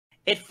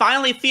It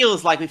finally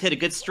feels like we've hit a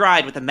good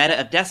stride with the meta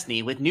of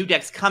Destiny, with new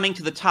decks coming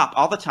to the top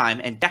all the time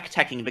and deck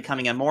teching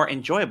becoming a more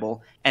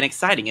enjoyable and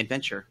exciting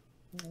adventure.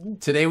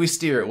 Today we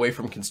steer away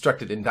from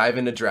Constructed and dive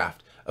into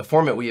Draft, a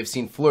format we have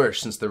seen flourish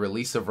since the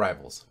release of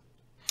Rivals.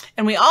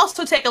 And we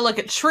also take a look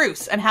at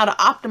Truce and how to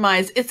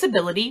optimize its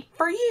ability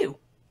for you.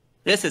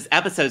 This is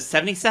episode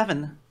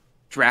 77,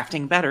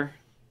 Drafting Better.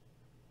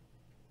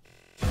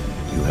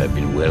 You have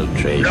been well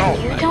trained. No.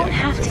 You don't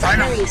have to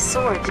carry a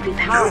sword to be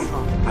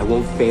powerful. I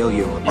won't fail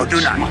you. Oh, do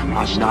not.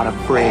 I'm not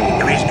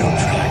afraid. Please don't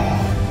try.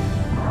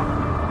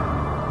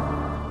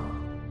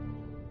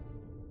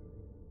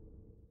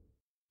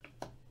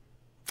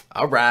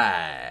 All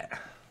right.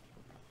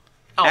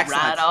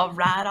 Excellent. All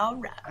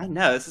right. I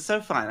know, this is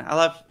so fun. I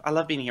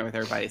love being here with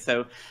everybody.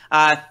 So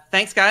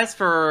thanks, guys,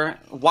 for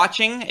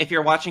watching. If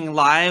you're watching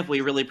live,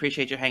 we really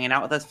appreciate you hanging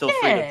out with us. Feel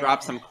free to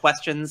drop some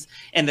questions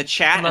in the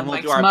chat, and we'll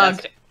Mike's do our mug.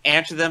 best to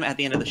answer them at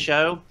the end of the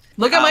show.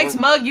 Look at Mike's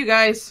mug, you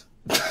guys.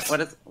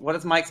 What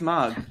is Mike's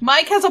mug?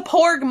 Mike has a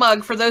Porg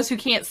mug for those who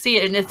can't see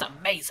it, and it's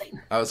amazing.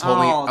 I was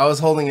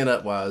holding it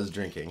up while I was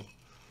drinking.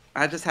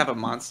 I just have a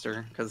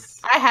monster because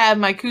I have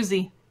my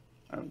koozie.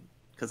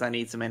 I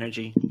need some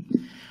energy.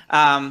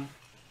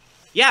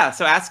 Yeah,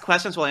 so ask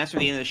questions. We'll answer at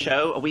the end of the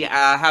show. We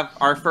have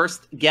our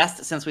first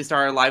guest since we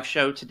started our live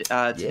show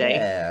today.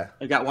 Yeah.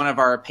 We've got one of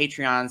our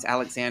Patreons,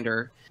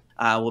 Alexander,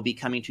 will be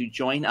coming to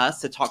join us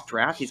to talk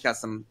draft. He's got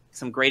some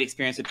great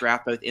experience with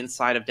draft, both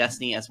inside of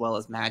Destiny as well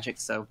as Magic.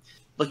 So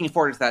looking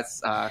forward to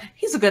that.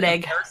 He's a good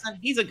egg. Comparison.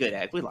 He's a good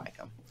egg. We like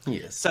him.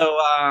 Yes.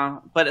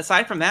 So, but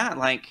aside from that,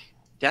 like,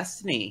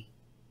 Destiny,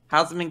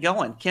 how's it been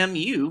going? Kim,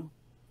 you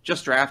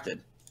just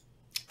drafted.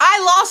 I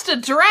lost a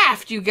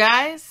draft, you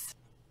guys.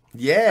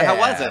 Yeah. How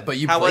was it? But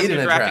you How was played in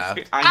your a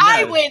draft.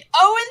 I went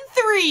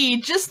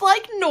 0-3, just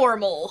like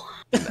normal.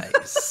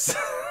 Nice.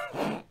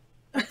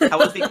 How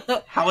was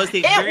the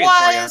experience It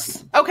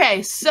was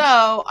okay.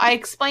 So I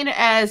explain it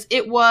as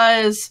it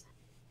was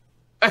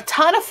a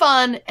ton of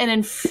fun and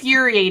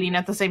infuriating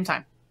at the same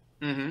time.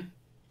 Mm-hmm.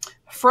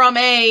 From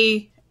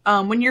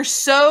when you're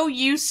so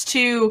used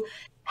to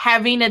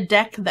having a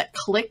deck that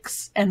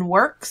clicks and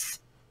works,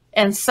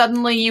 and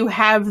suddenly you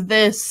have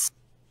this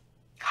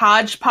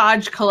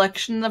hodgepodge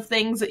collection of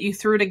things that you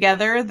threw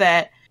together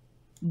that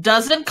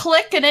doesn't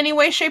click in any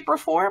way, shape, or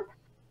form.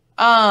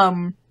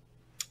 And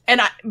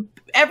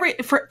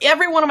for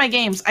every one of my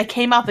games, I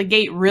came out the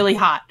gate really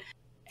hot,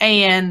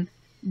 and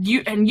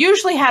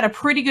usually had a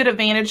pretty good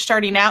advantage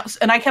starting out.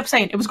 And I kept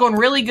saying it was going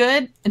really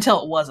good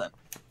until it wasn't,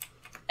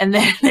 and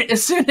then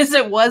as soon as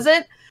it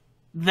wasn't,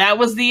 that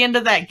was the end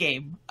of that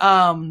game.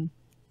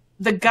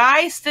 The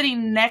guy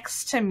sitting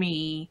next to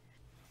me,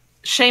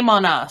 shame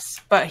on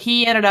us, but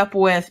he ended up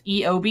with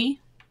EOB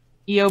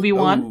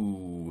 1.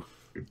 Ooh.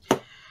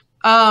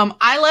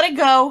 I let it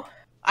go.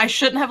 I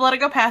shouldn't have let it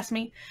go past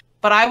me.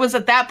 But I was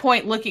at that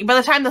point looking. By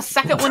the time the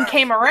second one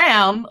came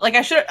around, like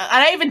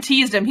I even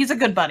teased him. He's a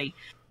good buddy.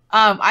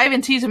 I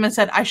even teased him and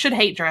said, I should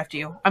hate draft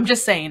you. I'm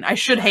just saying, I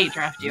should hate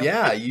draft you.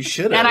 Yeah, you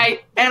should have.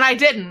 And I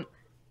didn't.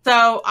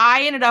 So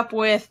I ended up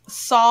with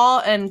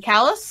Saw and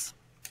Callus.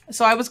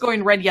 So I was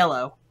going red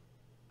yellow.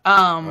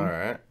 All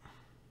right.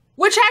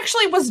 Which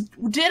actually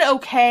did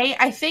okay.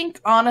 I think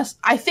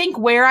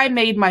where I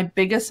made my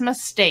biggest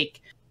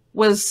mistake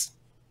was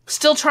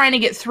still trying to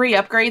get 3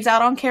 upgrades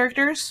out on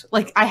characters.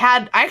 Like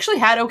I actually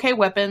had okay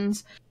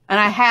weapons, and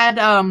I had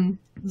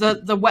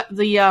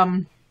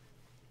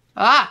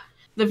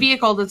the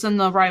vehicle that's in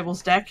the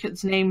Rivals deck.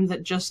 Its name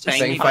that just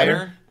Fang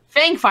Fighter.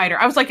 Fang Fighter.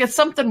 I was like, it's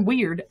something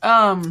weird.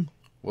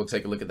 We'll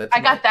take a look at that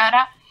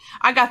tonight.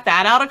 I got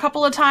that out a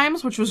couple of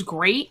times, which was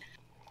great.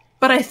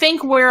 But I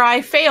think where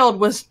I failed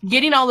was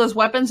getting all those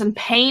weapons and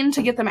paying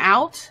to get them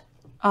out.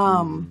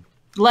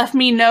 Left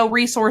me no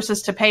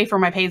resources to pay for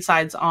my paid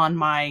sides on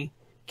my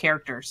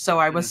characters. So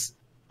I was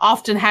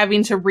often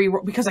having to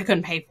because I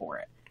couldn't pay for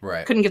it.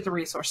 Right. Couldn't get the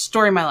resource.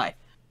 Story of my life.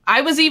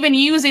 I was even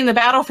using the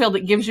battlefield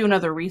that gives you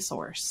another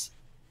resource.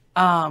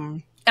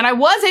 And I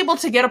was able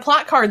to get a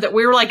plot card that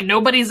we were like,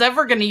 nobody's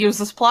ever going to use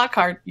this plot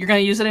card. You're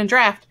going to use it in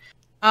draft.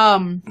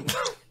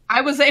 I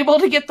was able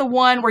to get the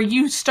one where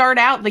you start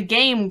out the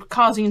game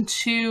causing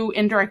 2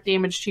 indirect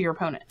damage to your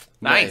opponent.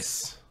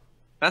 Nice.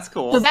 That's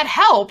cool. So that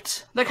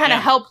helped. That kind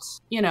of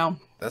helped,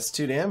 That's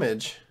 2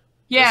 damage.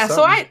 Yeah, That's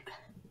so I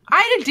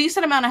had a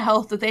decent amount of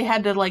health that they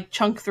had to like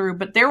chunk through,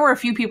 but there were a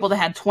few people that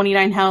had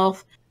 29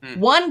 health.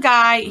 One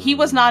guy, he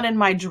was not in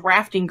my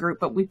drafting group,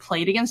 but we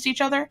played against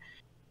each other,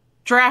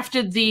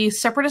 drafted the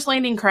Separatist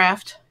Landing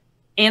Craft,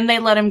 and they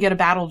let him get a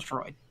battle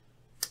droid.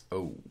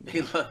 Oh.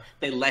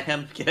 They let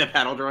him get a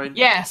battle droid?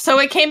 Yeah, so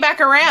it came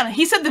back around.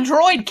 He said the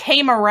droid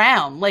came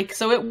around,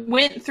 so it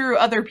went through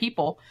other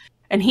people.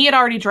 And he had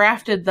already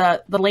drafted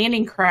the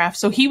landing craft,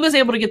 so he was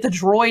able to get the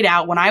droid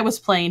out when I was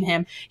playing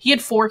him. He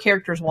had 4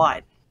 characters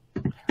wide.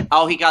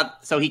 Oh, he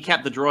kept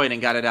the droid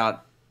and got it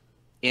out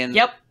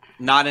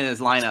not in his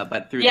lineup,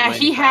 but through the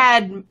landing he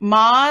craft. had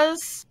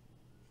Maz.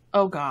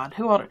 Oh god,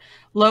 who else?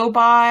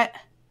 Lobot.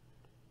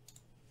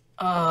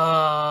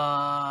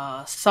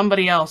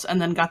 Somebody else,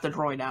 and then got the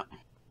droid out.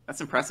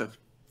 That's impressive.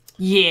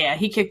 Yeah,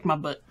 he kicked my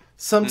butt.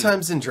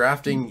 Sometimes in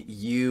drafting,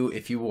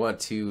 if you want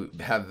to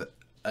have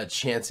a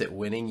chance at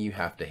winning, you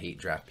have to hate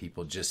draft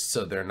people just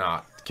so they're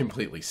not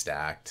completely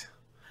stacked.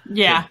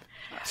 Yeah.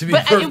 To be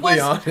perfectly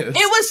honest. It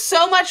was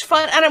so much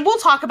fun, and we'll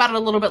talk about it a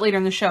little bit later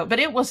in the show, but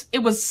it was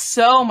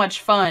so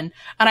much fun,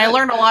 and I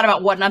learned a lot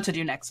about what not to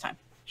do next time.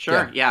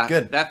 Sure, yeah.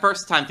 Good. That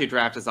first time through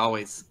draft is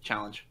always a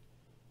challenge.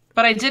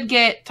 But I did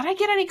I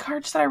get any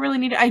cards that I really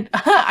needed?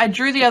 I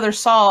drew the other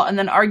Saul and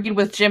then argued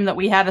with Jim that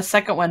we had a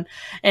second one,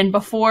 and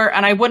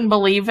I wouldn't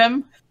believe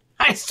him.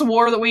 I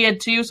swore that we had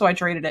 2, so I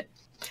traded it.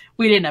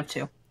 We didn't have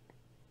 2.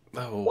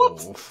 Oh.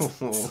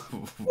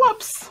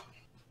 Whoops.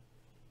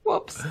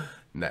 Whoops.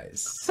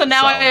 Nice. So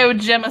now Solid.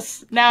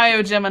 I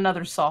owe Jim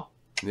another Saul.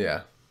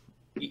 Yeah.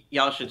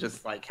 Y'all should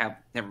just have.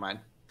 Never mind.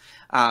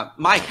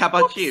 Mike, how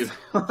about you?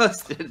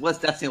 What's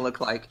Destiny look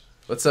like?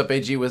 What's up,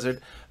 AG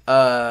Wizard?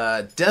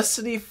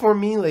 Destiny for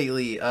me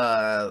lately,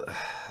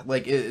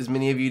 like as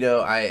many of you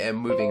know, I am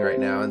moving right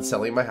now and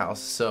selling my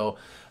house, so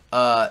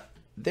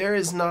there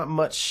is not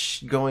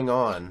much going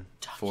on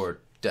for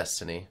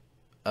Destiny.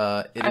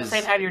 I'm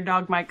saying hi to your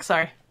dog, Mike.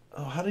 Sorry.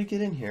 Oh, how did you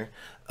get in here?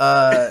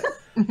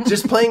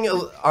 Just playing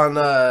on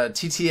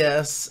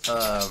TTS,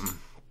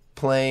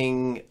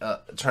 trying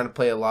to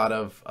play a lot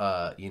of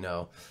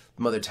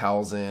Mother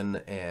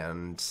Talzin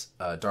and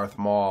Darth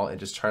Maul, and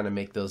just trying to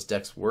make those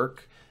decks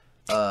work.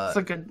 I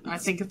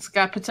think it's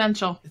got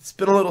potential. It's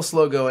been a little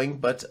slow going,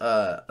 but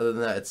other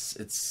than that,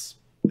 it's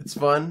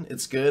fun.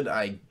 It's good.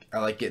 I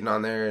like getting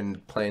on there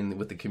and playing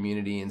with the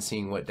community and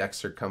seeing what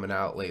decks are coming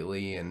out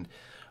lately, and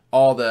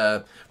all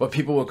the what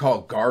people would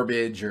call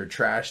garbage or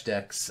trash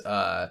decks.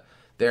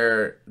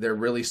 They're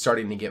really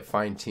starting to get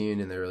fine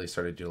tuned, and they're really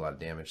starting to do a lot of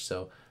damage.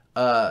 So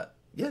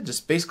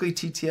just basically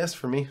TTS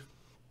for me.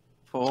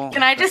 Cool.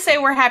 Can I just say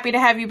we're happy to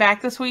have you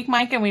back this week,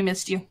 Mike, and we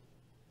missed you.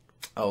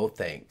 Oh,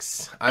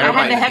 thanks. I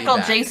had to heckle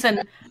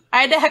Jason.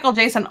 I had to heckle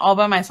Jason all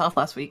by myself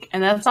last week,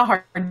 and that's a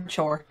hard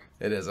chore.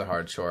 It is a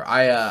hard chore.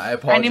 I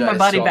apologize my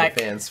buddy to all back.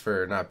 the fans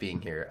for not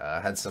being here.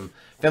 Had some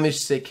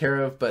families to take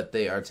care of, but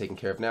they are taken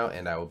care of now,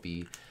 and I will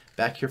be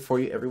back here for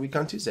you every week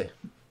on Tuesday.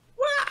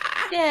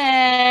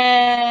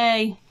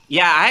 Yay!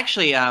 Yeah, I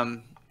actually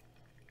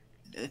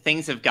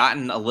things have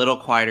gotten a little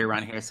quieter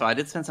around here, so I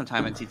did spend some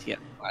time on TTS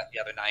the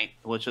other night,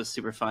 which was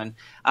super fun.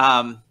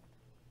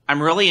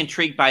 I'm really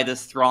intrigued by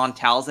this Thrawn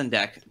Talzin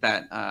deck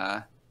that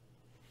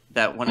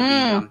one of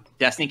the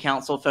Destiny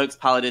Council folks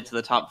piloted to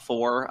the top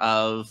 4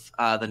 of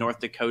the North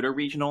Dakota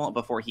regional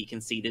before he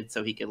conceded,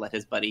 so he could let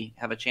his buddy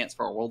have a chance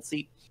for a world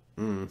seat.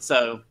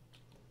 So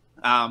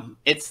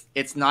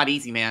it's not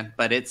easy, man,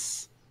 but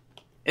it's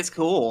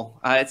cool.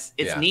 It's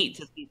neat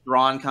to see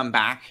Thrawn come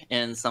back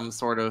in some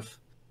sort of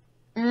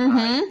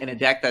in a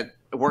deck that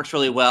works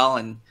really well,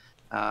 and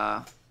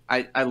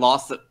I've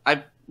lost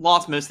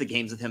most of the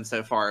games with him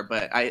so far,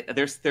 but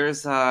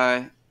there's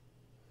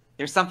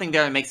something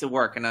there that makes it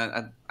work, and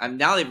I'm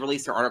now they've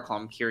released their article.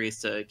 I'm curious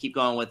to keep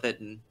going with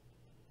it, and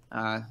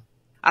I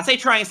say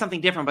trying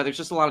something different, but there's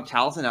just a lot of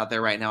Talzin out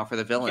there right now for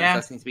the villains. Yeah.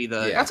 That seems to be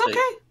That's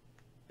okay.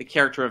 The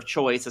character of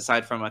choice,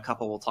 aside from a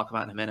couple we'll talk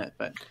about in a minute.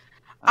 But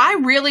I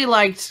really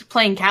liked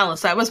playing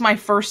Callus. That was my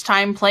first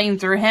time playing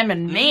through him,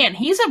 and man,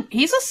 he's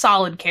a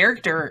solid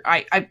character.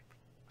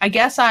 I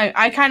guess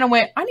I kind of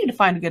went, I need to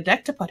find a good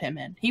deck to put him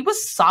in. He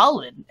was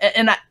solid,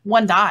 and at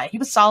 1 die. He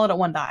was solid at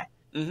 1 die.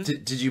 Mm-hmm.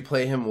 Did you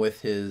play him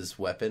with his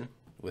weapon?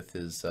 With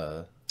his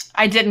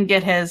I didn't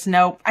get his.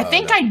 Nope. I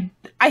think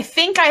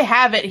I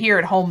have it here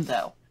at home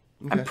though.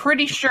 Okay. I'm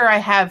pretty sure I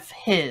have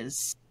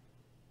his.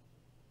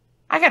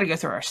 I got to go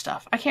through our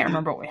stuff. I can't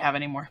remember what we have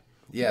anymore.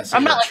 Yeah, so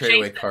I'm not like trade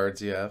away Jason.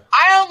 cards you have.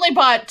 I only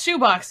bought 2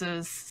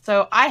 boxes,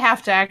 so I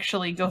have to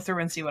actually go through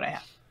and see what I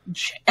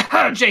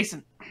have.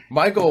 Jason.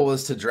 My goal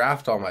was to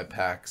draft all my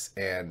packs,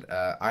 and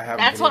I haven't.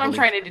 That's what I'm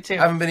trying to do too. I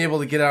haven't been able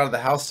to get out of the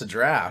house to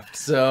draft,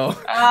 so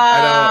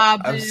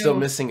I'm still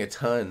missing a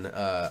ton.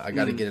 I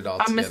got to get it all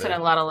together. I'm missing a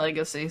lot of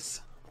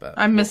legacies. But,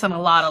 I'm missing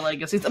a lot of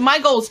legacies. My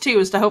goals too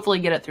is to hopefully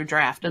get it through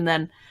draft, and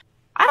then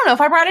I don't know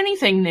if I brought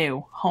anything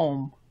new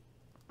home.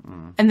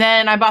 And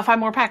then I bought 5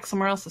 more packs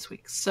somewhere else this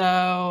week, so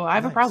I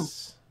have a problem.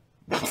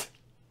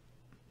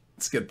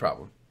 It's a good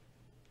problem.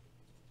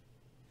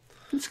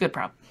 It's a good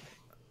problem.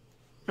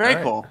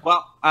 Very cool.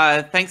 Well,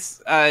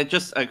 thanks.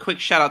 Just a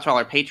quick shout out to all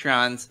our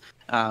Patreons.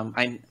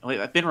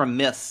 I've been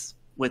remiss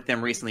with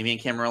them recently. Me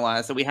and Kim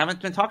realized that we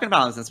haven't been talking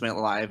about them since we went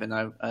live, and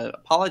I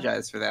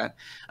apologize for that.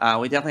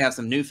 We definitely have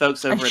some new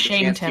folks over at the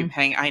Chance Cube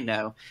Hang. I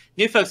know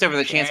new folks over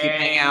the Chance Cube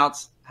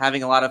Hangouts,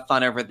 having a lot of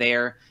fun over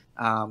there.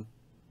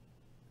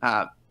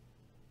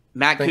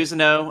 Matt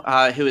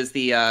Cousineau, who is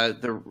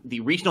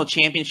the regional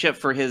championship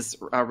for his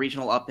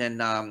regional up in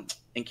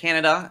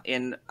Canada, I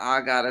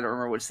don't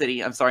remember which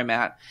city. I'm sorry,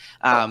 Matt.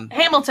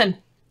 Hamilton.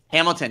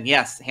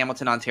 Yes,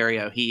 Hamilton,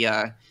 Ontario. He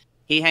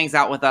hangs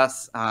out with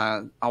us.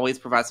 Always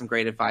provides some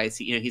great advice.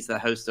 He's the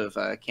host of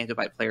Canto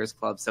Bight Players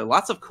Club, so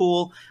lots of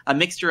a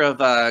mixture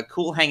of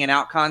cool hanging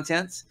out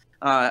content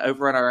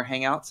over at our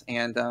hangouts,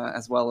 and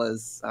as well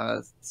as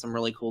some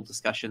really cool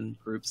discussion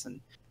groups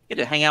and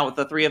get to hang out with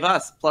the 3 of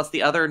us, plus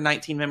the other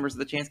 19 members of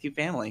the Chance Cube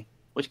family,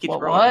 which keeps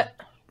growing. What?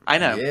 I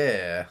know.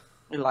 Yeah.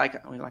 We like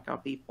our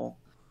people.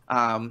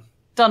 Don't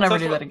ever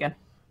do that again.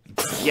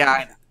 Yeah,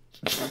 I know.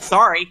 I'm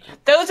sorry.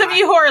 Those of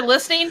you who are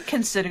listening,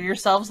 consider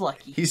yourselves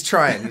lucky. He's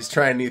trying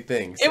new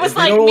things. It was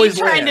They like don't me always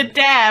trying to land.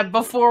 dab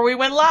before we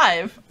went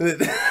live.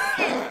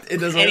 It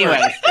doesn't Anyways.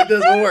 work. It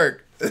doesn't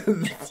work.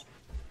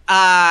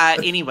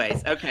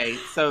 Anyways, okay,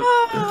 so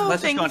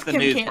let's just go into the Kim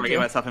news can't before I do. get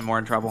myself in more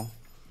in trouble.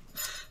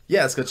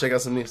 Yeah, let's go check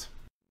out some news.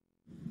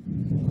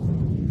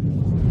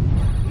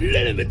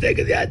 Let me take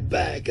that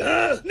back,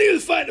 huh? You'll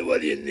find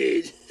what you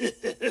need.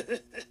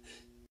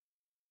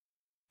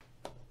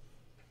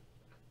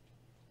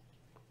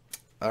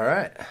 All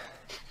right.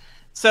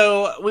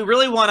 So we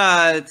really want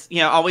to,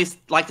 always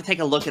like to take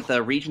a look at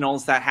the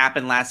regionals that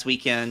happened last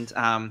weekend.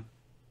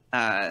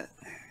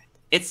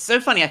 It's so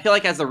funny. I feel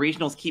like as the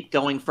regionals keep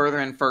going further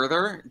and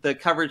further, the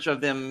coverage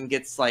of them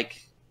gets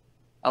like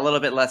a little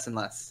bit less and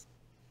less.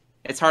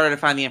 It's harder to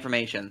find the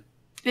information.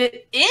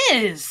 It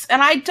is,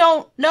 and I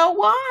don't know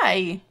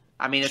why.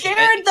 I mean,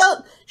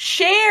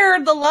 share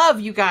the love,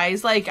 you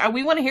guys. Like,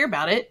 we want to hear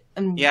about it,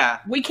 and yeah,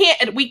 we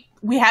can't.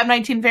 We have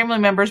 19 family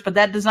members, but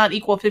that does not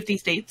equal 50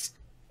 states.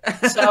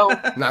 So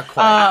Not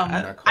quite.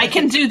 Not quite. I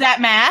can do that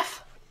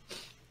math.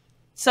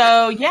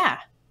 So yeah,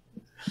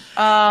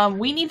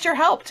 we need your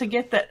help to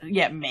get that.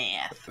 Yeah,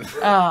 math.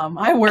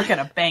 I work at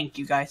a bank,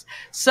 you guys.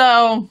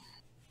 So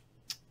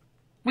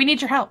we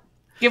need your help.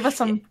 Give us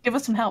some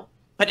help.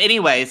 But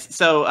anyways,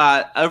 so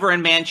over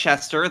in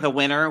Manchester, the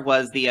winner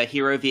was the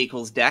Hero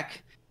Vehicles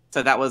deck.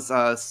 So that was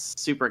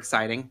super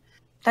exciting.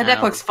 That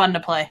deck looks fun to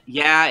play.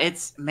 Yeah,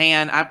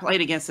 I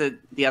played against it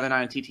the other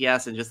night on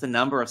TTS, and just the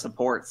number of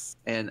supports,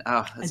 and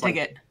it's I dig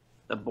it.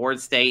 The board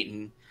state,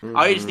 and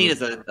all you just need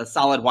is a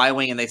solid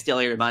Y-Wing, and they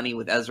steal your money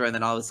with Ezra, and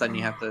then all of a sudden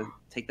you have to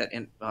take that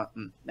in.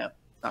 No,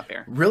 not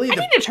fair. Really? I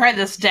need to try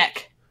this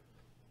deck.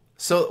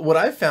 So what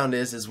I've found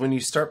is when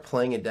you start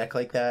playing a deck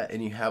like that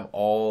and you have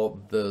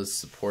all those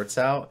supports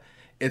out,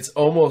 it's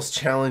almost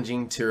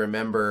challenging to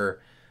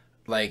remember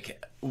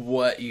like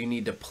what you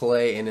need to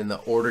play and in the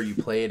order you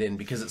play it in,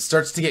 because it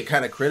starts to get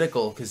kind of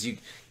critical because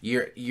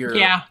you're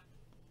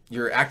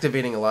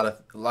activating a lot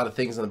of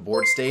things on the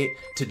board state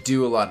to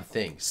do a lot of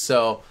things.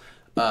 So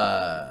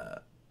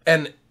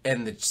and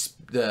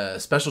the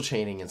special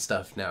chaining and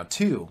stuff now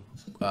too,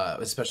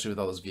 especially with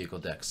all those vehicle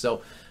decks.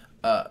 So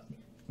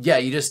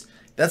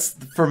that's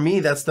for me,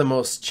 that's the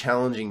most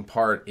challenging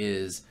part,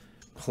 is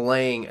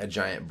playing a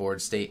giant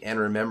board state and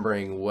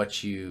remembering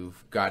what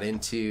you've got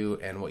into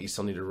and what you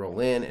still need to roll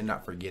in and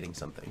not forgetting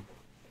something.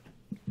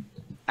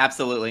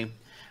 Absolutely.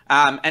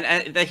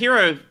 And the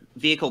Hero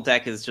Vehicle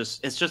deck is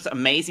just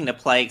amazing to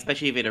play,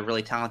 especially if you had a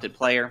really talented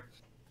player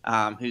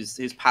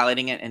who's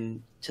piloting it,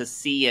 and to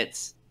see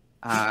it.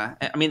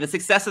 I mean, the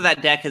success of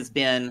that deck has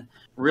been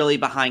really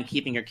behind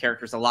keeping your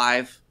characters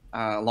alive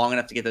long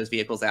enough to get those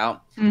vehicles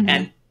out. Mm-hmm.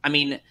 And I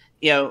mean,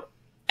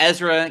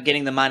 Ezra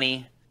getting the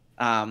money,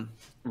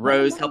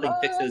 Rose helping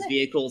fix those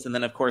vehicles, and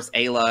then of course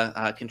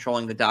Ayla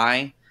controlling the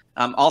die.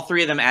 All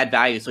 3 of them add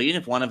value. So even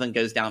if one of them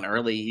goes down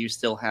early, you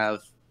still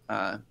have,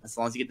 as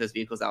long as you get those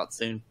vehicles out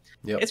soon.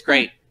 Yep. It's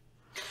great.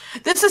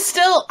 This is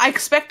still, I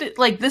expected,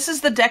 like, this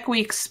is the deck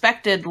we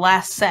expected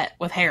last set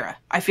with Hera,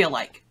 I feel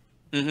like.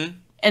 Mm-hmm.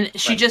 And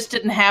she just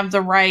didn't have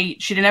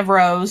she didn't have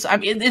Rose. I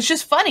mean, it's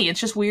just funny. It's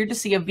just weird to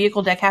see a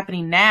vehicle deck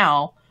happening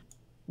now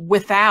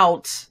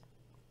without,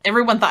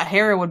 everyone thought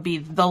Hera would be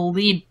the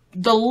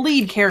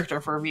lead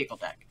character for a vehicle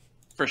deck.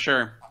 For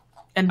sure.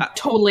 And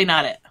totally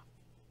not it.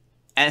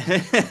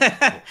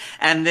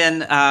 And then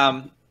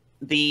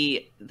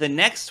the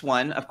next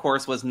one, of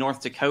course, was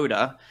North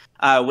Dakota,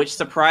 which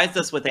surprised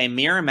us with a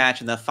mirror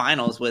match in the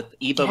finals with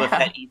Boba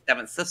Fett,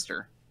 E7's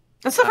sister.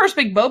 That's the first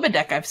big Boba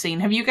deck I've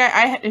seen. Have you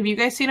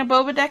guys seen a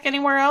Boba deck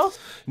anywhere else?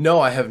 No,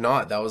 I have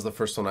not. That was the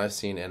first one I've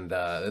seen, and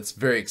it's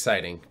very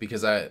exciting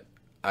because I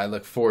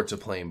look forward to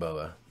playing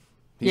Boba.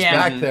 He's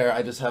back there.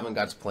 I just haven't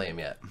got to play him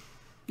yet.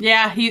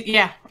 Yeah,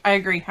 I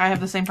agree. I have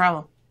the same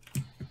problem.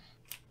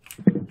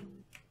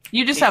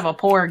 You just have a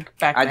Porg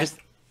back there.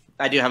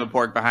 I do have a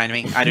Porg behind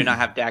me. I do not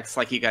have decks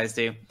like you guys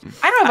do.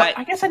 I don't know.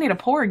 I guess I need a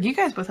Porg. You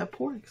guys both have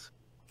Porgs.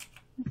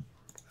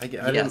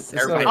 Yes.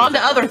 On to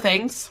other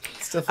things.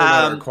 It's definitely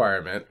not a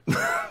requirement.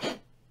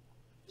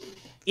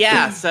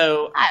 Yeah.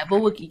 So I have a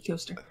Wookiee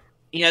coaster.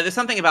 There's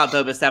something about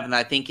Boba 7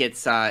 that I think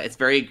it's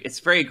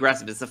very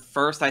aggressive. It's the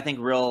first, I think,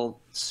 real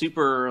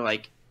super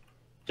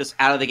just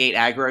out of the gate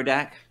aggro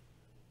deck.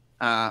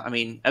 I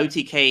mean,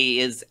 OTK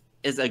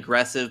is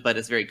aggressive, but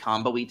it's very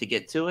combo-y to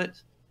get to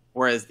it.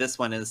 Whereas this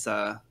one is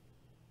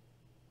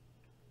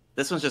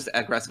just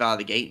aggressive out of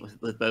the gate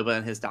with Boba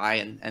and his die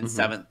and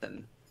 7th,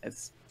 and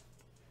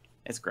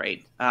it's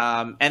great.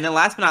 And then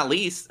last but not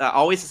least,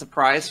 always a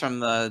surprise from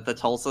the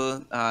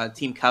Tulsa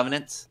Team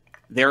Covenant.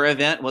 Their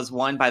event was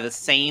won by the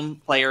same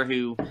player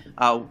who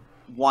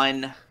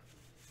won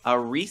a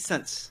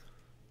recent...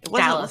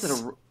 Dallas.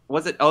 It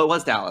was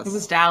Dallas. It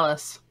was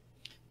Dallas.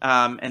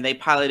 And they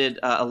piloted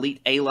Elite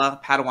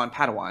Ayla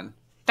Padawan.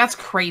 That's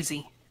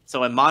crazy.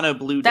 So a mono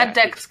blue That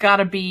deck. deck's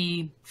gotta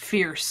be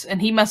fierce,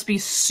 and he must be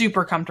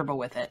super comfortable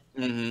with it.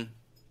 Mm-hmm.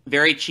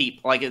 Very cheap,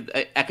 like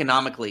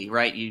economically,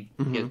 right? You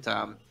get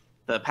the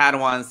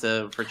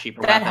Padawans for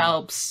cheaper. That weapons.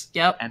 helps.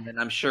 Yep. And then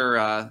I'm sure.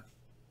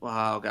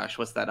 Oh gosh,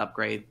 what's that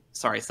upgrade?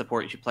 Sorry,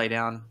 support you should play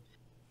down.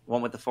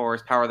 One with the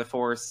Force, power of the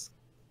Force.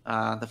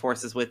 The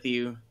Force is with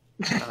you.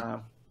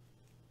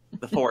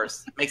 The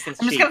Force makes things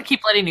I'm cheap. just gonna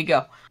keep letting you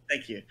go.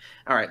 Thank you.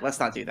 All right, let's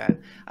not do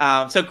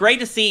that. So great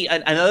to see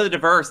another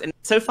diverse, and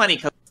it's so funny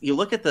because you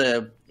look at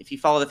if you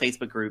follow the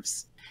Facebook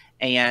groups,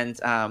 and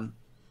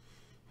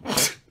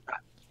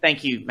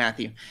thank you,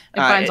 Matthew. It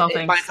binds all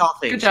things. Binds all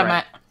things. Good job,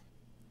 right?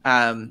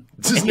 Matt.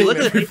 Just you name look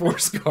at every the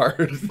Force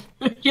card.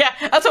 Yeah,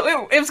 that's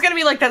what it was gonna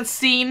be, like that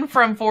scene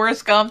from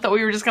Forrest Gump that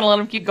we were just gonna let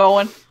him keep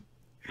going.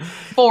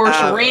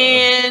 Force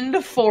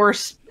rend,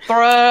 force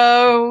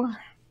throw.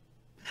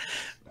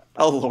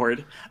 Oh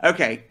Lord.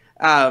 Okay.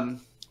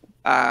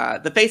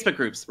 The Facebook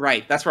groups,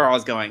 right? That's where I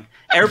was going.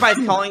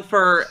 Everybody's calling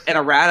for an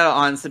errata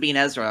on Sabine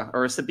Ezra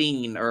or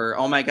Sabine or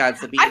oh my God,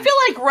 Sabine. I feel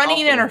like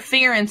running Awful.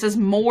 interference is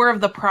more of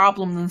the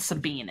problem than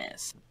Sabine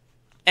is.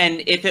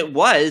 And if it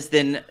was,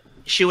 then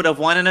she would have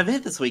won an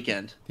event this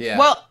weekend. Yeah.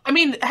 Well, I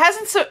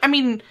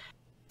mean,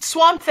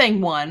 Swamp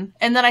Thing won,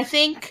 and then I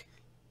think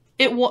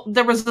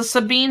there was the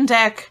Sabine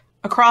deck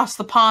across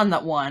the pond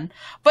that won,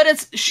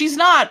 but she's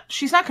not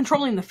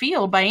controlling the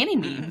field by any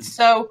means.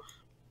 So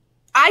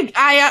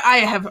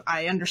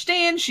I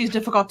understand she's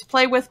difficult to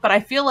play with, but I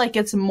feel like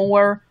it's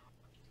more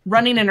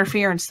running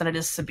interference than it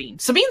is Sabine.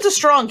 Sabine's a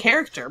strong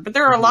character, but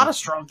there are a lot of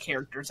strong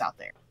characters out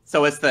there.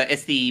 So it's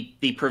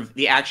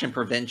the action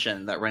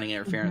prevention that running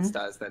interference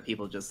does that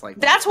people just like.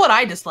 That's what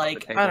I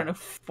dislike. I don't know,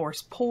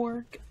 Force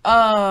Porg.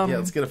 Yeah,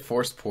 let's get a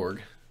Force Porg.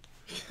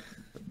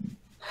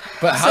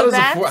 But how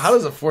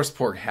does a Force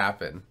Porg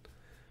happen?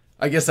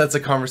 I guess that's a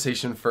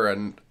conversation for a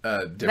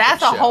different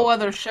That's a show. whole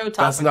other show topic.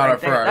 That's not right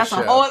for our That's show.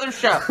 a whole other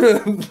show.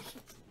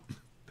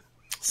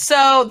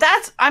 So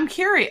I'm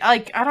curious.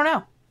 Like, I don't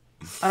know,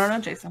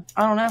 Jason.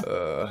 I don't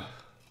know.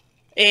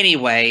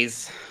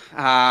 Anyways,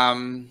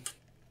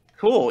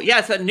 cool.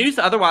 Yeah, so news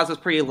otherwise was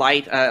pretty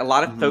light. A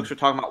lot of folks were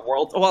talking about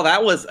Worlds. Well,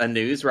 that was a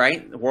news,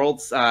 right?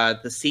 Worlds,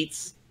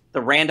 the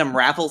random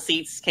raffle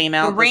seats came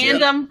out.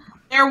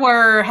 There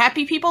were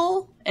happy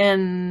people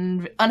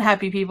and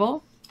unhappy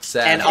people.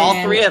 Sad. And all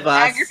three of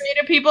us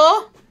aggravated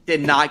people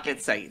did not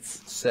get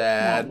seats.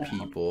 Sad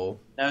people.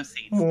 No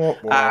seats.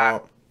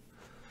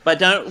 But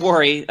don't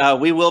worry,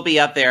 we will be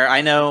up there. I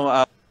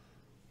know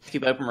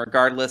keep open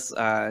regardless.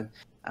 My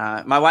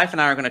wife and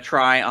I are going to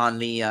try on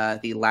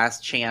the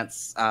last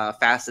chance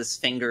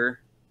fastest finger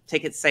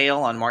ticket sale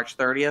on March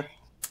 30th.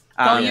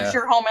 Don't use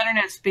your home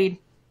internet speed.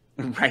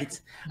 Right.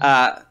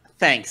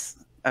 Thanks.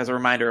 As a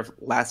reminder of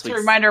last week. It's a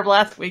reminder of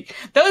last week.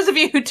 Those of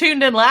you who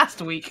tuned in last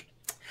week.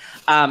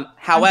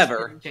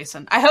 However, kidding,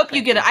 Jason, I hope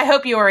you get it. I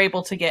hope you are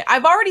able to get.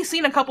 I've already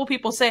seen a couple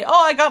people say,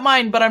 "Oh, I got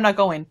mine, but I'm not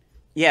going."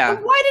 yeah.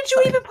 But why did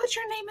you even put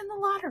your name in the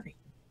lottery?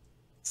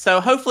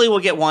 So hopefully we'll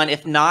get one.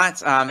 If not,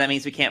 that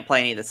means we can't play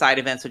any of the side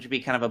events, which would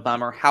be kind of a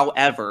bummer.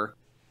 However,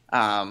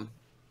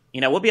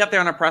 we'll be up there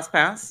on a press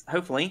pass.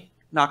 Hopefully,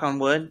 knock on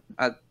wood.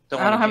 Don't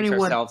want to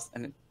jinx ourselves.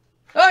 And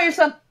Oh, your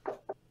son.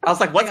 I was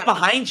like, "What's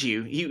behind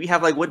you? You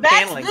have like wood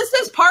paneling." This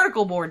is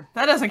particle board.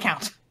 That doesn't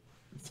count.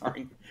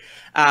 Sorry.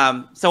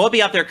 So we'll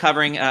be up there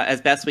covering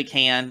as best we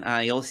can.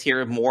 You'll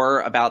hear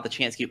more about the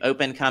Chance Cube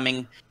Open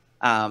coming,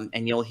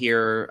 and you'll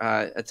hear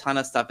a ton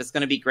of stuff. It's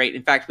going to be great.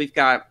 In fact, we've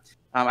got,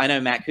 I know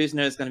Matt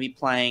Kuzno is going to be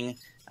playing.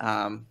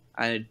 I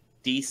know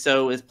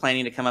DSO is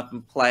planning to come up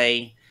and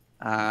play.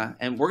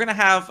 And we're going to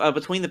have,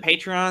 between the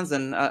Patreons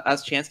and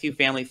us Chance Cube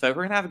family folk,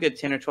 we're going to have a good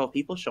 10 or 12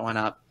 people showing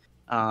up.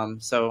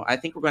 So I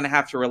think we're going to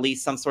have to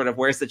release some sort of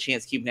where's the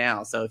Chance Cube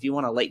now. So if you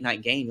want a late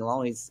night game, you'll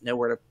always know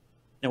where to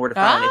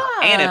find it.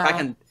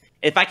 And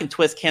if I can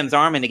twist Kim's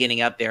arm into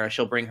getting up there,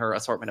 she'll bring her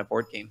assortment of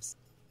board games.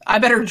 I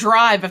better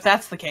drive if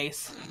that's the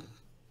case.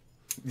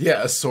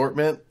 Yeah,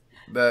 assortment.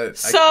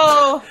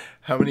 So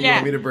how many do you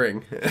want me to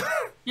bring?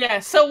 Yeah.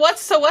 So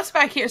what's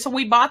back here? So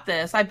we bought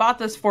this. I bought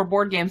this for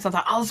board games. So I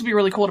thought, this would be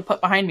really cool to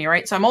put behind me,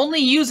 right? So I'm only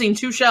using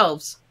 2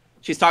 shelves.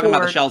 She's talking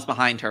about the shelves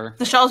behind her.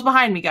 The shelves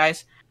behind me,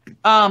 guys.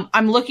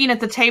 I'm looking at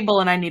the table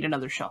and I need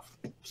another shelf.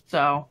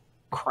 So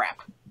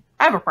crap.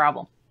 I have a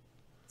problem.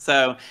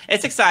 So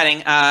it's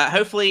exciting.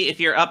 Hopefully, if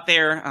you're up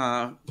there,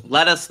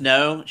 let us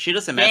know. Shoot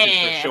us a message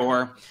for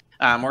sure.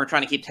 We're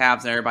trying to keep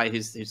tabs on everybody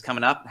who's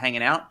coming up,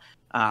 hanging out,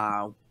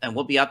 and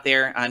we'll be up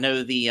there. I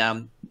know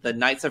the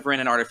Knights of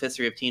Ren and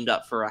Artificer have teamed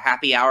up for a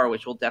happy hour,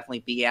 which we'll definitely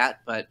be at.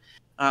 But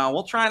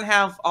we'll try and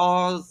have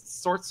all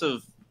sorts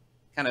of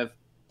kind of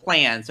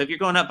plans. So if you're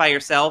going up by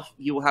yourself,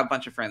 you will have a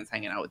bunch of friends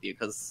hanging out with you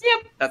because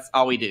that's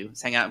all we do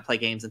is hang out and play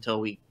games until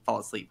we fall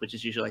asleep, which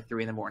is usually like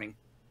 3 a.m.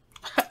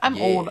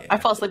 I'm old. I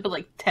fall asleep at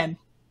like 10.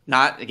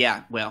 Not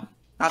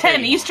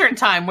 10 Eastern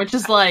time, which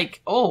is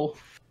like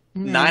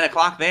 9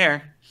 o'clock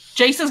there.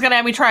 Jason's gonna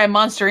have me try a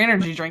Monster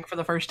Energy drink for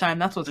the first time.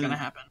 That's what's gonna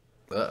happen.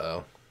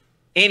 Uh-oh.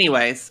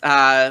 Anyways,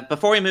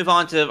 before we move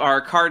on to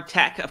our card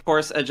tech, of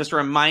course, just a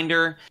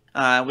reminder,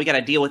 we got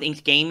a deal with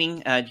Inked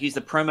Gaming. Use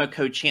the promo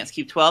code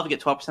ChanceCube12 to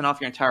get 12% off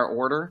your entire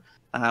order.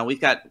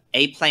 We've got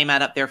a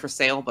playmat up there for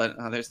sale, but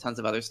there's tons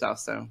of other stuff,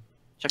 so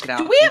check it out.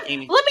 Let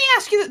me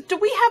ask you, do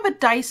we have a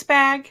dice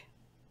bag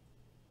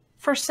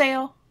for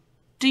sale?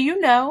 Do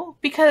you know?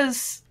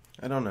 Because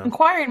I don't know.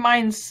 inquiring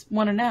minds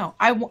want to know.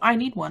 I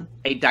need one.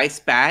 A dice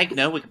bag?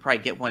 No, we could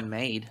probably get one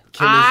made.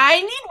 Kim, I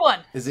need one.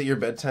 Is it your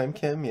bedtime,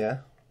 Kim? Yeah.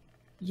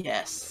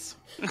 Yes.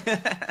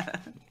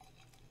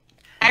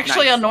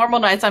 Actually, on normal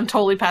nights, I'm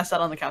totally passed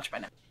out on the couch by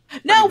now.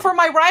 No, for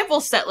my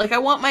rival set, like I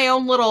want my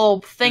own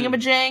little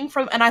thingamajang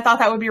and I thought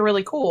that would be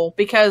really cool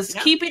because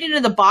keeping it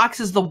in the box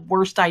is the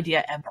worst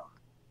idea ever.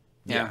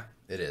 Yeah,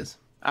 it is.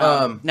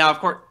 Now, of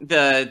course,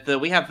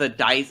 we have the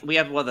dice. We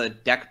have the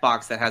deck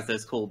box that has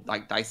those cool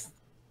like dice.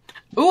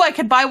 Ooh, I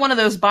could buy one of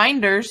those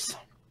binders.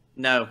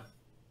 No,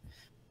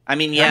 I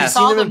mean, Have you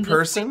seen them in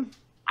person?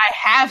 I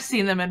have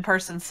seen them in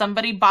person.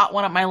 Somebody bought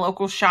one at my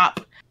local shop,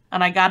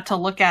 and I got to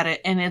look at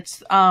it, and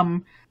it's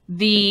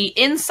the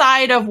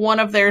inside of one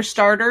of their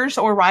starters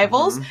or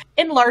rivals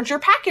in larger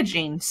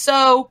packaging.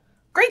 So,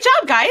 great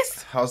job,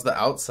 guys! How's the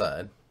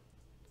outside?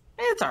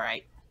 It's all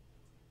right.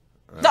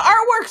 The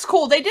artwork's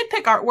cool. They did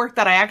pick artwork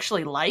that I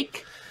actually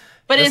like,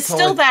 but it's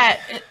still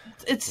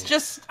it's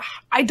just,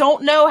 I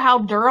don't know how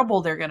durable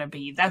they're going to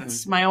be.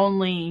 That's my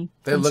only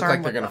They look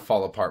like they're going to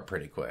fall apart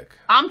pretty quick.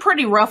 I'm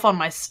pretty rough on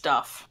my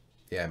stuff.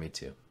 Yeah, me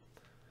too.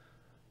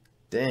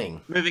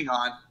 Dang. Moving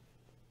on.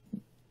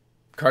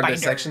 Card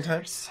dissection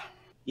time?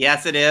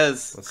 Yes, it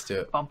is. Let's do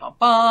it. Bum, bum,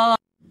 bum.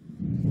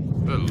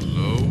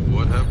 Hello,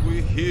 what have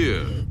we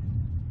here?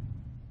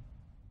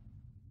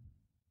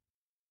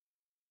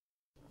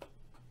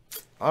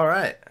 All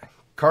right.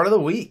 Card of the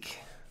week.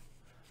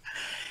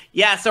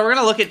 Yeah, so we're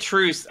going to look at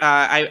Truce.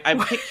 I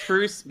picked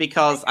Truce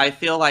because I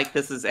feel like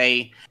this is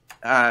a...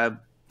 I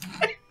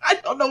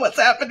don't know what's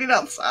happening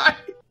outside.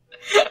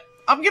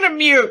 I'm going to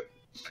mute.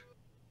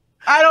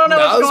 I don't know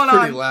what's going on. That was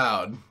pretty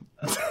loud.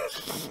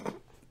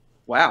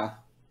 Wow.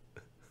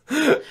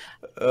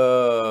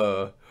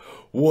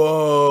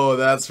 Whoa,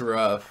 that's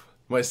rough.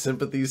 My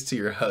sympathies to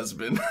your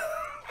husband.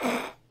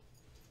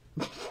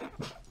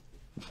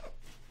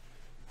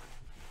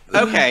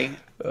 Okay.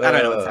 I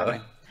don't know what's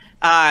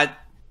happening.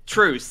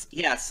 Truce.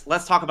 Yes,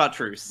 let's talk about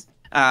Truce.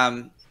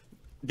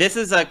 This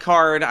is a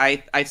card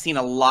I've seen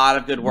a lot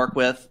of good work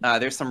with.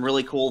 There's some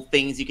really cool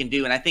things you can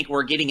do, and I think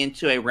we're getting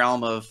into a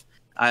realm of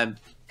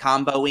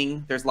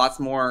comboing. There's lots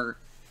more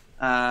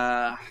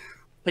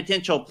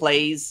potential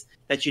plays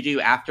that you do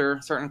after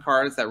certain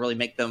cards that really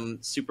make them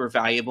super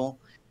valuable.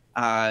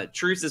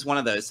 Truce is one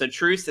of those. So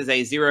Truce is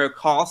a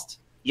 0-cost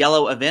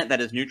yellow event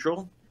that is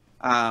neutral.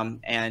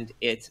 And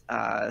it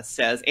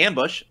says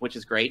ambush, which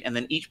is great, and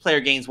then each player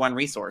gains 1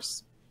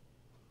 resource.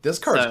 This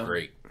card's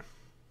great.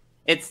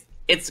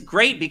 It's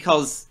great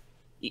because,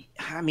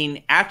 I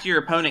mean, after your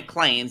opponent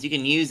claims, you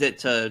can use it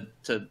to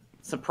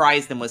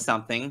surprise them with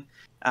something.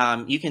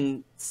 You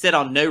can sit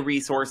on no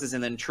resources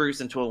and then truce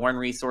into a 1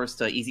 resource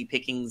to easy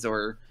pickings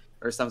or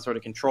some sort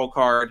of control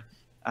card.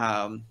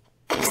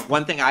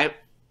 One thing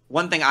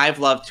I've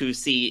loved to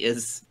see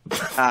is.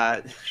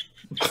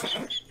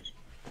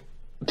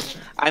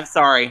 I'm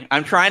sorry.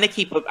 I'm trying to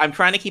keep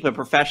a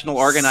professional,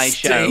 organized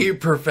show. Stay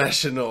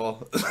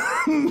professional.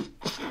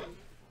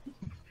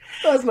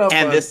 That's not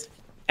fun.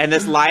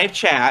 This live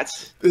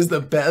chat is the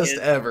best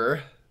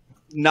ever.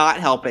 Not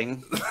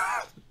helping.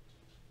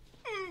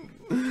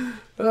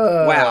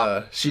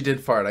 Wow. She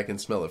did fart. I can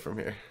smell it from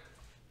here.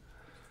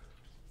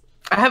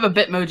 I have a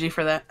Bitmoji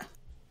for that.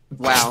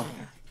 Wow.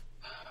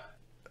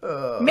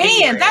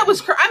 Man, that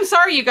was... I'm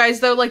sorry, you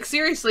guys, though. Like,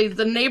 seriously,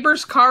 the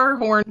neighbor's car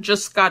horn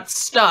just got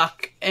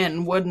stuck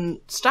and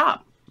wouldn't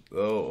stop.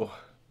 Oh.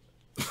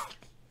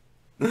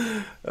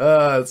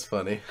 That's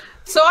funny.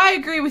 So I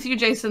agree with you,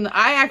 Jason.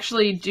 I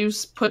actually do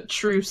put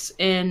Truce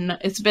in...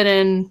 It's been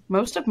in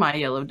most of my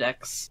yellow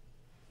decks.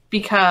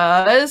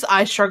 Because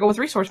I struggle with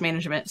resource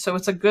management. So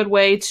it's a good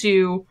way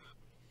to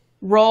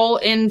roll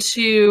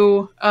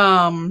into...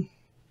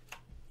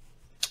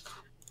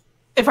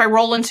 if I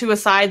roll into a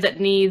side that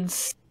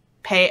needs...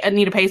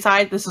 need a pay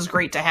side, this is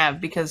great to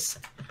have because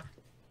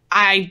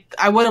I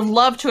would have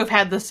loved to have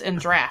had this in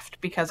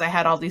draft because I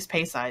had all these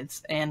pay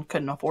sides and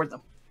couldn't afford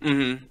them.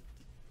 Mm-hmm.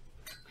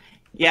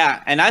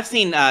 Yeah, and I've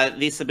seen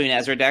these Saboon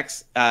Ezra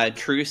decks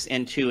truce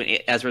into an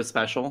Ezra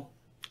special.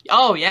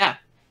 Oh, yeah.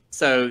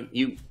 So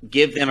you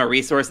give them a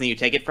resource and then you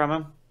take it from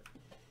them?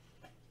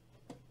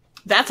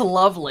 That's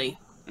lovely.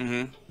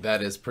 Mm-hmm.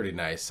 That is pretty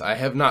nice. I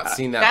have not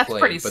seen that that's play,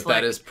 pretty but slick.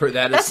 that is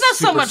not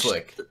super so much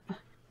slick.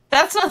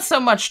 That's not so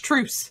much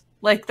truce.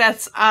 Like,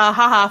 that's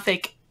haha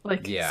fake.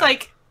 Like,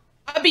 psych.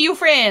 I'll be your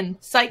friend.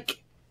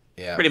 Psych.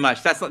 Yeah. Pretty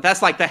much.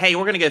 That's like the, hey,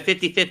 we're going to go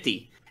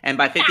 50-50. And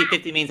by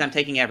 50-50 means I'm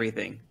taking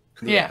everything.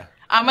 Yeah.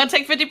 I'm going to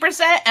take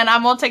 50% and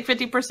I'm going to take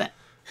 50%.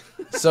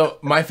 So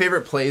my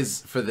favorite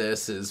plays for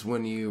this is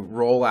when you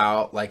roll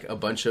out like a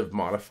bunch of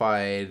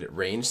modified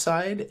range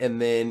side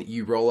and then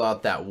you roll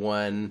out that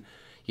one,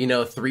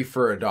 3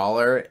 for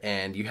 $1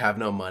 and you have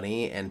no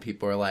money and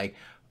people are like,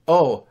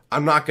 oh,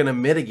 I'm not going to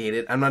mitigate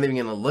it. I'm not even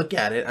going to look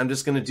at it. I'm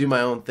just going to do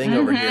my own thing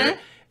over here.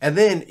 And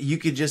then you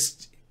could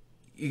just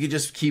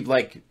keep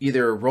like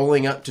either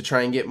rolling up to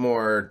try and get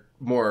more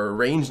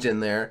ranged in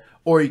there,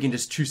 or you can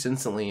just truce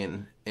instantly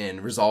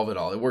and resolve it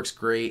all. It works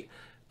great.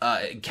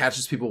 It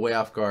catches people way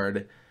off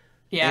guard.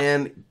 Yeah.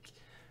 And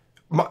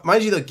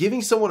mind you, though,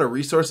 giving someone a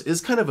resource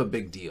is kind of a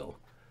big deal.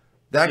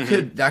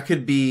 That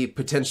could be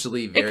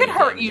potentially very It could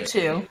hurt you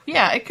too.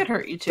 Yeah, it could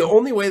hurt you too. The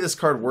only way this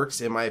card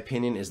works, in my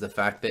opinion, is the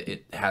fact that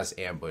it has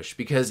ambush.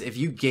 Because if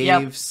you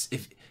gave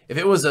if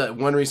it was a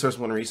one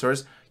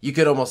resource, you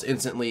could almost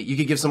instantly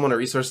give someone a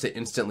resource to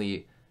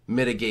instantly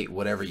mitigate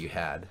whatever you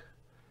had.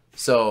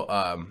 So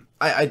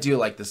I do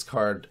like this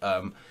card.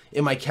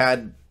 In my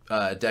CAD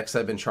decks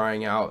I've been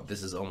trying out,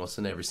 this is almost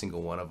in every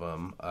single one of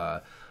them.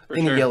 The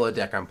yellow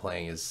deck I'm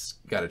playing has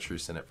got a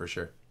truce in it for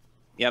sure.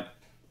 Yep.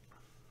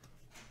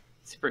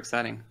 Super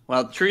exciting.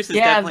 Well, truce is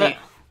definitely...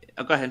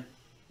 Oh, go ahead.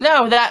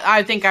 No,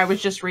 I think I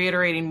was just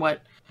reiterating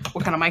what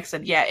kind of Mike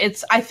said. Yeah,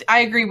 I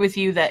agree with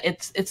you that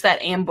it's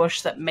that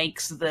ambush that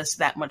makes this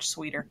that much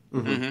sweeter.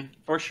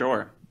 For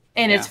sure.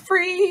 And it's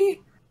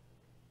free.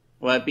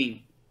 Well, it'd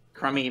be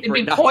crummy. It'd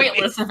be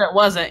pointless if it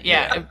wasn't.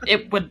 Yeah,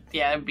 it would.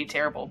 Yeah, it'd be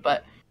terrible.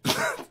 But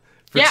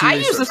yeah, I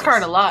use this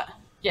card a lot.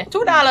 Yeah,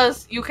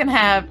 $2. You can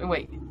have.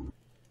 Wait.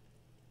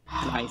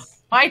 Nice.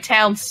 My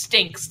town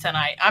stinks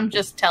tonight. I'm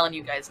just telling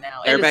you guys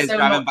now. Everybody's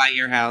driving by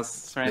your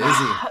house, right?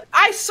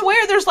 I swear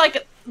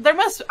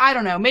I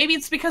don't know, maybe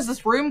it's because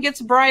this room gets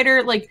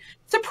brighter. Like,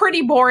 it's a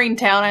pretty boring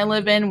town I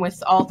live in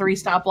with all 3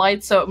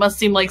 stoplights, so it must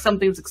seem like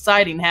something's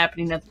exciting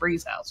happening at the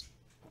Breeze house.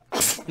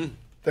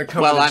 They're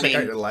coming to check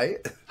out your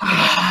light?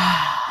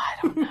 I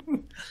don't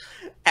know.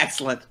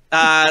 Excellent.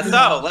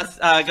 So, let's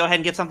go ahead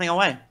and give something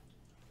away.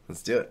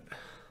 Let's do it.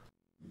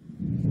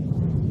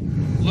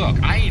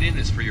 Look, I ain't in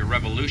this for your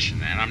revolution,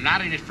 and I'm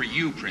not in it for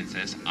you,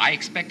 Princess. I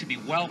expect to be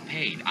well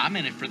paid. I'm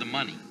in it for the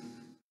money.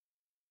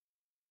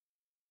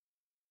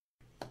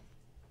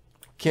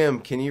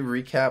 Kim, can you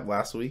recap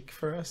last week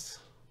for us?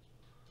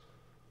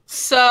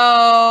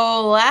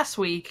 So, last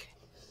week,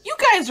 you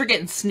guys are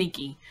getting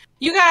sneaky.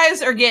 You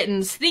guys are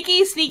getting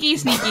sneaky,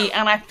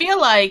 and I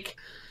feel like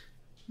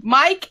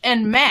Mike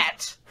and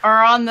Matt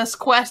are on this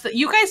quest that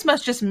you guys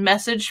must just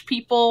message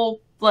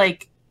people,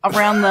 like,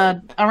 around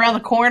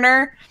the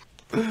corner.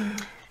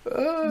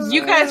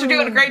 You guys are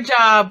doing a great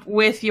job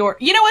with your...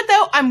 You know what,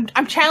 though?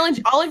 I'm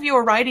challenged. All of you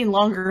are writing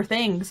longer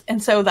things,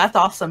 and so that's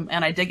awesome,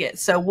 and I dig it.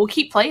 So we'll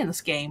keep playing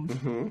this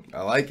game.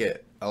 I like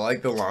it. I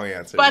like the long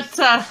answers. But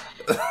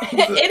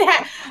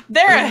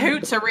they're a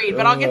hoot to read,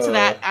 but I'll get to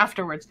that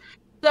afterwards.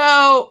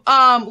 So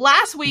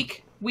last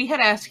week, we had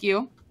asked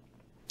you,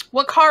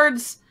 what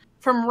cards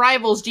from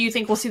Rivals do you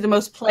think will see the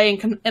most play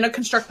in a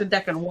constructed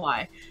deck, and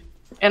why?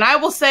 And I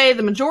will say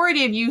the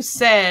majority of you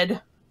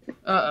said...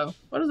 What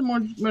did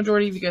the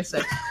majority of you guys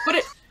say?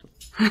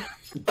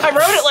 I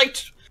wrote it like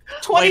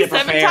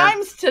 27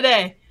 times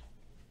today.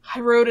 I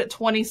wrote it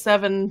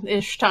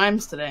 27-ish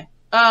times today.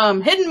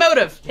 Hidden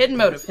motive. AT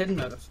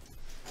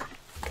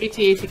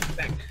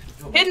back.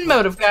 Hidden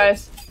motive,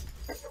 guys.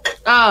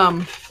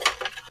 So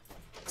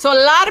a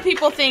lot of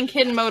people think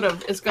hidden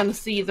motive is going to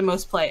see the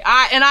most play.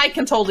 I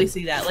can totally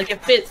see that. Like,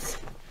 it fits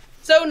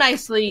so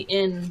nicely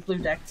in blue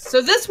decks.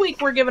 So this week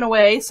we're giving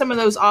away some of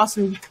those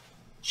awesome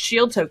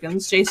shield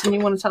tokens. Jason, you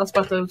want to tell us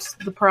about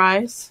the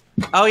prize?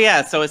 Oh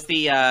yeah, so it's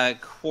the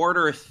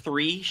quarter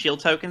 3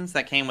 shield tokens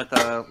that came with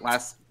the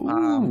last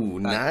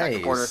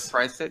nice quarter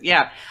prize set.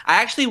 Yeah,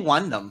 I actually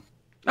won them.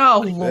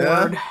 Oh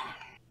Lord.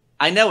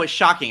 I know it's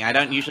shocking. I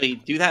don't usually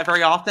do that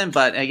very often,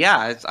 but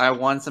I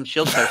won some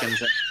shield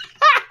tokens.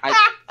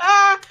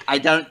 I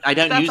don't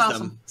use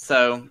them,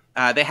 so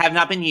they have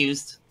not been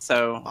used.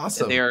 So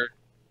awesome.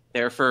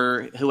 They're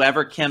for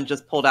whoever Kim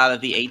just pulled out of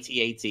the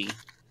AT-AT.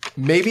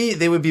 Maybe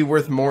they would be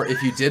worth more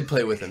if you did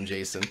play with them,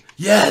 Jason.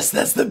 Yes,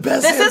 that's the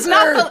best answer.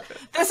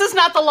 This is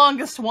not the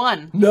longest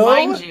one,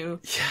 mind you.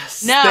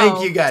 Yes. No.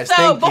 Thank you guys.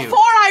 So before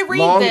I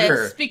read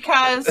this,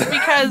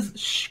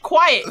 because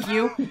quiet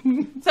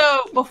you.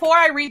 So before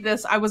I read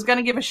this, I was going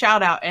to give a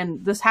shout out,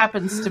 and this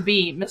happens to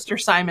be Mr.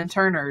 Simon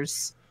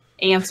Turner's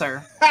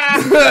answer.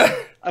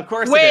 Of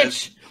course, it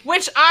is.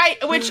 Which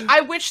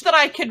I wish that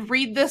I could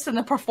read this in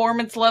the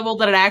performance level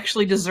that it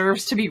actually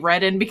deserves to be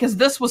read in, because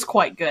this was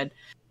quite good.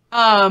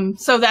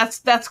 So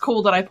that's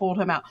cool that I pulled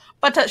him out.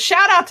 But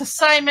shout out to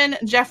Simon,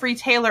 Jeffrey,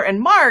 Taylor,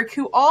 and Mark,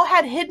 who all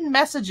had hidden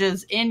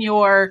messages in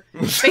your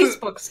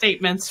Facebook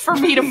statements for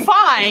me to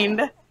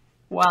find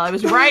while I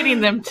was writing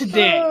them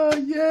today. Oh,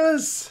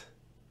 yes.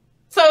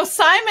 So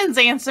Simon's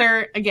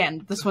answer,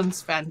 again, this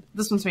one's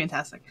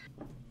fantastic.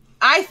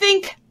 I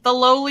think the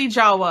lowly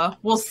Jawa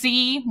will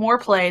see more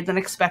play than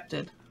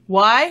expected.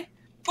 Why?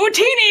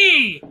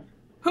 Utini!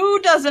 Who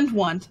doesn't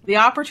want the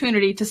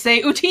opportunity to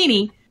say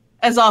Utini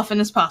as often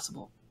as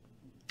possible?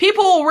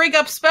 People will rig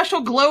up special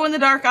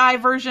glow-in-the-dark eye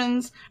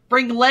versions,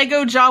 bring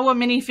Lego Jawa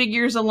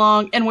minifigures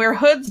along, and wear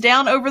hoods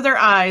down over their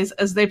eyes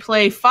as they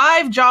play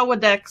 5 Jawa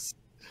decks.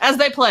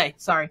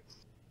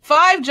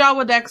 5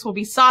 Jawa decks will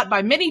be sought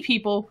by many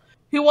people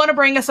who want to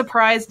bring a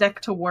surprise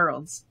deck to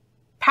Worlds.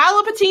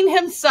 Palpatine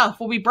himself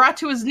will be brought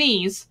to his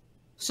knees,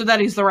 so that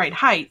he's the right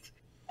height,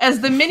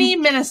 as the mini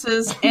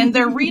menaces and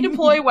their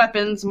redeploy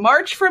weapons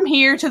march from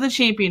here to the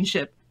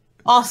championship.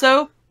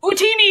 Also,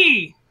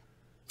 Utini!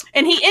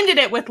 And he ended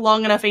it with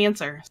long enough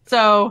answer.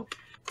 So,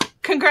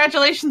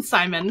 congratulations,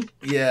 Simon.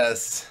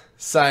 Yes.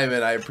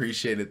 Simon, I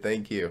appreciate it.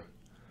 Thank you.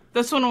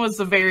 This one was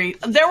there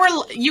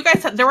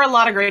were a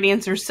lot of great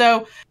answers.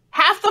 So,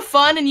 half the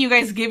fun in you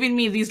guys giving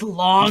me these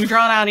long,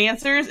 drawn-out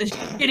answers is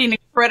getting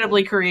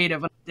incredibly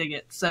creative, and I dig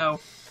it. So,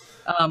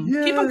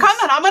 keep them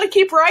coming. I'm going to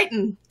keep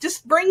writing.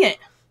 Just bring it.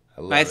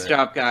 Nice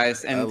job,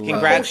 guys. And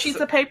congrats. Whole sheets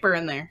of paper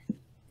in there.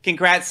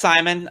 Congrats,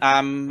 Simon.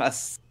 I'm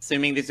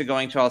assuming these are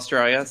going to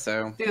Australia,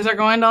 so... These are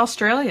going to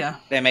Australia.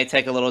 They may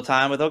take a little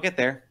time, but they'll get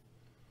there.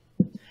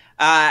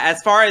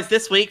 As far as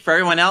this week, for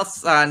everyone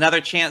else,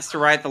 another chance to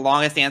write the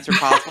longest answer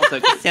possible.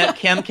 So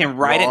Kim can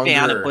write it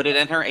down and put it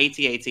in her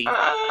AT-AT.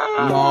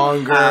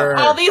 Longer.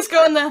 These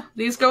go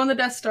in the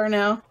Death Star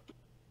now.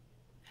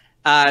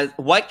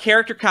 What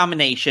character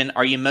combination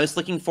are you most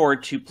looking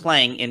forward to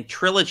playing in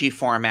trilogy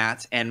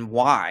format, and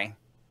why?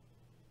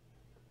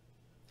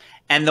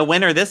 And the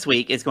winner this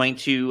week is going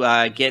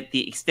to get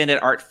the extended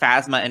art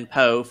Phasma and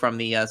Poe from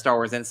the Star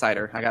Wars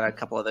Insider. I got a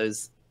couple of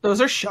those.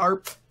 Those are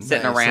sharp.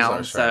 Sitting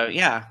around. So,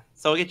 yeah.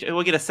 So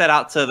we'll get a set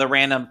out to the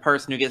random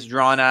person who gets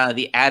drawn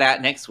the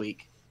AT-AT next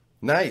week.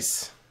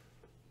 Nice.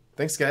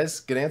 Thanks, guys.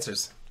 Good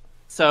answers.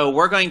 So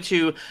we're going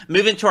to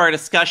move into our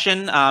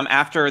discussion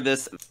after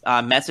this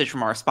message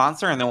from our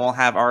sponsor, and then we'll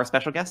have our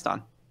special guest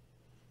on.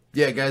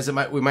 Yeah, guys,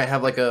 we might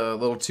have like a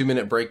little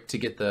 2-minute break to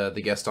get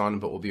the guest on,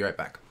 but we'll be right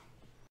back.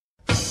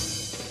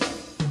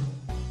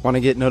 Want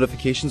to get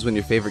notifications when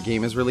your favorite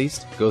game is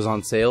released, goes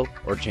on sale,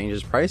 or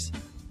changes price?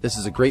 This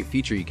is a great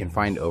feature you can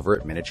find over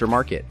at Miniature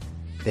Market.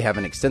 They have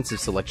an extensive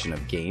selection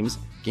of games,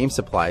 game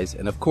supplies,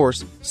 and of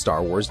course,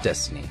 Star Wars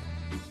Destiny.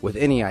 With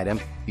any item,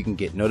 you can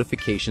get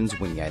notifications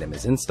when the item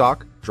is in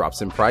stock,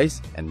 drops in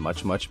price, and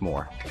much, much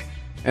more.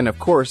 And of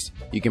course,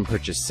 you can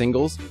purchase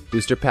singles,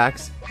 booster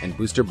packs, and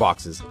booster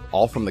boxes,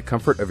 all from the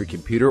comfort of your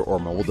computer or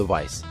mobile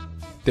device.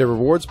 Their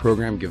rewards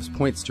program gives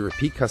points to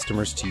repeat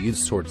customers to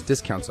use towards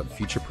discounts on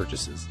future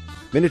purchases.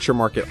 Miniature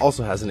Market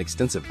also has an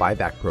extensive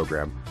buyback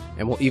program,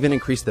 and will even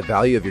increase the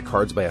value of your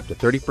cards by up to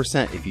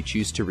 30% if you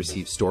choose to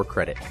receive store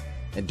credit.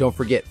 And don't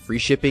forget free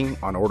shipping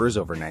on orders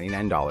over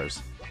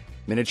 $99.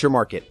 Miniature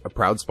Market, a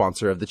proud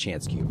sponsor of the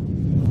Chance Cube.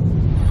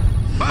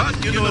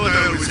 But you know what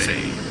I always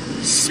say.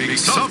 Speak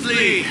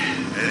softly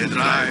and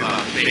drive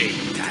a big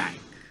tank.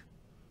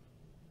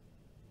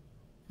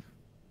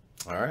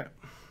 All right.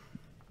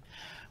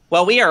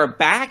 Well, we are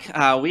back.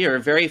 We are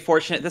very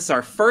fortunate. This is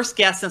our first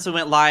guest since we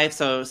went live,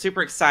 so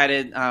super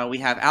excited. We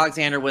have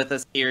Alexander with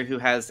us here, who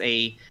has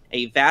a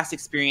vast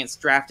experience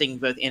drafting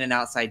both in and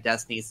outside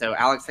Destiny. So,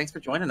 Alex, thanks for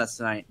joining us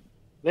tonight.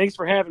 Thanks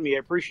for having me. I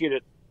appreciate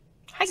it.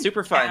 Hi,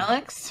 super fun,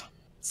 Alex.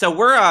 So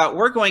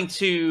we're going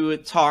to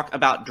talk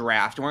about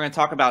draft, and we're going to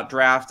talk about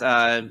draft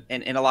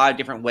in a lot of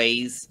different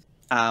ways.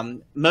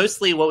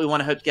 Mostly, what we want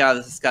to hope to get out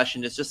of this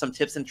discussion is just some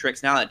tips and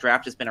tricks. Now that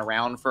draft has been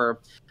around for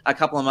a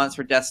couple of months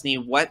for Destiny,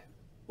 what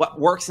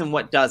works and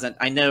what doesn't.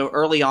 I know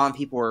early on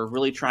people were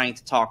really trying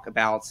to talk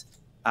about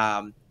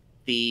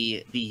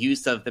the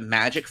use of the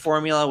magic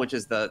formula, which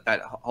is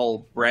that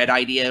whole bread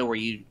idea where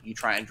you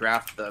try and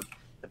draft the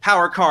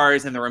power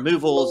cards and the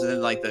removals,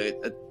 and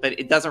then but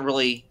it doesn't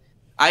really.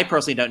 I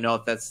personally don't know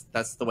if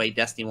that's the way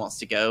Destiny wants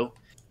to go.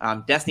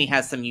 Destiny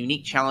has some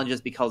unique challenges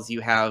because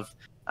you have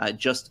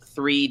just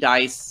 3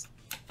 dice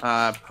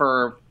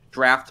per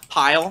draft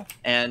pile,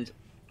 and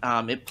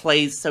it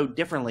plays so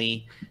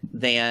differently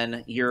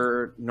than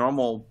your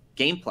normal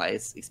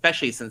gameplays,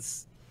 especially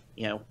since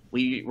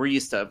we're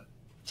used to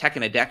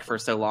teching a deck for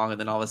so long, and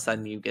then all of a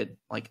sudden you get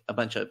like a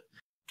bunch of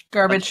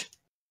garbage.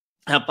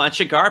 A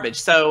bunch of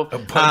garbage. So a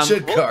bunch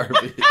of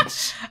garbage.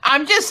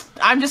 I'm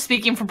just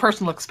speaking from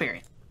personal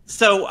experience.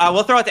 So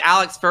we'll throw it to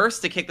Alex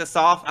first to kick this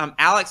off.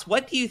 Alex,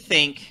 what do you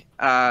think?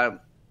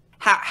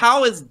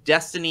 How is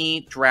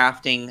Destiny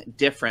drafting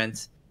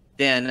different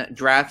than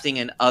drafting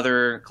in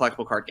other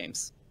collectible card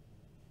games?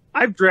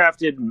 I've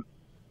drafted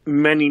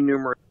many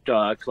numerous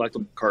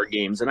collectible card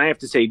games, and I have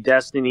to say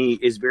Destiny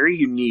is very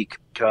unique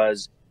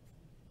because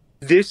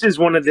this is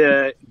one of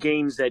the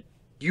games that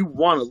you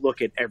want to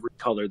look at every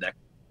color that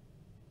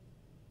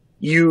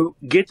you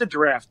get to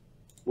draft,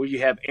 where you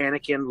have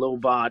Anakin,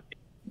 Lobot.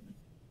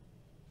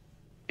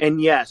 And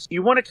yes,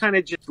 you want to kind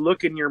of just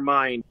look in your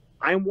mind.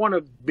 I want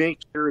to make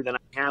sure that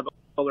I have a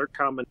color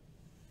combination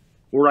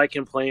where I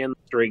can play in the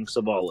strengths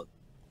of all of them.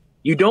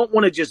 You don't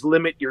want to just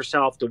limit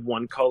yourself to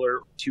one color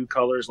or 2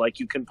 colors like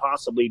you can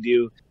possibly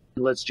do,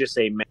 let's just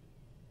say,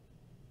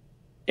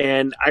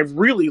 and I've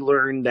really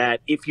learned that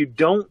if you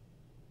don't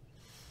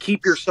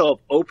keep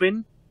yourself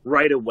open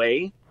right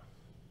away,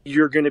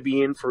 you're going to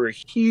be in for a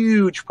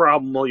huge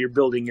problem while you're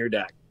building your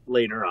deck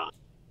later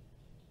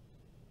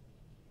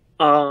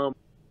on.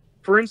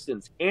 For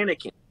instance,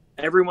 Anakin.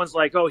 Everyone's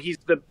like, "Oh, he's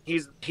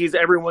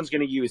everyone's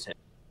going to use him."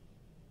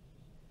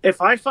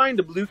 if I find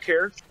a blue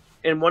character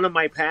in one of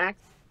my packs,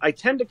 I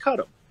tend to cut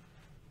him.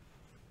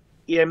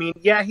 Yeah, I mean,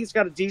 yeah, he's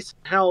got a decent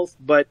health,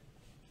 but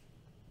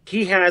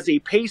he has a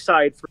pay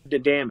side for the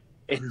damage,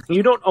 and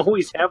you don't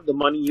always have the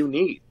money you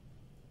need.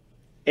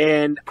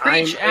 And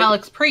Preach,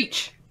 Alex,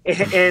 preach.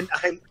 And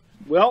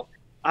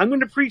I'm going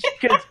to preach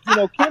because,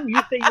 Kim,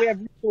 you say you have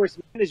resource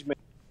management.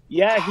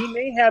 Yeah, he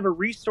may have a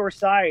resource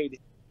side,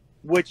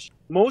 which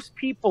most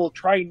people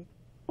try.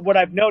 What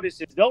I've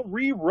noticed is they'll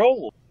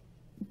re-roll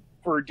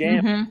for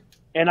damage. Mm-hmm.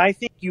 And I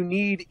think you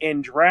need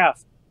in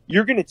draft,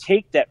 you're going to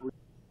take that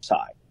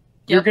side.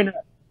 Yep.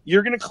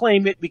 You're going to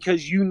claim it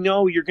because you're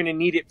going to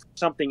need it for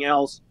something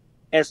else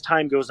as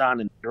time goes on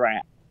in the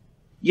draft.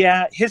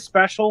 Yeah, his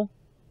special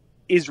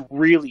is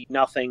really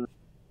nothing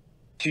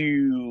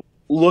to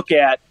look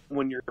at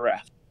when you're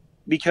draft,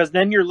 because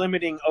then you're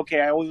limiting.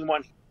 Okay, I only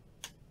want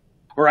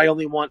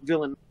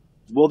villain.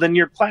 Well, then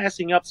you're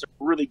classing up some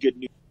really good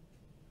news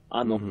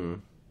on them. Mm-hmm.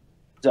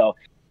 So,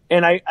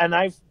 and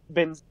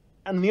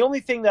the only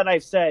thing that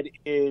I've said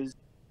is,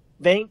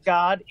 thank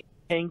God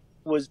Tank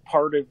was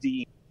part of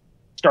the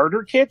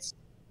starter kits,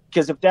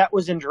 because if that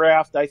was in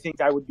draft, I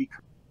think I would be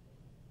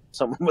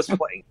someone was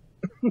playing.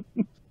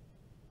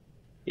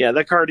 Yeah,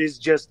 that card is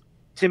just,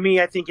 to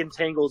me, I think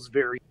Entangle's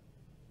very.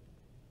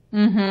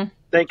 Mm-hmm.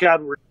 Thank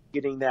God we're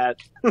getting that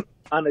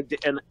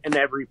in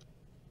every.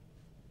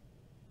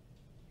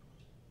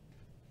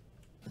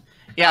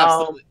 Yeah,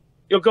 absolutely.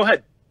 Go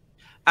ahead.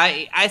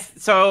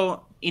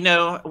 So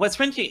what's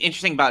really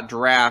interesting about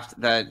draft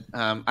that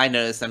I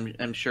noticed,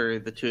 I'm sure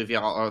the two of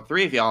y'all or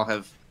three of y'all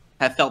have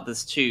felt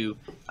this too.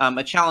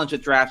 A challenge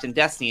with draft in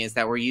Destiny is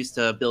that we're used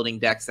to building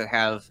decks that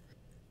have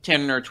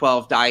 10 or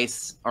 12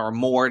 dice or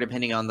more,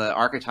 depending on the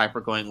archetype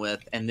we're going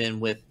with. And then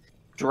with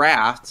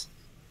draft,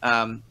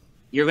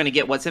 you're going to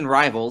get what's in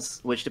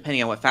Rivals, which,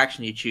 depending on what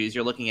faction you choose,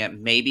 you're looking at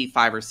maybe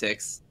 5 or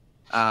 6.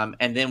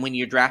 And then when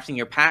you're drafting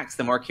your packs,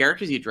 the more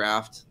characters you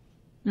draft,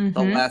 mm-hmm.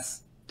 the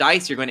less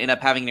dice you're going to end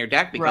up having in your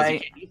deck, because you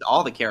can't use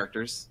all the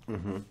characters.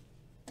 Mm-hmm.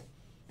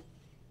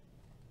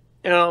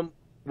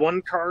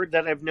 One card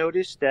that I've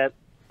noticed that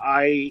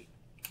I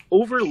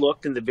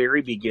overlooked in the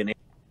very beginning,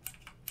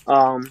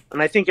 and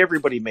I think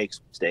everybody makes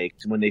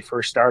mistakes when they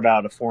first start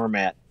out a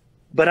format,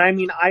 but I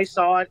mean, I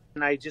saw it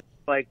and I just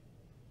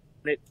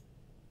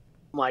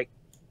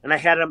and I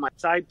had it on my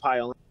side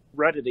pile and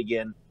read it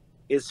again,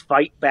 is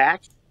Fight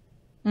Back.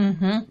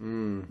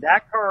 Mm-hmm.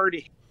 That card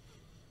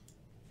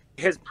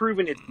has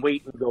proven its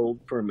weight in gold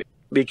for me,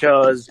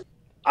 because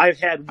I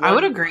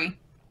would agree.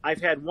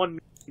 I've had 1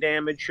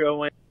 damage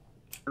showing,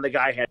 and the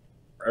guy had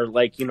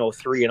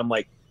 3, and I'm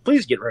like,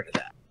 please get rid of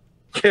that,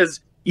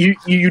 because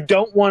you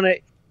don't want to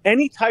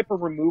any type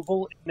of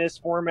removal in this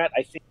format.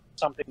 I think is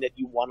something that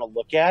you want to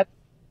look at,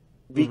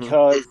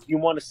 because you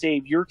want to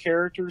save your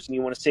characters and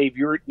you want to save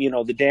your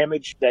the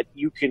damage that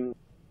you can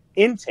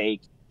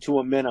intake to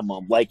a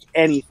minimum, like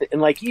anything,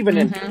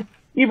 and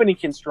even in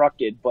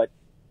constructed. But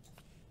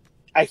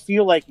I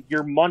feel like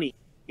your money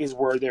is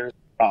where there's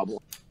a problem.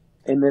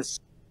 And this,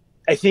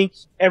 I think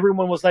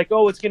everyone was like,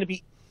 oh, it's going to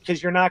be,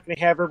 because you're not going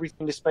to have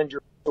everything to spend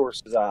your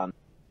resources on.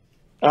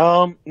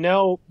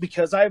 No,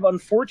 because I've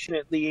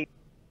unfortunately,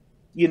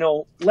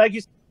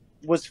 Legacy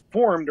was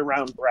formed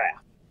around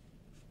draft.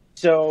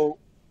 So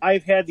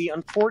I've had the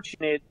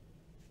unfortunate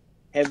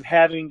of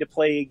having to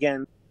play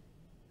against,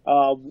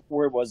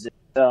 where was it?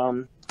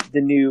 The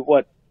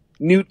new,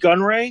 Newt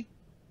Gunray?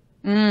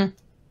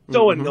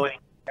 So annoying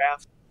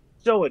draft.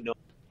 So annoying.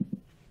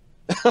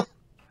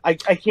 I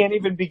can't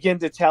even begin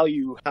to tell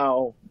you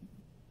how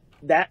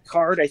that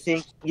card, I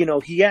think,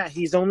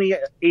 he's only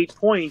 8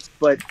 points,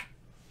 but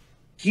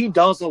he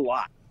does a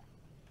lot.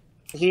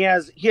 He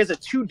has a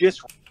 2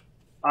 disc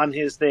on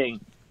his thing,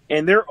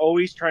 and they're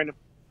always trying to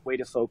find a way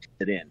to focus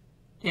it in.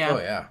 Yeah. Oh,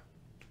 yeah.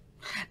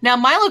 Now,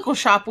 my local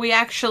shop,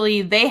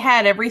 they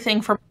had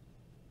everything from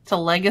to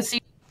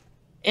Legacy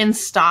in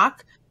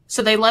stock,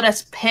 so they let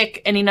us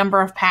pick any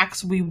number of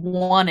packs we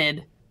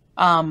wanted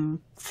from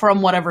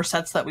whatever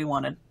sets that we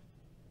wanted.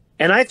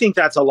 And I think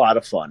that's a lot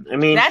of fun. I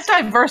mean, that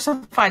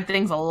diversified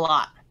things a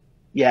lot.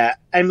 Yeah.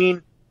 I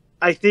mean,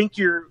 I think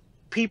your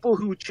people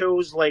who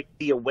chose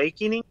the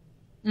Awakening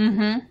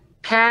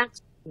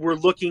packs were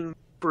looking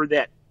for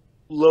that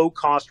low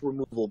cost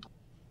removal.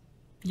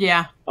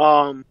 Yeah.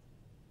 And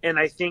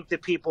I think the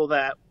people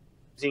that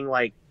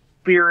using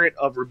Spirit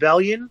of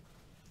Rebellion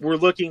were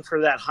looking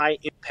for that high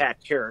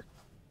impact character.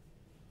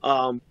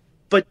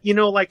 But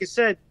like I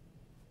said,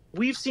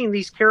 we've seen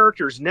these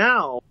characters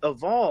now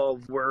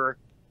evolve where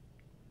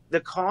the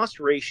cost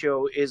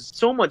ratio is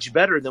so much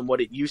better than what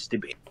it used to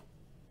be.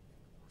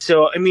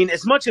 So, I mean,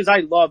 as much as I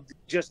loved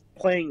just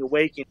playing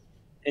Awakening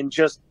and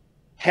just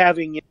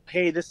having,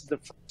 hey, this is the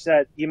first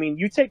set. I mean,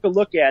 you take a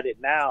look at it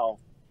now,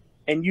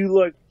 and you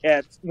look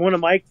at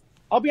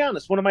I'll be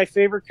honest, one of my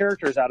favorite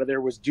characters out of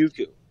there was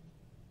Dooku.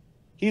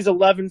 He's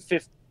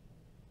 1150.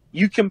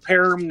 You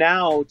compare him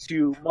now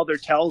to Mother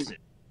Telzin,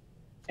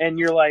 and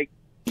you're like,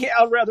 yeah,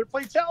 I'd rather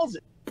play Telzin.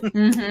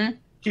 Mm-hmm.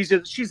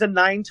 She's a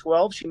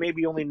 912. She may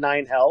be only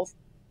 9 health.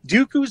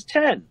 Dooku's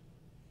 10.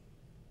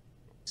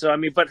 So, I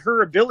mean, but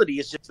her ability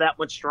is just that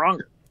much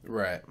stronger.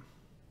 Right.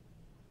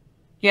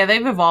 Yeah,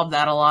 they've evolved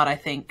that a lot, I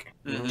think.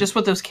 Just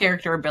with those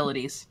character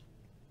abilities.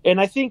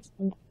 And I think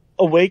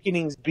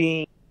Awakenings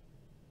being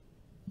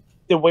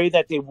the way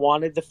that they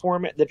wanted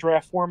the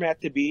draft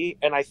format to be,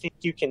 and I think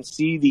you can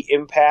see the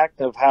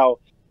impact of how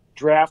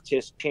draft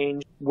has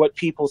changed what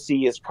people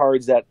see as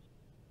cards that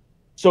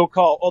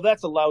so-called, oh,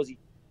 that's a lousy.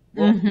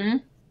 Well,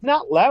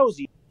 not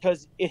lousy,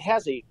 because it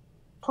has a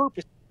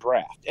purpose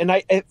draft. And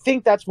I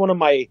think that's one of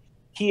my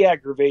key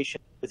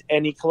aggravations with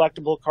any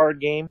collectible card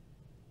game.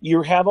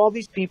 You have all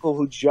these people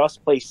who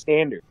just play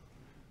standard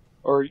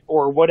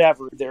or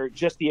whatever. They're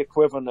just the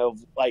equivalent of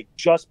like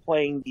just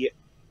playing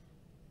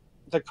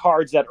the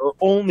cards that are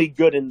only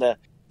good in the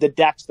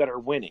decks that are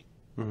winning.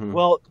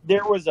 Well,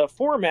 there was a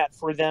format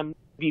for them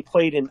to be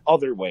played in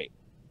other ways.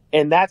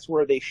 And that's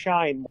where they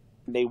shine more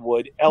than they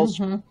would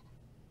elsewhere.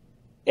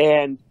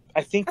 And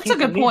I think that's a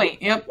good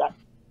point. Yep.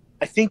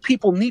 I think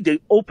people need to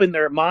open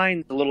their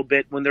minds a little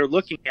bit when they're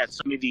looking at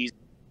some of these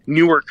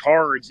newer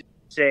cards and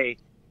say,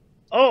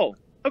 oh,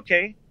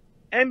 okay,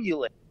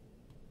 emulate.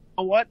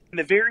 You know what? In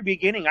the very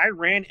beginning, I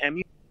ran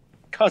emulate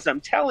because I'm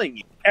telling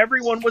you,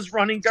 everyone was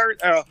running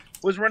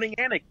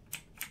Anakin.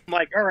 I'm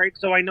like, all right,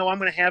 so I know I'm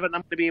going to have it and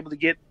I'm going to be able to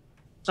get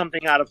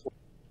something out of it.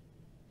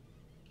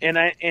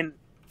 And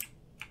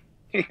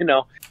you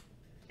know,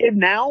 and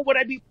now would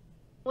I be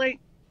late?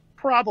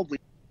 Probably.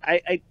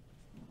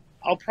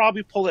 I'll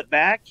probably pull it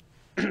back.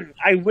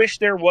 I wish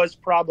there was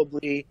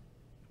probably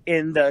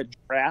in the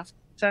draft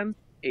sense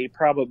a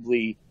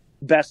probably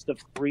best of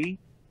 3,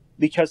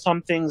 because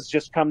some things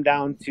just come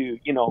down to,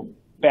 you know,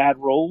 bad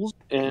rolls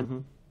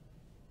and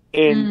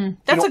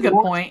that's a good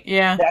point.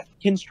 Yeah, that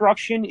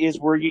construction is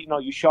where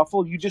you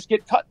shuffle, you just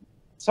get cut.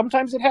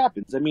 Sometimes it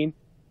happens. I mean,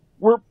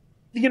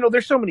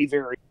 there's so many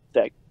variables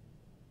that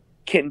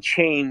can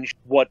change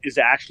what is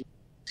actually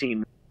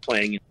seen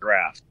playing in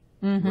draft.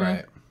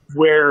 Right.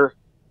 Where,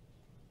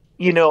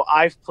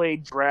 I've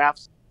played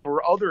drafts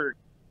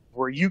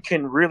where you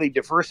can really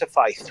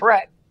diversify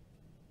threat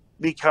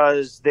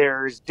because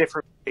there's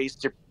different ways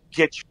to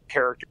get your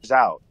characters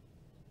out.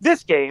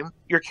 This game,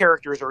 your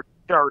characters are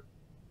start,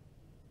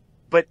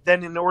 but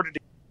then in order to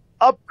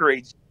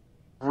upgrade,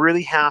 you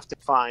really have to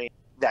find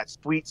that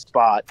sweet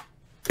spot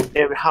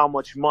and how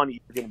much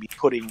money you're going to be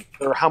putting,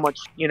 or how much,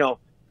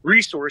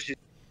 resources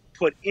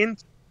put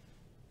into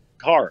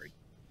the card.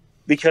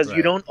 Because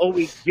you don't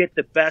always get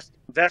the best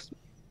investment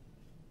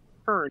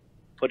turn to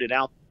put it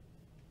out.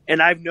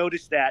 And I've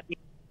noticed that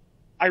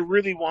I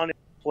really wanted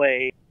to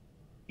play,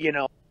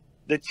 the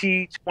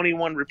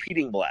T21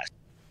 repeating blast.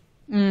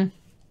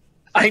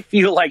 I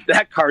feel like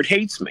that card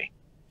hates me.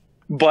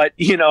 But,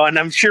 and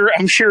I'm sure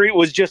it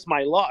was just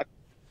my luck.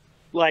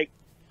 Like,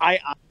 I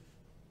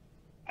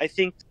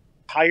think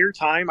higher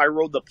time I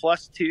rolled the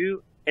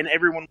 +2 and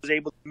everyone was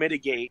able to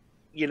mitigate,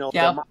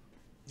 not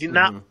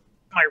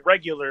my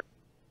regular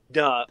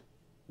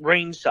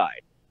range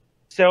side.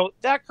 So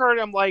that card,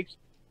 I'm like,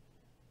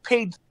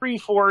 paid 3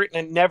 for it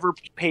and it never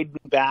paid me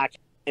back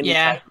any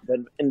type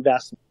of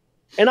investment.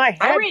 And I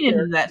ran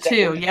into that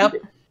too. Yep.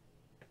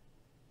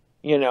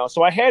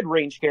 So I had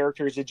range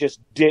characters that just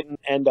didn't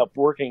end up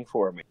working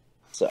for me.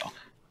 So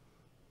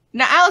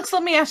now, Alex,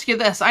 let me ask you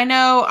this. I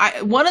know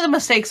one of the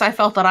mistakes I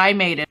felt that I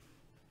made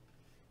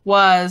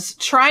was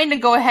trying to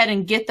go ahead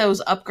and get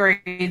those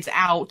upgrades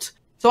out.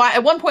 So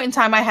at one point in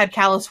time, I had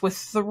Callus with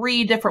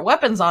 3 different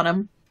weapons on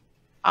him.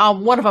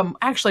 One of them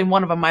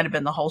might have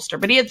been the holster,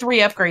 but he had 3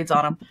 upgrades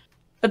on him.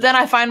 But then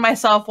I find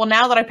myself, well,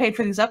 now that I paid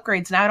for these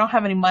upgrades, now I don't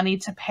have any money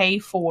to pay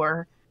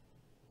for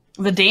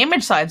the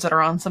damage sides that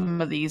are on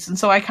some of these. And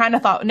so I kind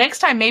of thought, next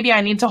time maybe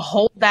I need to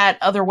hold that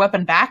other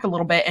weapon back a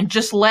little bit and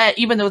just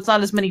even though it's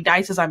not as many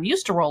dice as I'm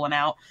used to rolling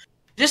out,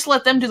 just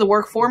let them do the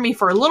work for me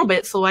for a little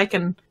bit so I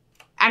can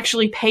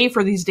actually pay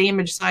for these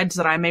damage sides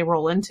that I may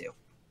roll into.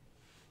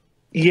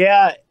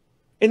 Yeah,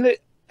 and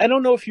I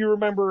don't know if you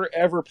remember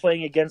ever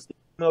playing against the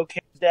Emo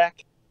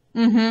deck.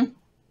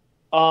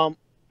 A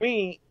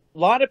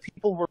lot of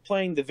people were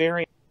playing the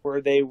variant where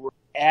they were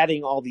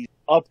adding all these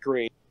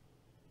upgrades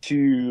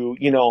to,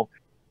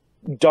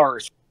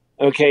 Darth,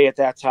 at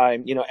that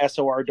time,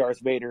 SOR Darth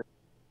Vader,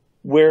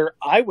 where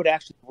I would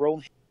actually roll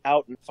him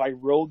out, and if I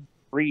rolled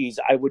 3s,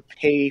 I would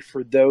pay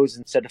for those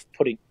instead of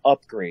putting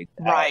upgrades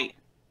out. Right.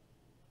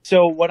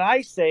 So what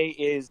I say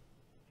is,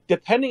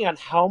 depending on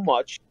how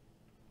much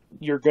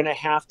you're going to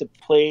have to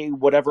play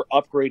whatever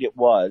upgrade it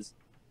was,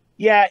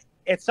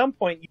 at some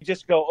point you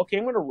just go, okay,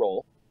 I'm going to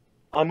roll.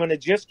 I'm going to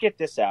just get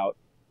this out.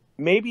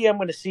 Maybe I'm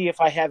going to see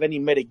if I have any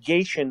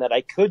mitigation that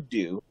I could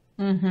do.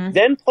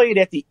 Then play it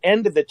at the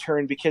end of the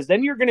turn, because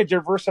then you're going to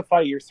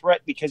diversify your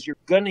threat, because you're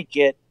going to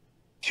get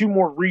 2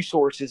 more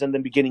resources in the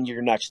beginning of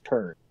your next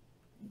turn.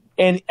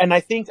 And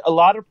I think a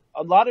lot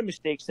of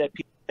mistakes that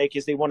people make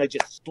is they want to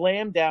just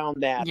slam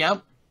down that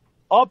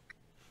up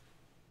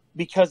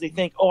because they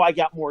think, oh, I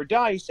got more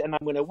dice and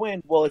I'm going to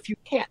win. Well, if you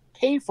can't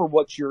pay for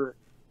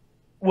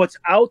what's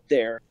out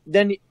there,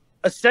 then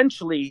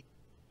essentially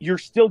you're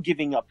still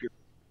giving up your...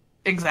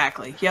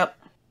 Exactly. Yep.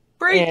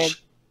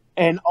 Breach.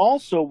 And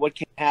also what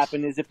can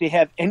happen is if they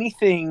have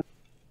anything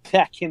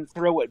that can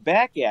throw it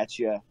back at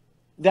you,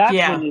 that's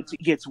when it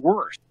gets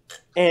worse.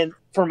 And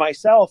for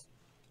myself,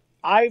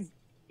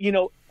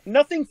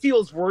 nothing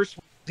feels worse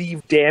when you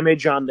leave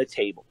damage on the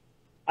table.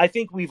 I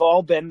think we've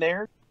all been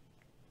there.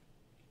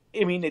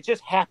 I mean, it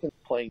just happens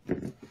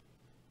playing.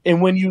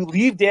 And when you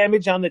leave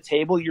damage on the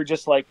table, you're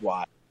just like,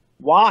 why?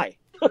 Why?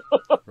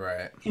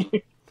 Right.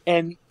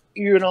 And,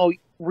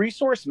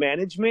 resource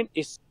management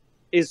is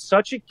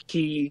such a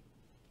key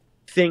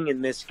thing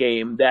in this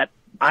game that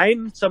I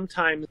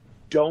sometimes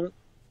don't.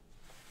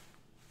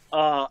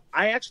 I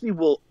actually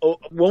won't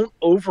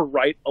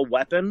overwrite a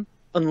weapon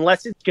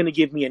unless it's going to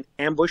give me an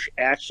ambush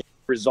action to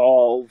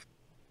resolve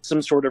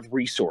some sort of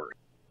resource.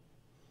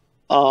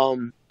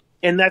 And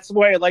that's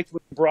why I liked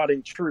when you brought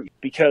in truth,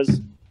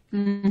 because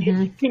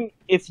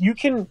if you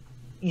can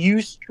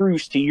use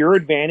truth to your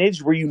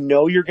advantage, where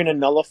you're going to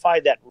nullify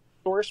that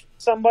resource for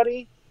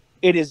somebody,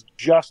 it is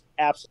just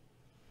absolute.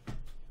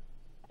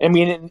 I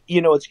mean,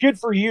 it's good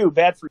for you,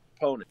 bad for your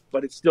opponent,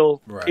 but it's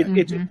still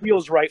it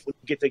feels right when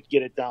you get to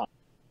get it done.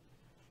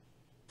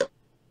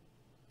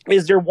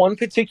 Is there one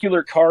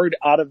particular card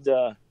out of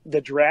the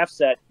draft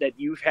set that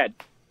you've had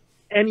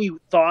any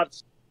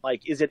thoughts?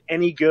 Like, is it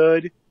any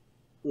good,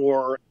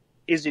 or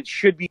is it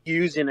should be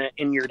used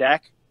in your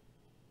deck?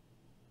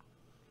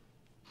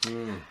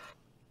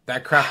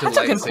 That crafted lightsaber. That's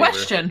a good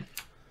question.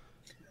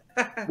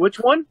 Which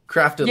one?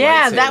 Crafted lightsaber.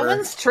 Yeah, that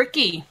one's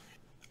tricky.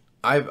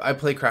 I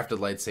play crafted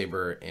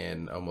lightsaber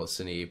in almost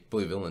any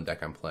blue villain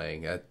deck I'm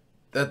playing.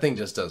 That thing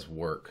just does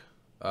work.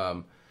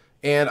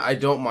 And I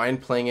don't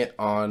mind playing it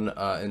on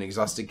an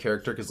exhausted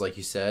character because, like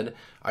you said,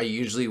 I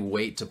usually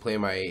wait to play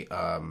my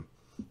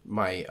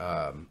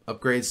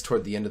upgrades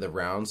toward the end of the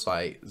round, so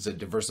I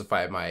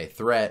diversify my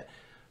threat,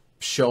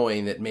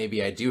 showing that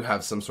maybe I do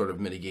have some sort of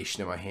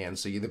mitigation in my hand.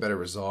 So you either better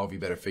resolve, you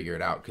better figure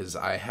it out, because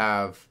I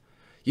have,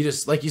 you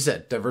just, like you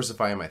said,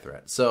 diversify my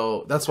threat.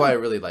 So that's why I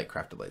really like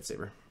crafted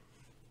lightsaber.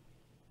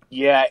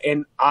 Yeah,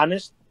 and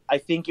honest, I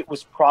think it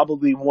was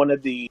probably one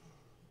of the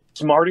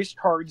smartest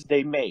cards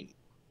they made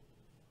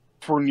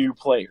for new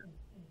players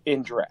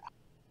in draft.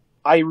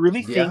 I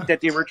really think that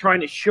they were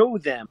trying to show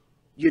them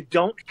you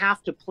don't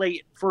have to play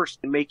it first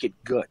and make it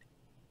good.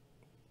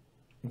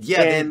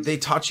 Yeah, and they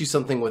taught you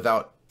something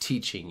without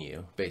teaching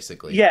you,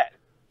 basically. Yeah,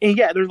 and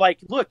they're like,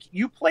 look,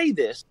 you play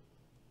this,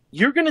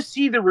 you're going to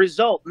see the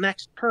result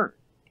next turn.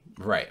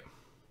 Right.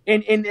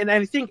 And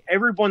I think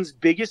everyone's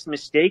biggest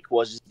mistake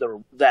was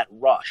that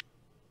rush.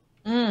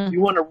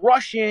 You want to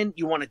rush in,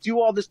 you want to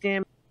do all this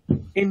damage.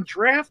 And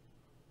draft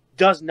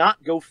does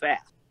not go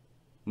fast.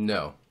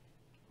 No,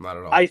 not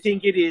at all. I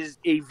think it is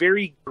a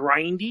very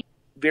grindy,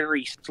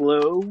 very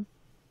slow.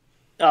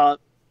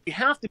 You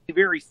have to be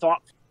very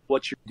thoughtful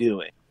what you're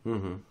doing.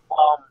 Mm-hmm.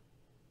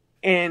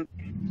 And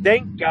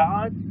thank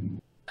God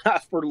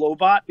for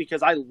Lobot,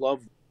 because I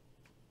love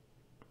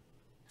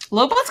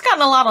Lobot's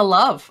gotten a lot of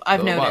love,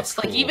 I've noticed.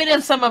 Cool. Like, even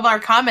in some of our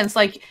comments,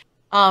 like, in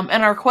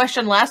our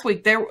question last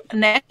week,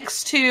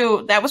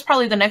 that was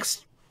probably the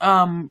next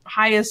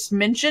highest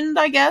mentioned,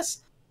 I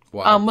guess,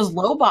 was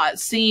Lobot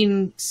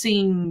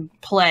seen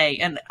play.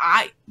 And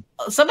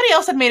somebody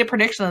else had made a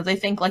prediction that they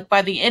think, like,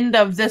 by the end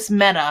of this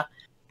meta,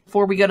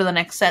 before we go to the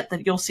next set,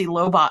 that you'll see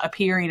Lobot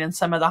appearing in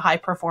some of the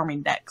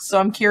high-performing decks. So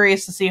I'm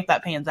curious to see if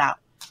that pans out.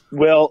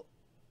 Well,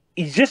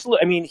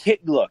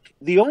 look,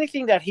 the only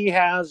thing that he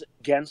has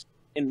against,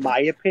 in my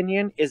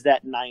opinion, is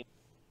that 9.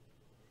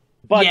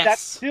 But that's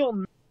still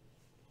not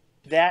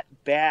that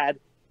bad,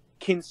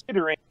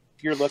 considering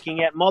if you're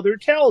looking at Mother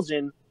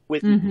Talzin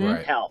with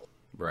health.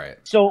 Right.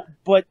 So,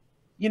 but,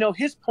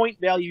 his point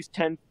value is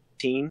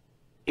 10-13.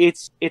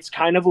 It's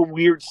kind of a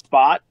weird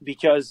spot,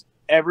 because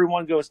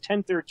everyone goes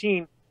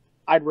 10-13,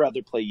 I'd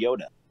rather play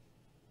Yoda.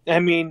 I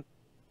mean,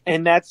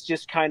 and that's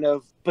just kind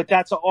of, but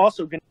that's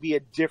also going to be a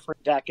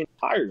different deck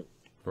entirely.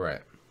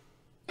 Right.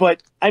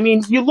 But, I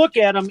mean, you look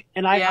at him,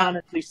 and I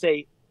honestly say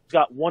he's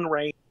got one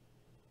range,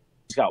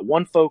 he's got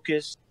one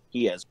focus,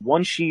 he has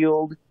one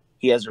shield,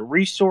 he has a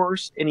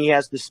resource, and he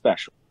has the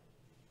special.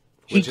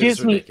 He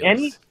gives me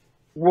any...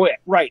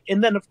 Right.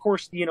 And then, of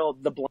course, the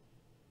blend.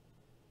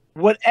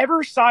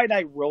 Whatever side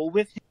I roll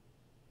with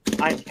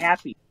him, I'm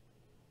happy.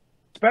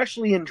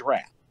 Especially in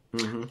draft.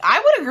 Mm-hmm. I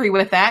would agree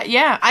with that,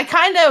 yeah. I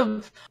kind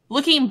of,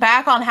 looking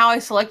back on how I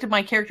selected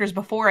my characters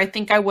before, I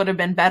think I would have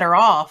been better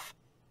off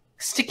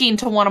sticking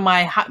to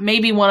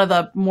maybe one of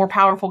the more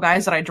powerful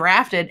guys that I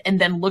drafted,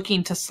 and then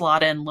looking to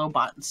slot in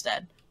Lobot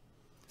instead.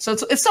 So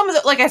it's some of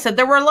the, like I said,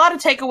 there were a lot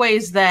of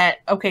takeaways that,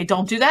 okay,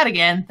 don't do that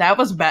again. That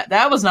was bad.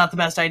 That was not the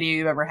best idea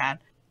you've ever had.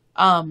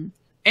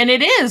 And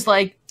it is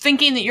like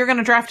thinking that you're going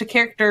to draft a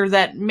character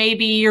that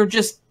maybe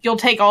you'll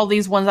take all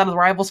these ones out of the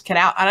Rivals kit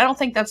out. And I don't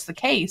think that's the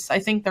case. I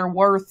think they're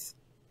worth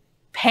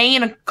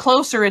paying a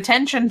closer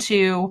attention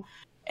to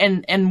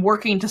and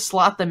working to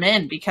slot them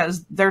in,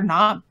 because they're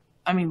not,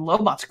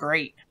 Lobot's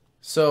great.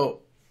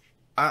 So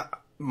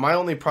my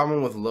only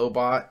problem with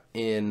Lobot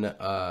in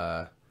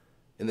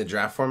the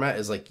draft format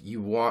is, like,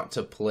 you want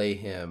to play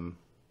him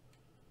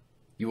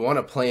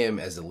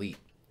as elite.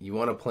 You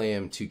want to play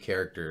him 2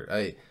 character.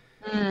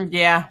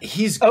 Yeah.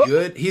 He's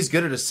good. He's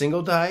good at a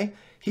single die.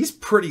 He's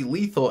pretty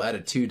lethal at a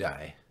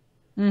 2-die.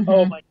 Mm-hmm.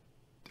 Oh my!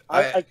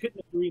 I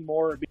couldn't agree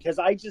more because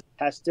I just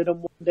tested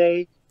him one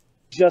day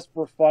just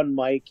for fun,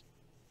 Mike,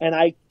 and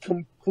I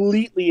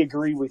completely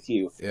agree with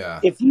you. Yeah.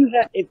 If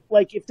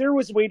there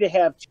was a way to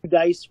have 2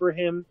 dice for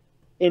him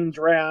in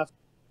draft,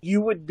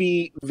 you would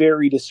be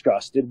very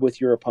disgusted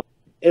with your opponent.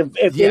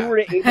 If they were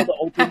able to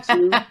open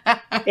 2,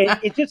 and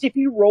it's just if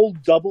you roll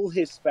double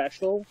his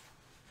special,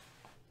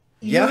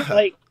 your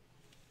crappy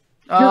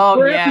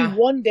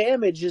 1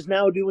 damage is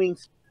now doing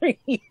 3.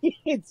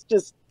 It's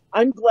just,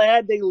 I'm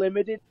glad they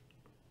limited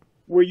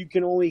where you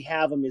can only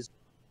have him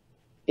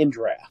in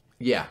draft.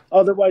 Yeah.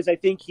 Otherwise, I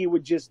think he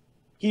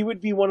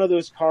would be one of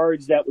those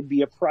cards that would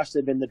be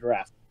oppressive in the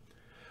draft.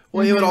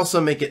 Well, he would also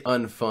make it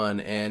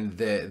unfun, and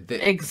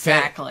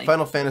exactly.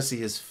 Final Fantasy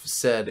has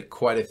said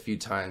quite a few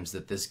times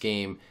that this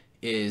game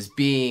is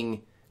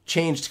being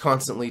changed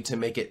constantly to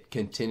make it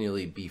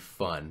continually be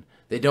fun.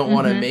 They don't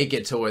want to make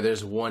it to where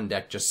there's one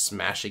deck just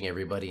smashing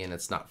everybody and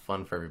it's not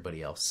fun for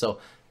everybody else. So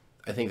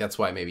I think that's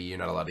why maybe you're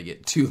not allowed to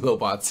get 2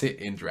 Lobots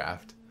in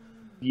draft.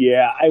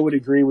 Yeah, I would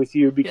agree with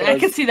you because I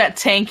could see that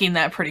tanking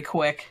that pretty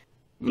quick.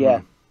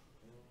 Yeah,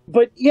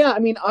 but yeah, I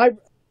mean,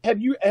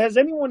 has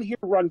anyone here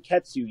run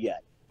Ketsu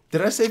yet?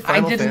 Did I say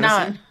Final Fantasy? I did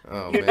not.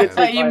 Oh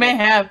man, you may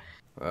have.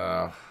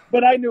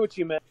 But I knew what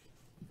you meant.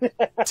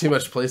 Too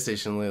much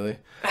PlayStation lately.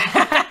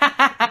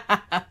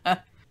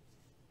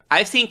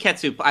 I've seen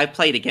Ketsu. I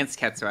played against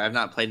Ketsu. I have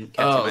not played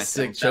Ketsu myself.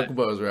 Sick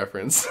Chocobo's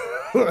reference.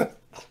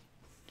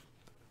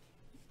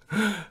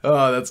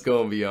 Oh, that's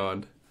going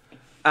beyond.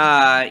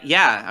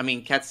 Yeah, I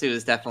mean, Ketsu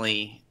is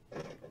definitely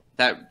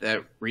that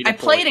redeploy. I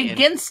played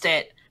against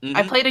it. Mm-hmm.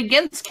 I played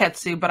against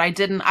Ketsu, but I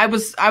didn't. I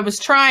was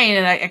trying,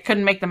 and I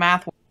couldn't make the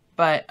math work.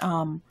 But it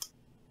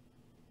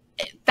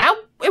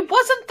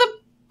wasn't the.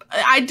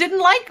 I didn't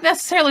like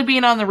necessarily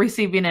being on the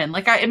receiving end.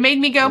 Like it made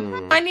me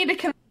go, I need to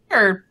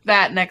consider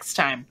that next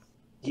time.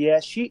 Yeah,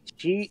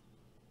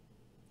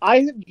 I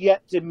have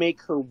yet to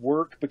make her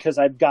work because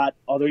I've got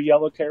other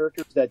yellow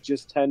characters that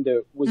just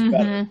was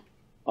better.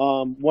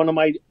 One of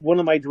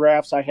my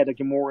drafts, I had a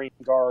Gamorrean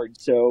guard,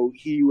 so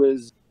he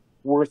was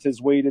worth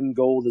his weight in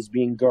gold as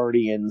being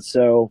guardian.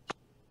 So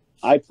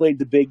I played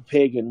the big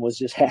pig and was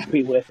just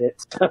happy with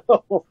it.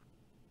 So.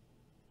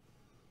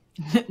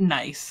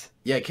 Nice.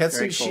 Yeah,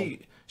 Ketsu, cool.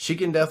 She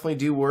can definitely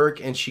do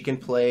work, and she can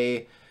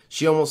play.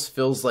 She almost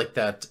feels like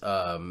that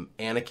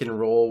Anakin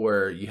role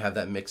where you have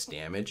that mixed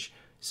damage,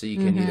 so you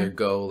can either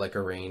go like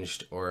a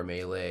ranged or a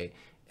melee,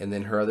 and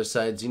then her other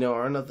sides,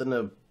 are nothing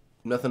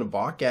to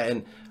balk at.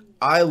 And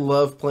I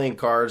love playing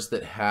cards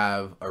that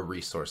have a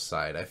resource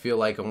side. I feel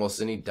like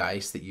almost any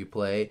dice that you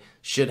play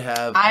should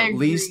have at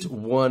least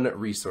one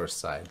resource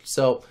side.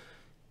 So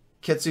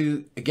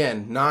Ketsu,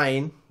 again,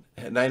 9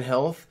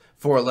 health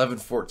for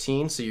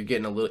 11-14, so you're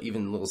getting a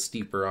little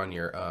steeper on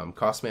your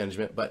cost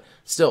management, but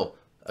still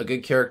a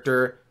good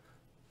character.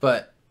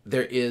 But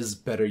there is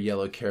better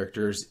yellow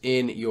characters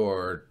in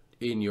your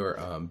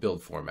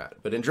build format.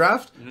 But in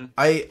draft,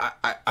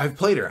 I've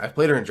played her. I've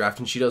played her in draft,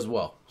 and she does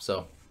well.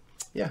 So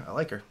yeah, I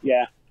like her.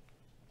 Yeah,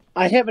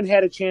 I haven't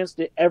had a chance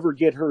to ever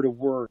get her to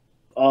work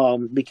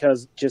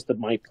because just of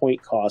my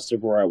point cost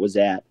of where I was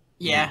at.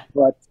 Yeah,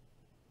 but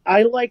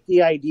I like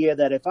the idea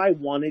that if I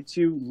wanted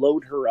to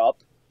load her up,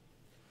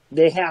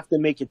 they have to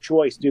make a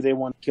choice. Do they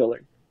want to kill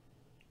her?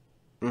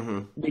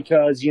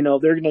 Because, they're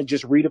going to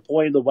just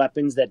redeploy the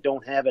weapons that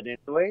don't have it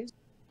anyways.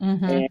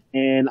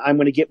 And I'm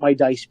going to get my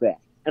dice back.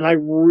 And I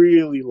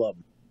really love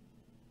it.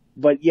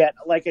 But yet,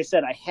 like I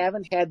said, I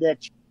haven't had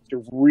that chance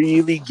to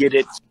really get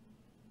it.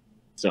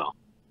 So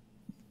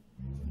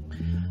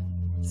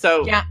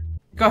yeah.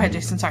 Go ahead,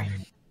 Jason. Sorry.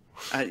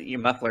 Your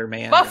muffler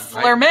man.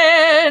 Muffler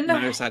man!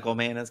 Motorcycle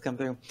man has come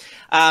through.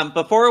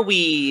 Before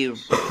we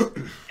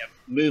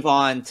move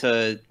on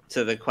to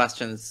the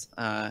questions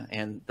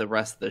and the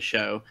rest of the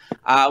show,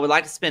 I would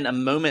like to spend a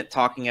moment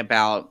talking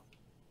about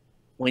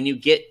when you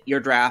get your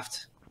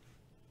draft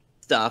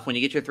stuff, when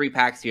you get your 3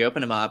 packs, you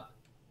open them up,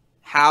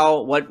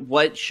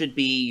 what should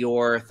be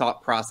your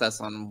thought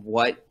process on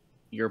what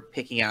you're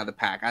picking out of the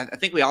pack? I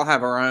think we all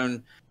have our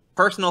own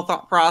personal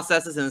thought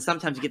processes, and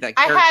sometimes you get that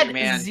character,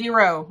 man.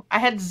 I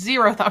had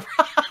zero thought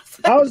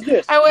process. How's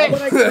this? I went,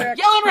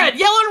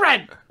 yellow and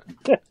red.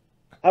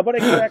 How about I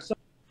crack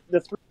the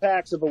 3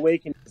 packs of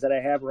Awakenings that I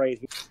have right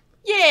here?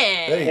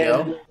 Yeah.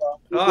 There you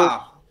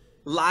go.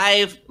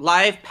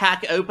 Live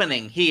pack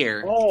opening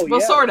here. Oh, well,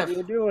 yeah, sort of.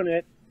 We're doing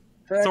it.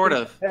 Sort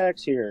of.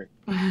 Packs here.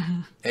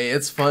 Hey,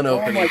 it's fun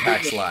opening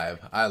packs live.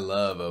 I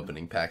love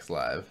opening packs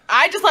live.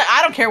 I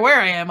don't care where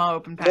I am, I'll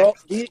open packs.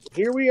 Well,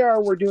 here we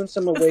are. We're doing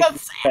some Awakening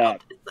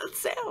packs. That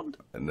sound.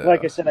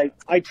 Like I said,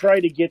 I try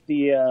to get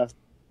the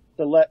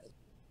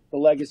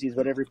legacies,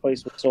 but every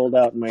place was sold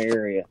out in my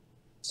area.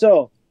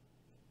 So,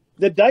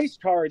 the dice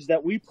cards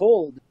that we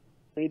pulled,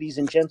 ladies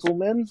and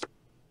gentlemen,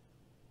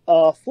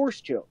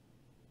 Force Choke.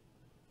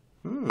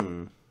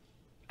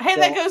 Hey,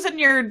 that goes in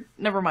your...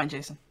 Never mind,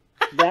 Jason.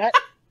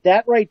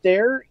 that right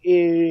there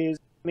is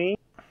me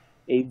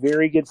a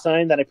very good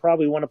sign that I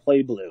probably want to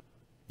play blue.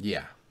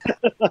 Yeah.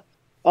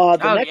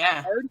 The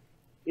next card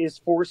is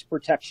Force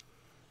Protection.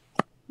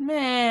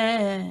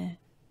 Meh.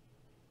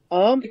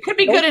 It could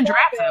be good in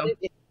draft, though.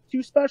 It's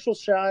 2 special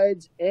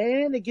sides,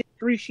 and it gets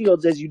 3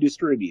 shields as you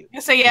distribute.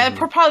 So yeah, it'd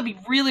probably be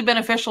really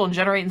beneficial in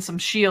generating some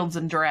shields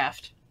in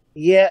draft.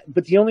 Yeah,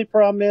 but the only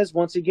problem is,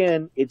 once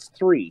again, it's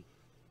 3.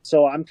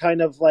 So I'm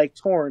kind of like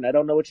torn. I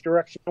don't know which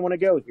direction I want to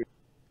go here.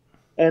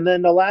 And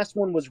then the last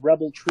one was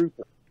Rebel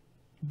Trooper.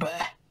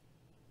 Bah.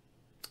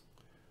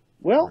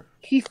 Well,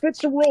 he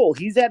fits a role.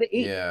 He's at 8.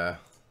 Yeah.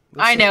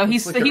 I know.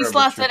 He's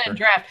slots in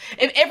draft.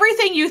 If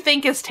everything you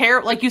think is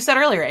terrible, like you said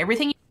earlier,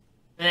 everything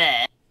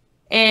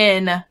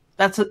in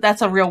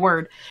that's a real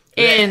word.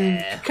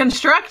 In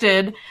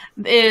constructed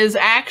is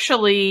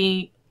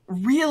actually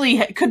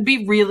could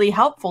be really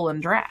helpful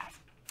in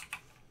draft.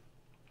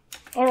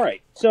 All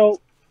right.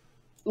 So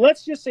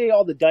let's just say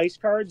all the dice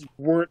cards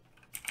weren't,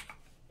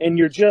 and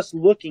you're just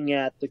looking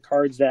at the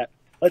cards that,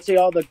 let's say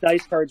all the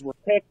dice cards were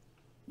picked,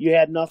 you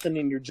had nothing,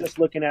 and you're just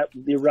looking at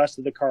the rest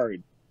of the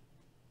card.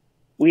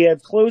 We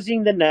have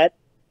Closing the Net,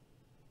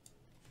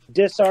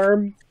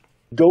 Disarm,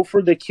 Go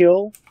for the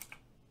Kill.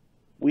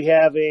 We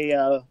have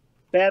a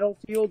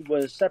Battlefield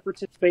with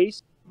Separatist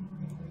Base,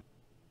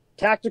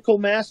 Tactical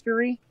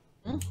Mastery,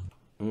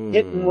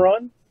 Hit and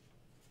Run,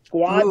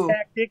 Squad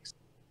Tactics.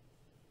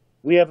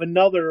 We have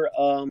another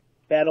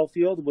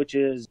Battlefield, which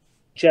is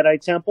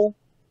Jedi Temple.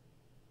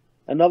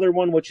 Another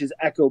one, which is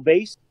Echo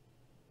Base.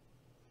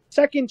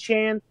 Second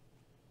Chance,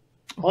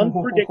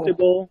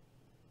 Unpredictable,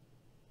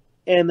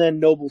 and then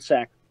Noble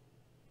Sacrifice.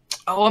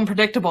 Oh,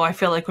 Unpredictable, I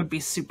feel like would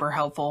be super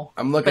help's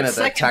I'm looking at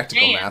that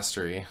Tactical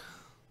Mastery.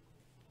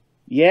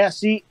 Yeah,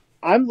 see,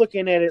 I'm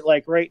looking at it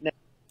like right now.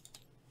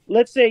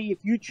 Let's say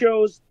you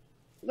chose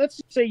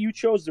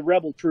the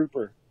Rebel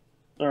Trooper.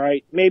 All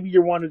right, maybe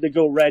you wanted to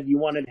go red. You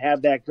wanted to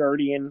have that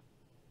Guardian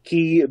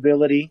key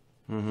ability.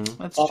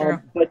 Mm-hmm. That's true.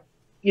 But,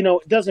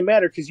 it doesn't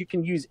matter because you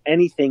can use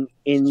anything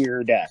in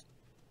your deck.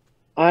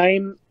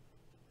 I'm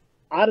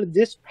out of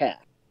this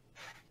pack.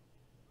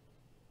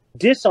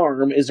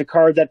 Disarm is a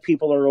card that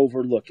people are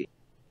overlooking.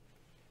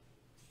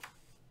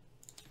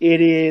 It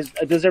is.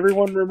 Does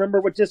everyone remember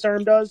what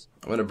Disarm does?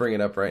 I'm going to bring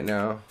it up right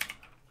now.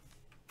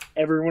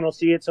 Everyone will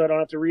see it, so I don't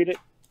have to read it?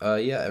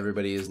 Yeah,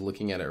 everybody is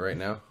looking at it right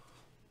now.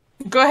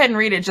 Go ahead and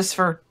read it just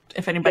for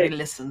if anybody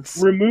listens.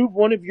 Remove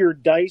one of your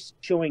dice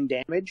showing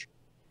damage.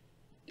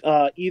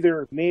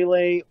 Either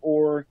melee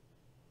or,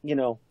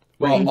 Well,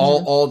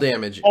 all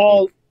damage.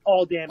 All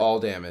damage. All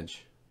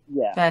damage.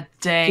 Yeah. That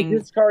dang. To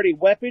discard a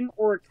weapon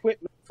or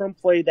equipment from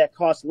play that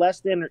costs less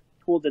than or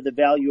equal to the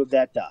value of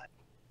that die.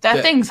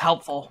 That thing's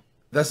helpful.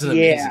 That's an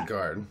amazing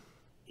card.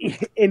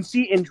 And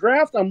see, in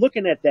draft, I'm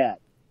looking at that.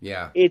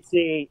 Yeah. It's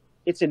a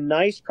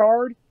nice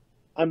card.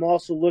 I'm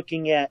also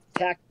looking at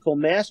Tactical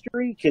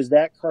Mastery because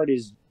that card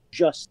is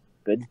just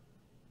good.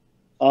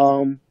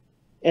 And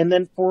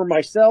then for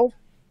myself,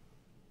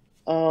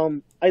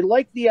 I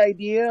like the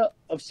idea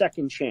of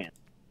Second Chance.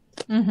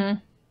 Mm-hmm.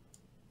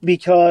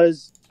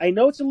 Because I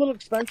know it's a little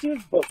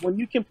expensive, but when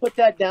you can put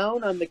that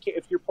down on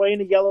if you're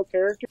playing a yellow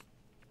character,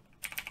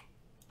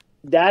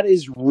 that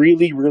is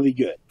really, really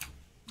good.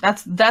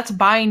 That's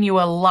buying you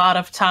a lot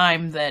of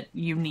time that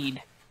you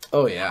need.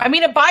 Oh yeah. I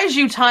mean, it buys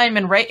you time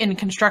in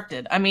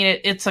constructed. I mean,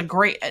 it's a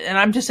great, and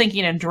I'm just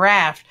thinking in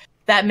draft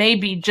that may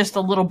be just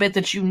a little bit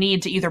that you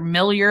need to either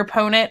mill your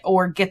opponent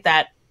or get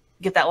that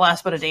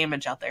last bit of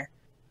damage out there.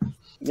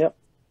 Yep.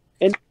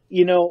 And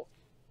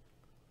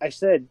I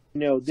said,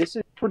 this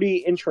is pretty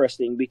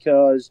interesting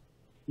because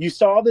you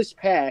saw this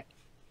pack,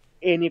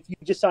 and if you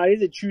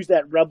decided to choose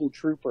that Rebel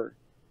Trooper,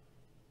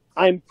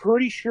 I'm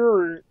pretty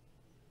sure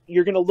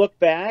you're going to look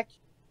back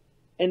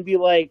and be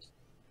like,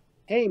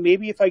 hey,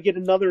 maybe if I get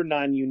another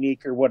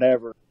non-unique or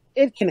whatever,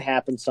 it can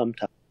happen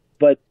sometime.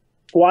 But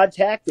Squad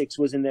Tactics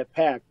was in that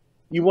pack.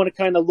 You want to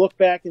kind of look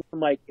back and I'm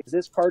like, is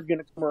this card going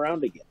to come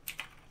around again?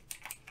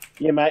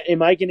 Am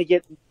I going to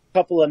get a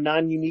couple of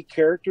non-unique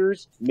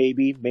characters?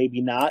 Maybe,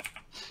 maybe not.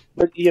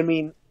 But,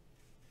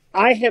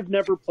 I have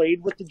never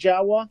played with the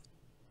Jawa.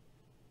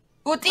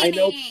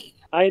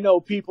 I know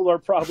people are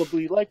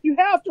probably like, you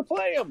have to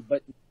play him,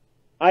 but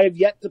I have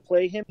yet to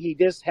play him. He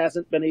just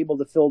hasn't been able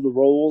to fill the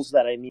roles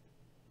that I need.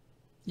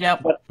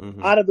 Yep. But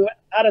out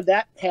of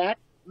that pack,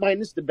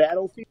 minus the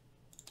Battlefield,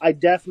 I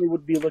definitely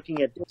would be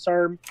looking at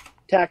Disarm,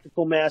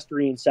 Tactical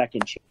Mastery, and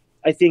Second Chance.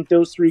 I think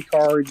those 3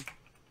 cards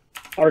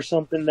are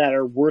something that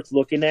are worth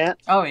looking at.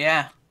 Oh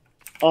yeah.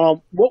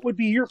 What would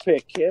be your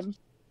pick, Kim?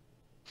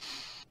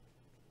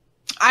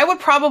 I would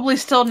probably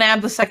still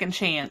nab the Second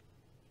Chance.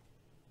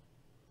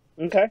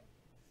 Okay.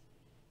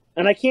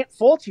 And I can't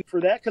fault you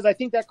for that because I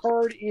think that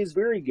card is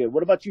very good.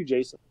 What about you,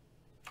 Jason?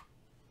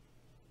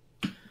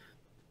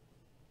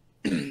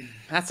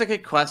 That's a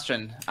good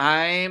question.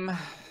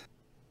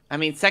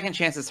 Second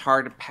Chance is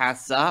hard to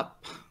pass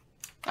up.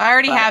 I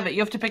already have it. You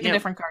have to pick a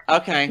different card.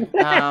 Okay.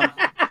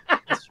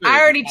 I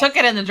already took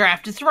it in the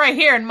draft. It's right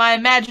here in my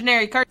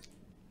imaginary card.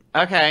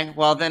 Okay,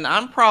 well then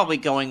I'm probably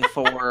going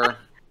for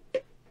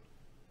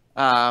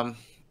I'm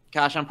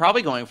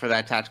probably going for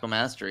that Tactical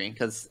Mastery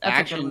because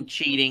action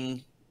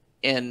cheating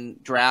in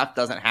draft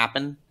doesn't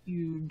happen.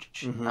 Huge.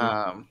 Mm-hmm.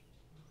 And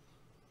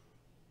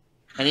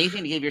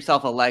anything to give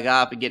yourself a leg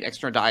up and get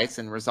extra dice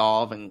and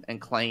resolve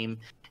and claim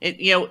it.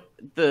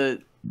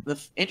 The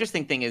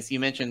interesting thing is you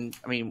mentioned.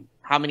 I mean,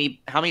 how many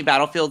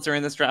battlefields are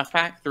in this draft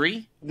pack?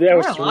 3? There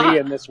was Yeah, a 3 lot.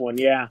 in this one.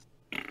 Yeah.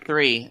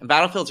 3. And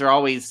battlefields are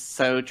always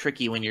so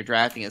tricky when you're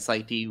drafting. It's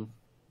like, do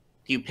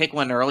you pick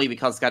one early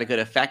because it's got a good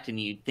effect and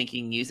you think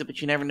you can use it,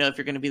 but you never know if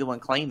you're going to be the one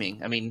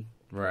claiming. I mean,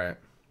 Right.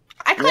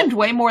 I claimed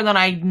way more than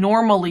I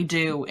normally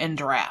do in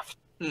draft.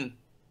 And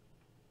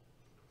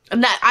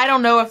that I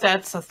don't know if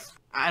that's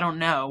I don't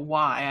know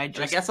why. I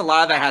guess a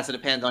lot of that has to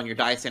depend on your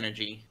dice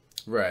energy.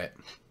 Right.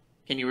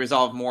 Can you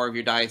resolve more of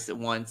your dice at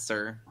once,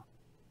 or?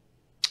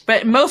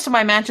 But most of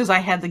my matches, I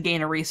had the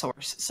gain a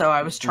resource, so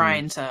I was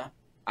trying to.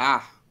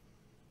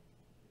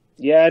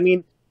 Yeah, I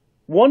mean,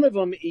 one of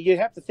them you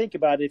have to think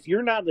about. If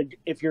you're not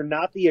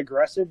the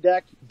aggressive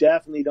deck, you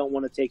definitely don't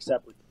want to take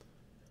separate.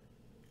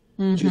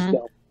 Just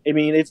don't. I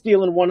mean, it's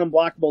dealing 1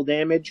 unblockable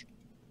damage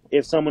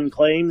if someone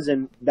claims,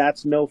 and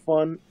that's no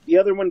fun. The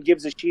other one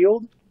gives a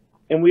shield,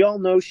 and we all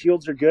know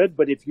shields are good,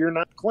 but if you're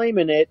not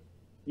claiming it,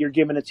 you're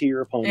giving it to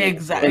your opponent.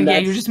 Exactly. And Yeah,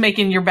 you're just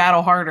making your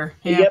battle harder.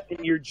 Yeah. Yep,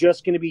 and you're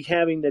just going to be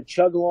having to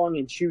chug along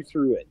and chew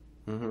through it.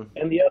 Mm-hmm.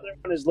 And the other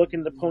one is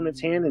looking at the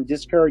opponent's hand and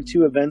discard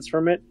 2 events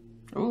from it.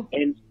 Ooh.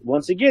 And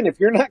once again, if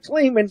you're not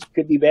claiming, it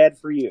could be bad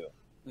for you.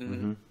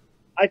 Mm-hmm.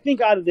 I think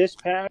out of this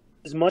pack,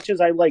 as much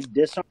as I like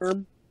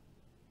Disarm,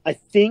 I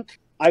think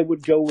I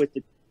would go with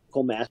the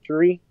Tactical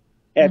Mastery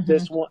at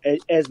this one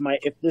as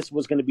if this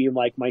was going to be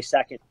like my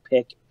second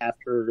pick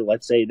after,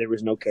 let's say, there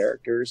was no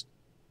characters.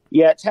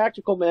 Yeah,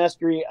 Tactical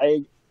Mastery.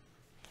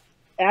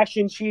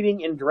 Action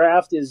cheating in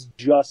draft is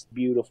just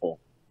beautiful.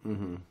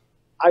 Mm-hmm.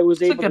 I was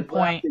That's able a to good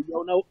point.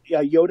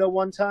 Yoda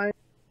one time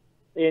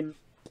in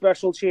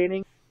special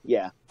chaining.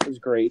 Yeah, it was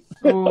great.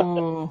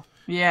 Ooh,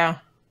 yeah.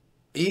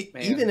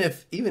 Even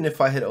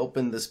if I had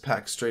opened this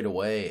pack straight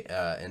away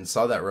and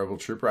saw that Rebel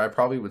Trooper, I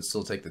probably would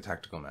still take the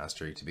Tactical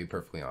Mastery, to be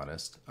perfectly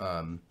honest.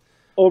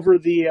 Over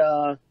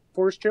the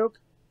Force Choke?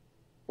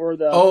 Or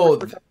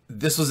the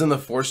this was in the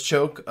Force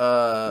Choke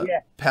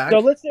pack? So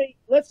let's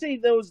say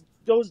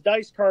those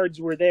dice cards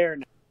were there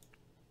now.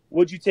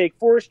 Would you take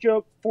Force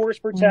Choke, Force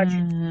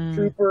Protection,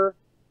 Trooper,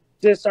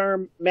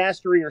 Disarm,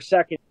 Mastery, or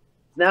Second?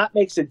 That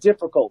makes it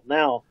difficult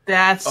now.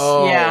 That's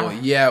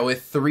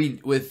with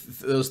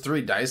those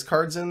 3 dice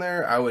cards in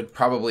there, I would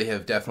probably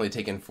have definitely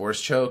taken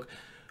Force Choke.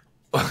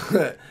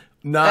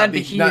 not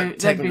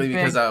technically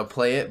because I would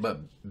play it, but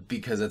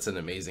because it's an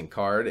amazing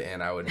card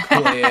and I would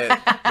play it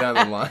down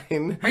the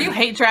line. Are you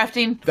hate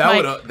drafting?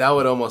 That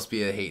would almost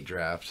be a hate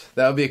draft.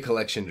 That would be a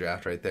collection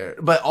draft right there.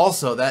 But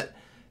also that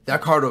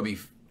card would be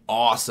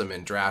awesome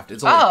in draft.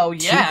 It's only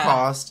 2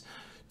 cost,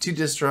 2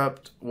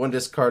 disrupt, 1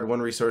 discard, 1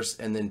 resource,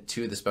 and then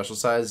 2 of the special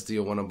size,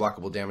 deal 1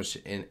 unblockable damage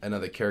to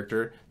another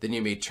character. Then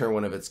you may turn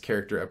 1 of its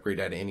character upgrade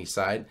at any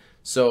side.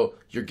 So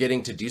you're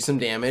getting to do some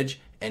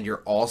damage, and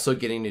you're also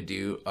getting to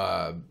do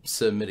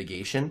some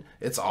mitigation.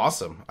 It's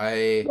awesome.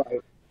 I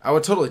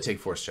would totally take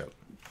Force Choke.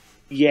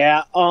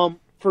 Yeah,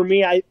 for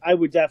me, I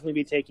would definitely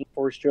be taking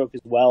Force Choke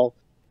as well.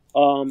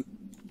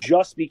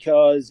 Just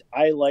because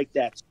I like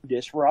that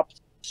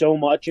disrupt so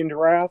much in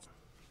draft.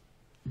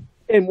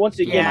 And once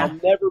again, I'll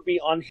never be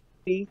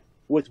unhappy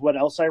with what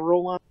else I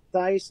roll on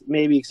dice,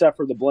 maybe except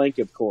for the blank,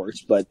 of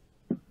course. But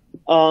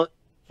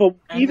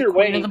either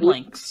way, the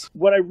blanks.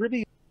 What I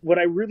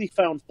really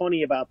found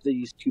funny about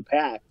these 2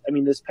 packs,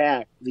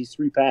 these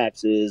 3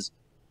 packs, is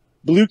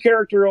blue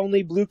character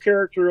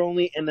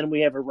only, and then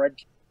we have a red.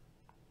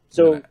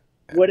 So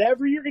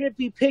whatever you're going to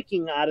be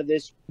picking out of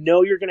this,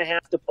 you're going to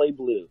have to play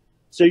blue.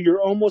 So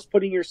you're almost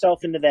putting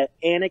yourself into that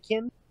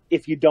Anakin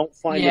if you don't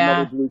find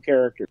another blue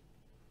character.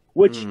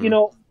 Which,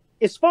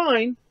 is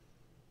fine.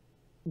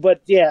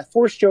 But yeah,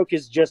 Force Choke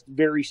is just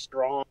very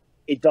strong.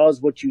 It does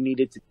what you need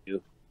it to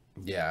do.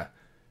 Yeah.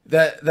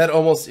 That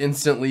almost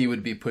instantly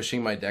would be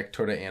pushing my deck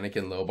toward an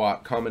Anakin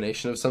Lobot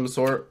combination of some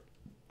sort.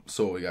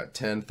 So we got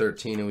 10,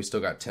 13, and we still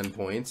got 10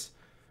 points.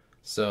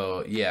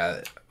 So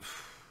yeah,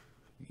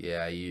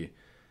 you're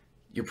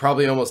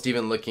probably almost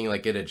even looking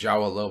like at a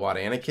Jawa Lobot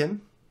Anakin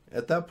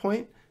at that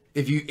point.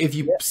 If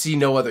you see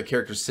no other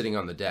characters sitting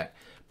on the deck.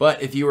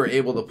 But if you were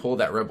able to pull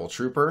that Rebel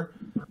Trooper,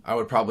 I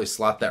would probably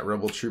slot that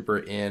Rebel Trooper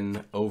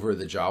in over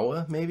the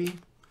Jawa, maybe.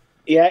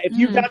 Yeah, if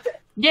you got that.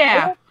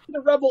 Yeah.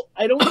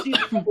 I don't see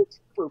the Rebel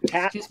Trooper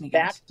back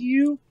to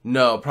you.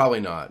 No,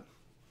 probably not.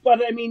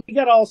 But, I mean, you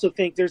got to also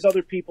think there's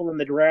other people in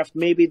the draft.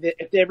 Maybe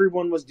if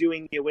everyone was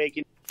doing the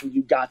Awakening,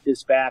 you got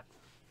this back.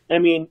 I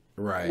mean,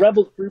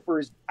 Rebel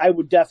Troopers, I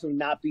would definitely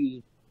not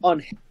be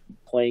unhappy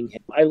playing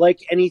him. I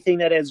like anything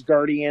that has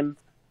Guardian.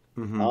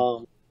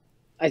 Mm-hmm.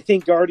 I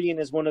think Guardian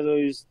is one of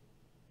those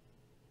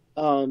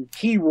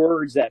key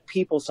words that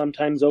people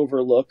sometimes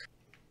overlook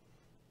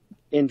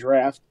in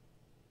draft.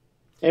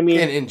 I mean,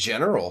 and in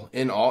general,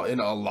 in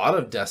a lot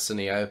of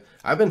Destiny,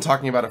 I've been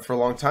talking about it for a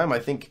long time. I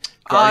think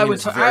Guardian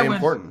is very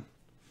important.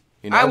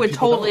 I would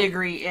totally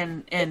agree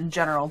in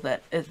general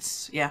that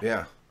it's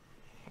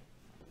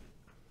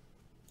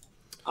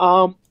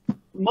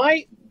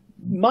My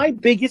my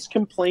biggest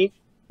complaint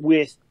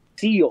with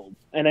sealed,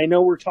 and I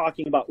know we're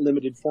talking about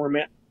limited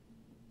format,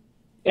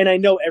 and I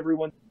know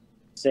everyone's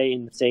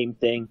saying the same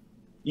thing.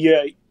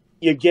 You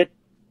get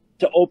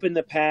to open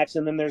the packs,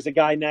 and then there's a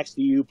guy next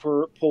to you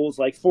pulls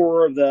like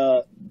 4 of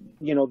the,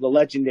 the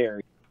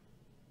legendary.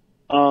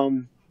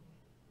 At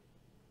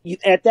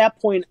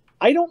that point,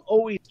 I don't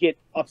always get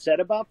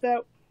upset about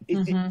that.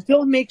 It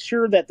still makes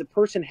sure that the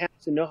person has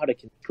to know how to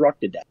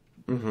construct a deck.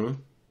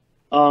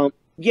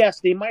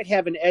 Yes, they might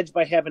have an edge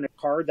by having a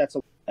card that's a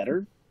little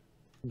better,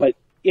 but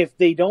if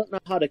they don't know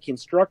how to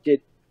construct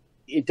it,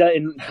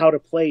 and how to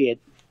play it,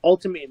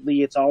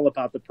 ultimately it's all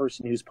about the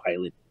person who's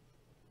piloting.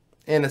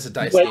 And it's a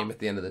dice game at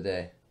the end of the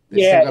day.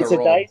 It's a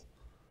dice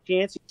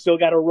chance. You still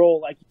got to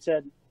roll, like you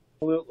said.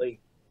 Absolutely.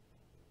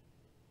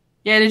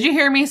 Yeah, did you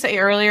hear me say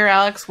earlier,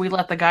 Alex, we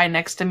let the guy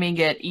next to me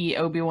get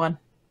Obi-Wan?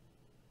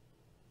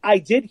 I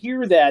did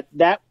hear that.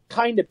 That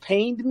kind of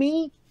pained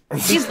me.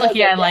 He's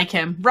lucky I like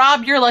him.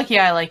 Rob, you're lucky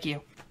I like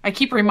you. I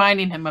keep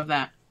reminding him of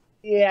that.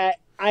 Yeah,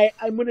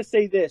 I'm going to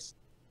say this.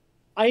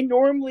 I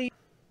normally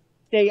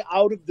stay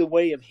out of the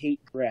way of hate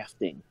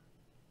drafting.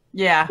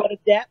 Yeah. But at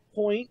that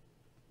point,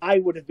 I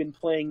would have been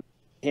playing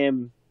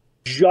him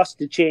just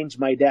to change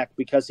my deck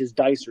because his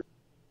dice are...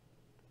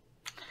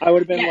 I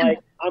would have been like...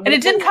 And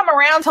it didn't come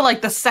around to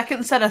like the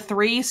second set of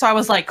 3, so I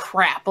was like,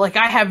 crap. Like,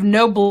 I have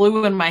no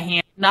blue in my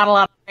hand. Not a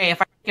lot of gray.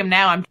 If I take him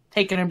now, I'm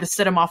taking him to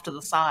sit him off to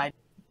the side.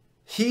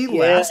 He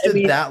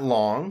lasted that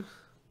long?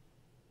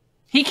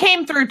 He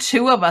came through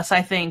 2 of us,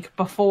 I think,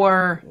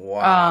 before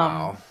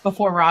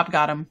before Rob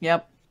got him.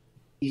 Yep.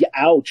 Yeah,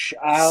 ouch.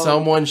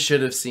 Someone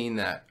should have seen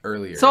that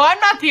earlier. So I'm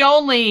not the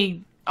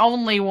only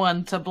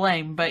one to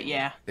blame, but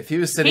yeah. If he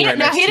was sitting right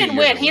next to you, he didn't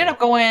win. He ended up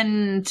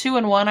going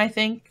 2-1, I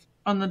think,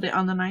 on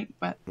the night.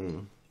 But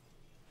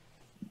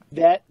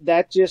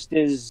that just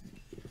is.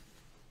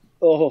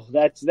 Oh,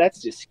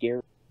 that's just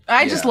scary.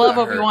 I just love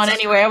Obi-Wan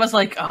anyway. I was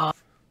like, oh, I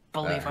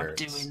believe I'm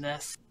hurts. doing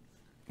this.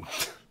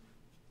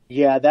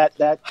 Yeah,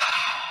 that.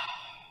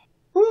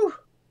 Whew.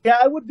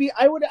 Yeah,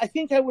 I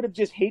think I would have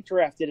just hate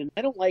drafted, and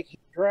I don't like hate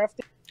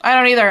drafting. I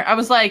don't either. I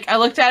was like, I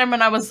looked at him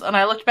and I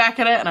looked back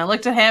at it and I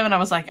looked at him and I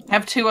was like, I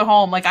have 2 at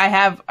home. Like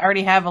I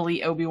already have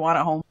Elite Obi-Wan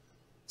at home.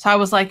 So I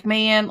was like,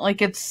 man,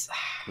 like it's.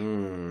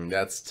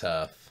 That's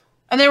tough.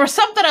 And there was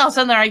something else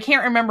in there. I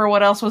can't remember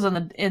what else was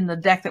in the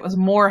deck that was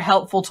more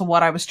helpful to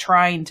what I was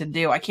trying to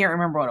do. I can't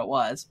remember what it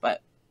was,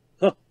 but.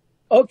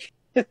 Okay.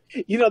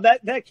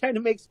 That kind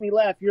of makes me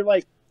laugh. You're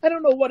like, I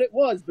don't know what it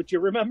was, but you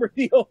remember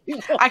the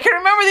Obi-Wan. I can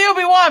remember the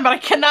Obi-Wan, but I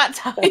cannot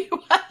tell you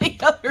what the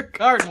other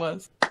card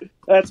was.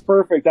 That's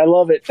perfect. I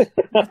love it.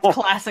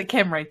 Classic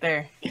him right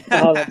there.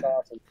 Oh, that's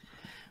awesome.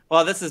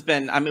 Well, this has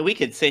been, we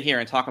could sit here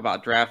and talk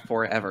about draft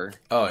forever.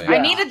 Oh, yeah. I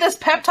needed this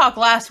pep talk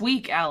last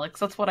week, Alex.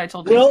 That's what I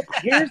told you. Well,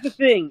 here's the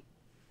thing.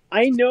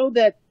 I know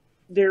that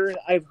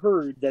I've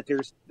heard that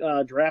there's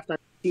draft on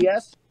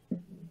TS.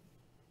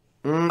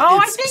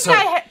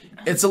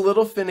 It's a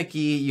little finicky.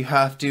 You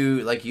have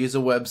to use a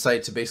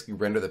website to basically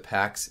render the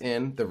packs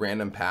the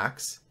random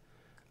packs.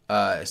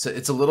 So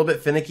it's a little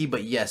bit finicky,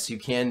 but yes, you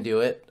can do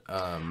it.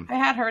 I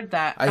had heard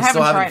that. I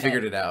still haven't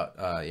figured it out.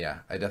 Yeah,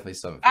 I definitely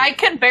still haven't. I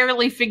can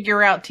barely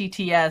figure out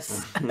TTS. As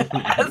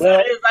it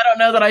is, I don't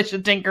know that I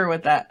should tinker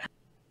with that.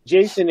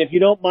 Jason, if you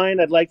don't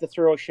mind, I'd like to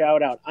throw a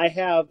shout out. I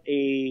have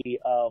a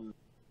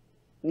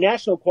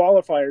national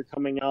qualifier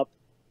coming up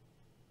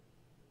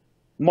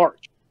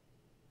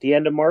the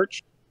end of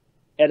March,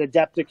 at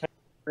Adepticon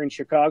in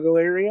Chicago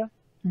area.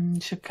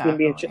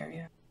 Chicago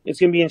area. It's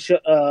going to be in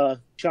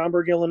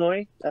Schaumburg,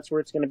 Illinois. That's where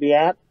it's going to be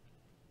at.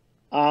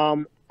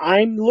 I'm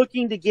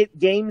looking to get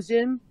games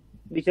in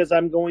because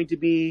I'm going to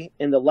be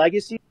in the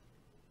Legacy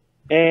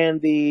and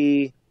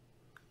the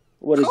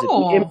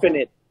the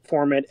Infinite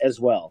format as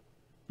well.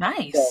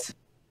 Nice. So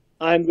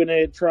I'm going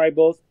to try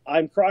both.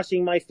 I'm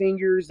crossing my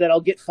fingers that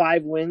I'll get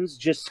 5 wins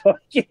just so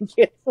I can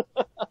get.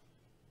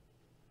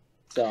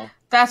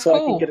 That's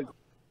cool.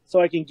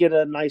 I can get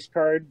a nice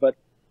card. But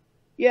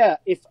yeah,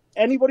 if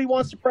anybody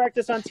wants to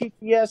practice on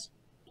TTS,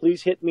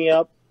 please hit me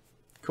up.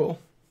 Cool.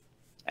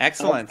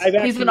 Excellent.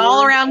 He's an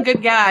all-around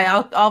good guy.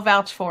 I'll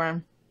vouch for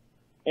him.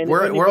 And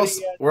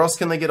where else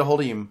can they get a hold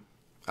of you,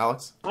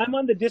 Alex? I'm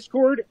on the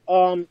Discord.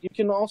 You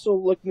can also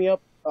look me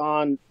up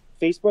on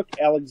Facebook,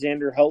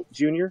 Alexander Helt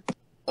Jr.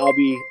 I'll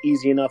be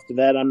easy enough to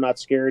that. I'm not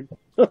scared.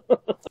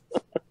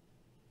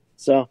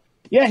 So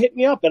yeah, hit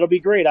me up. That'll be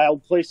great. I'll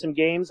play some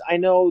games. I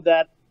know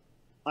that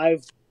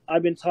I've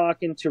been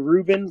talking to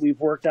Ruben. We've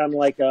worked on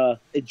a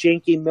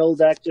janky mill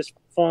deck just for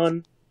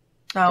fun.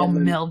 Oh,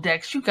 mill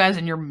decks. You guys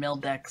and your mill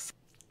decks.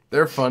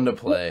 They're fun to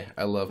play.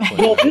 I love playing.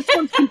 Well, this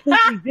one's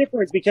completely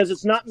different because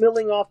it's not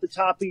milling off the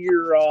top of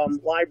your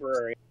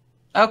library.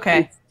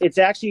 Okay. It's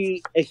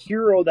actually a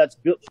hero that's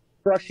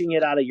crushing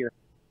it out of your...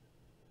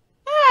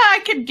 I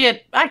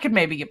could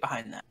maybe get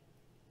behind that.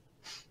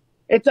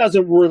 It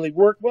doesn't really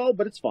work well,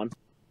 but it's fun.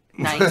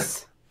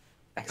 Nice.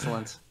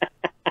 Excellent.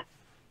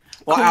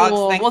 Well,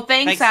 cool. Alex,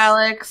 thanks,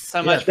 Alex.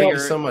 So much thank you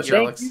so much,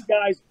 Alex. Thank you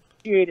guys.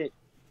 Appreciate it.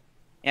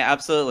 Yeah,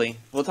 absolutely.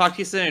 We'll talk to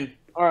you soon.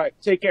 All right.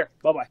 Take care.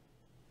 Bye-bye.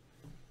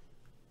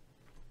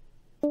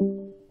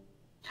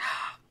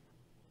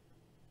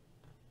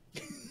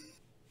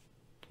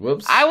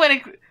 Whoops. I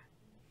would.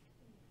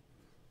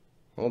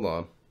 Hold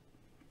on.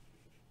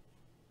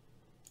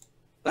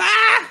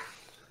 Ah!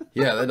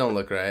 Yeah, they don't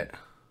look right.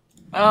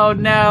 Oh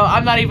no,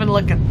 I'm not even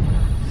looking.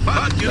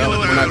 But you know what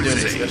we're I not would doing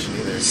say. discussion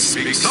either.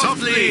 Speak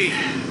softly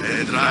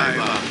and drive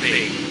a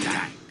big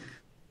tank.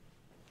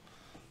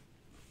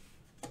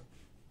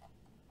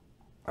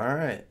 All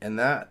right, and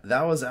that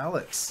was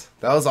Alex.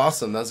 That was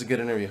awesome. That was a good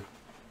interview.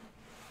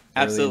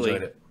 I Absolutely. really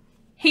enjoyed it.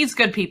 He's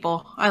good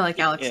people. I like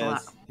Alex a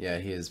lot. Yes. Yeah,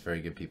 he is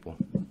very good people.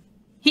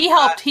 He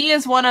helped. He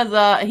is one of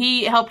the.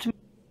 He helped me.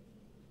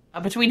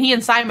 Between he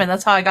and Simon,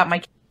 that's how I got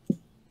my.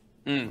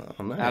 Oh,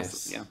 nice.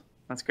 Absolutely. Yeah,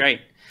 that's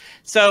great.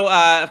 So,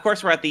 of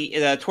course, we're at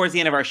the towards the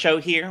end of our show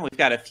here. We've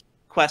got a few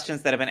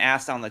questions that have been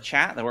asked on the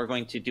chat that we're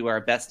going to do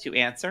our best to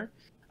answer.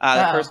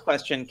 The first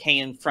question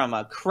came from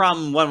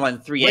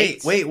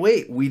Crumb1138.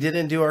 Wait. We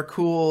didn't do our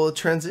cool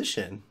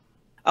transition.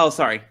 Oh,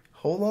 sorry.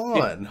 Hold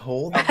on.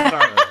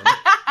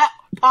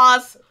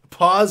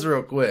 Pause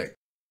real quick.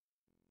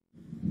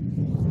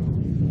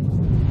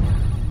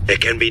 There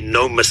can be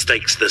no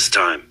mistakes this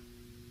time.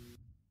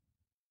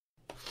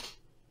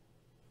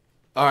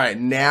 All right,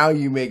 now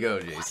you may go,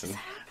 Jason.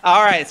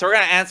 All right, so we're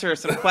going to answer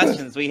some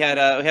questions. We have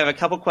a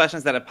couple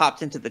questions that have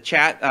popped into the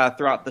chat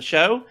throughout the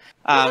show.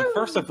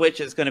 First of which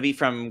is going to be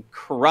from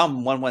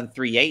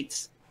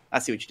Crumb1138. I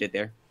see what you did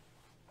there.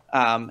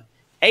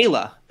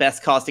 Ayla,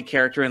 best caustic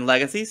character in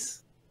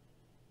Legacies.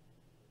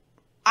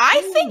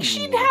 I think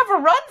she'd have a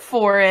run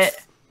for it.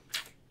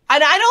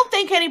 And I don't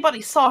think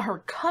anybody saw her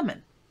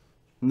coming.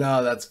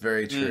 No, that's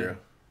very true.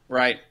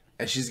 Right.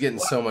 And she's getting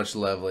so much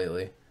love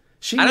lately.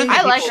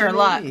 I like her a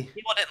lot.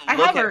 People didn't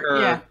look at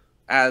her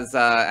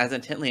as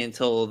intently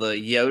until the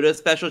Yoda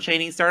special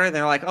chaining started.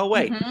 They're like, oh,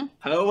 wait,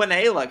 Poe and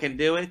Ayla can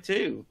do it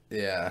too.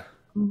 Yeah.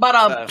 But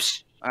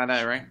I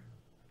know, right?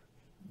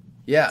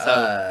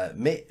 Yeah,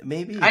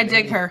 maybe. I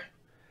dig her.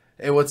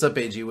 Hey, what's up,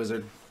 AG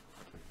Wizard?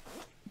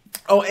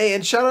 Oh, hey,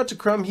 and shout out to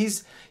Crumb. He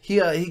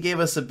gave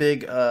us a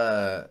big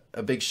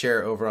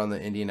share over on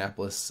the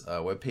Indianapolis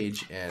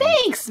webpage. And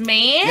thanks,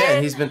 man. Yeah,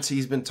 and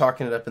he's been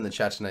talking it up in the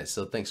chat tonight.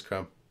 So thanks,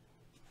 Crumb.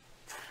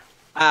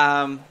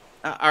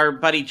 Our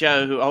buddy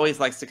Joe, who always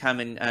likes to come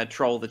and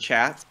troll the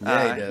chat.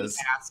 Yeah, he does.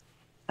 He asked,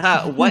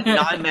 what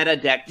non-meta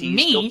deck do you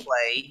still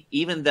play,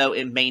 even though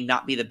it may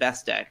not be the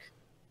best deck?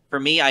 For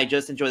me, I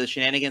just enjoy the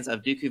shenanigans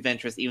of Dooku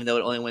Ventress, even though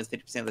it only wins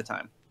 50% of the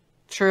time.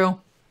 True.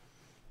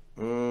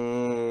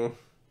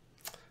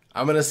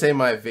 I'm gonna say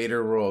my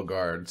Vader Royal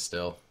Guard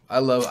still. I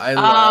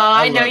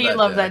know you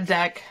love that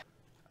deck.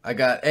 And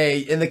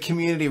the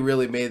community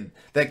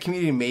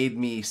made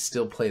me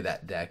still play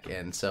that deck,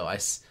 and so I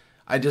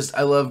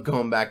love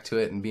going back to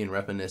it and being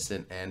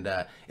reminiscent, and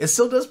it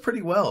still does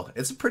pretty well.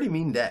 It's a pretty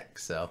mean deck,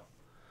 so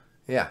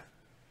yeah.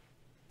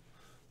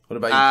 What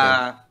about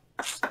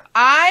you, Kim?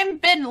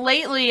 I've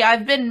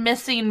been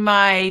missing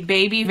my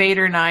baby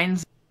Vader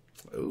 9s.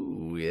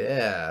 Oh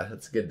yeah,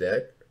 that's a good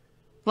deck.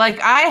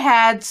 Like, I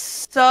had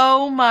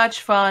so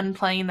much fun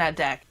playing that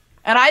deck.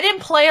 And I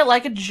didn't play it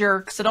like a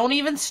jerk, so don't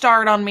even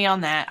start on me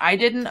on that. I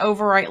didn't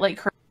overwrite like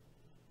crazy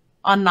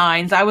on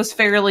 9s. I was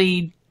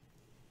fairly,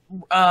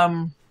 I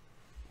don't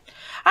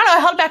know, I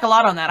held back a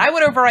lot on that. I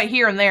would overwrite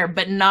here and there,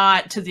 but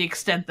not to the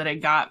extent that I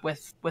got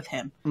with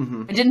him.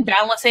 Mm-hmm. I didn't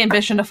balance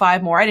ambition to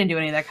 5 more. I didn't do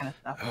any of that kind of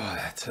stuff. Oh,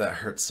 that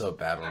hurts so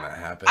bad when that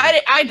happened.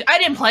 I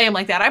didn't play him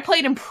like that. I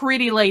played him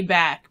pretty laid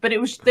back, but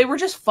they were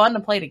just fun to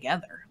play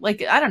together.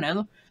 Like, I don't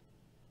know.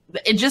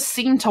 It just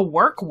seemed to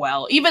work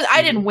well. Even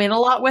I didn't win a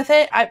lot with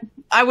it.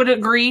 I would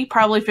agree.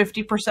 Probably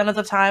 50% of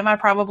the time, I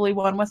probably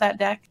won with that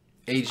deck.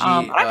 AG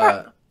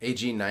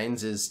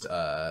 9s is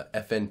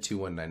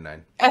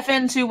FN2199.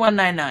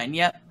 FN2199.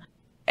 Yep.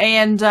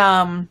 And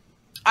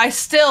I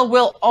still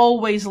will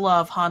always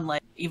love Han Lei,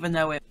 even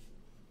though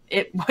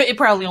it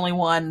probably only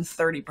won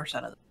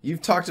 30% of it.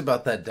 You've talked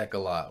about that deck a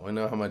lot. We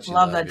know how much you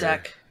love that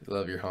deck. You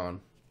love your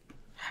Han.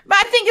 But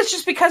I think it's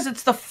just because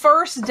it's the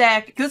first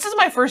deck. This is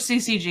my first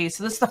CCG,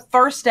 so this is the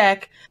first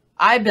deck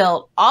I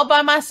built all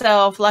by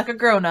myself, like a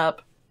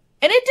grown-up.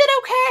 And it did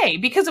okay,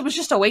 because it was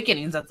just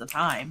Awakenings at the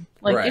time.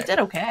 Like, It did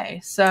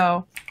okay,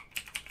 so...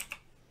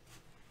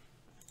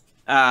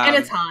 and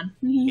it's Han.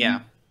 Yeah.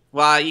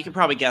 Well, you can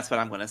probably guess what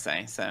I'm going to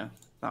say, so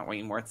it's not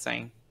really worth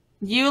saying.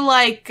 You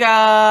like,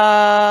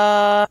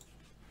 I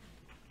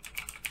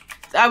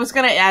was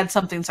going to add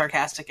something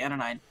sarcastic, and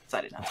I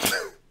decided not to.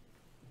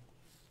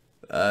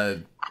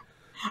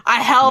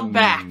 I held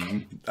back.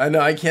 I know,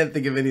 I can't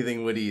think of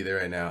anything witty either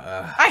right now.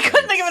 I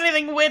couldn't think of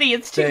anything witty.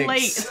 It's too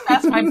late. It's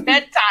past my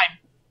bedtime.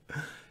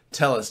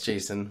 Tell us,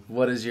 Jason,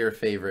 what is your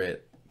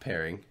favorite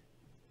pairing?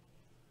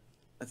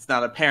 It's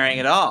not a pairing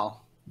at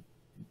all.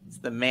 It's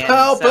the man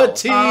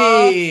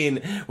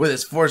Palpatine! With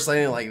his force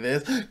landing like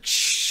this.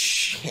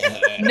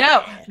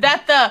 No,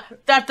 that the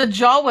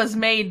Jawas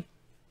made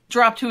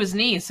drop to his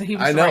knees, so he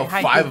was the right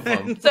height. 5 of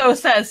them. So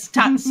says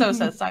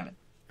Simon.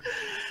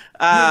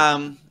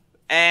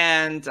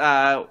 And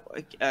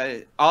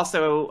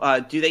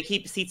also, do they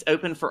keep seats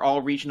open for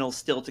all regionals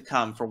still to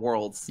come for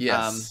Worlds?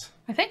 Yes.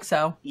 I think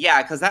so.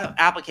 Yeah, because that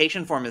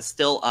application form is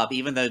still up,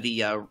 even though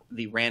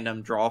the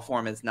random draw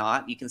form is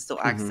not. You can still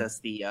access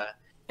the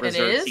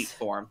reserved seat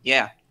form.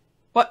 Yeah.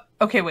 What?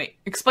 Okay, wait.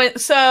 Explain.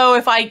 So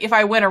if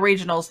I win a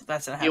regionals,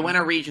 that's not happening. You win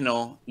a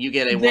regional, you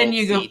get a then world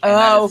you go. seat, and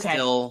that is Okay.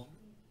 still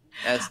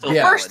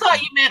Yeah. First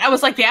thought you meant I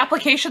was like the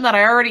application that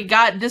I already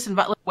got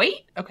disinvited. Like,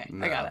 wait. Okay,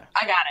 no. I got it.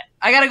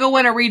 I got to go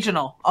win a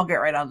regional. I'll get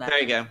right on that.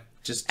 There you go.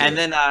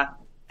 Then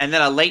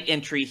a late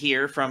entry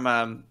here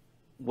from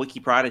Wiki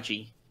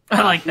Prodigy.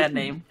 I like that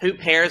name. Who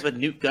pairs with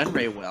Newt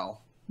Gunray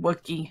well?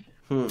 Wookie.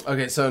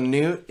 Okay, so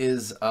Newt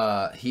is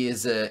he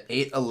is a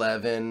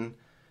 8/11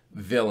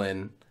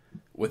 villain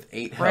with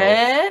 8 health.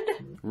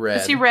 Red.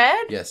 Is he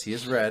red? Yes, he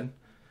is red.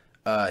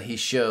 He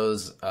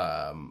shows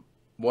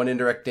 1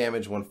 indirect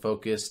damage, 1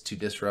 focus to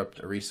disrupt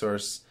a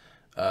resource,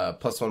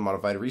 +1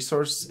 modified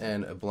resource,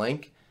 and a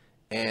blank.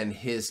 And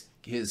his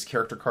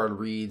character card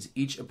reads: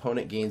 each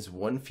opponent gains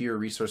 1 fewer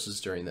resources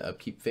during the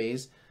upkeep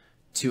phase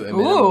to a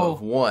minimum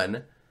of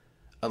 1,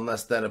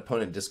 unless that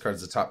opponent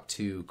discards the top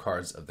 2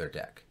 cards of their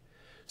deck.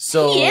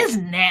 So he is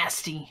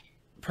nasty.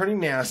 Pretty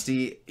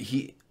nasty.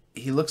 He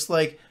looks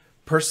like,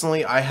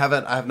 personally, I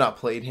have not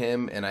played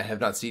him, and I have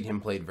not seen him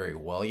played very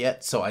well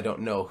yet, so I don't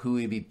know who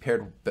he'd be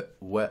paired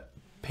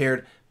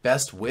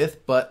best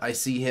with, but I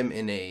see him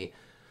in a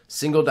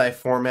single die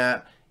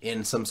format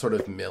in some sort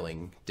of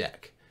milling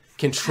deck.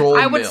 Control.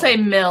 I would say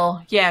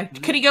mill. Yeah.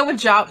 Could he go with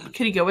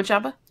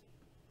Jabba?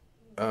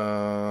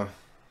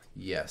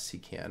 Yes, he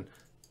can.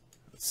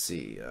 Let's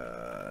see.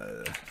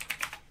 Oh,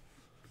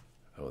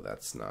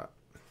 that's not.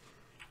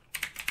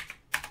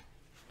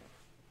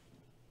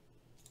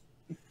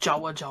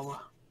 Jawa.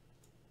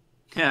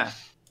 Yeah.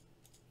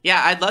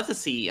 Yeah, I'd love to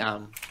see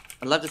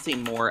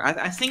more.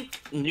 I think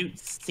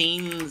Newt's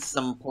seen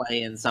some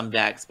play in some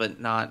decks, but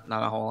not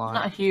a whole lot.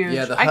 Not huge.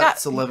 Yeah, the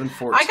Hut's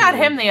 11-14. I got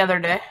him the other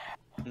day.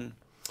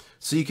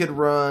 So you could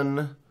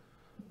run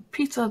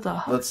Pizza the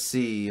Hut. Let's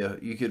see.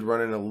 You could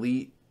run an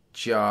Elite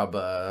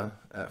Jabba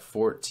at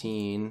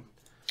 14.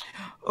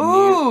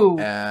 Ooh. Newt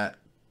at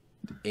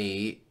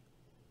 8.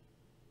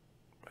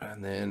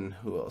 And then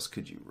who else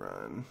could you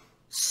run?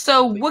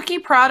 So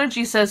Wookie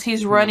Prodigy says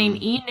he's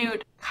running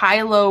Enute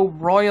Kylo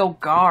Royal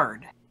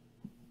Guard.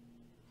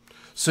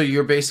 So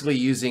you're basically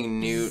using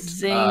Newt.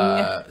 Zing.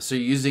 So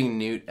you're using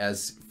Newt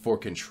as for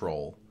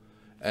control,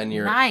 and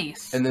you're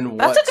nice. And then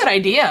that's a good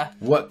idea.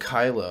 What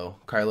Kylo?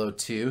 Kylo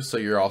 2. So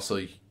you're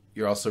also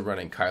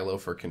running Kylo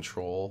for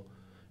control,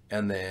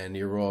 and then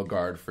your Royal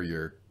Guard for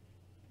your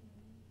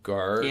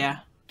Guardian.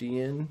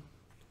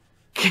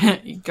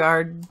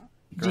 Guardian.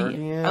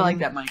 I like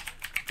that, Mike.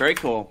 Very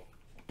cool.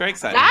 Very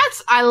exciting.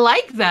 I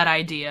like that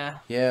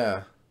idea.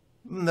 Yeah,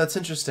 that's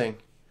interesting.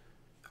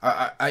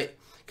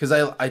 Because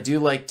I do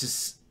like to.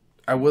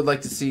 I would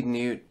like to see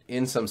Newt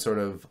in some sort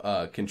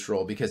of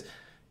control, because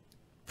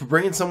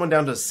bringing someone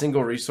down to a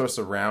single resource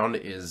around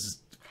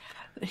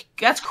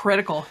that's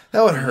critical.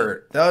 That would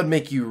hurt. That would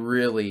make you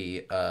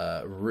really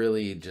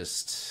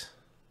just.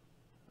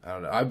 I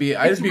don't know. I'd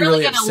just be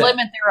really upset. Gonna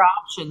limit their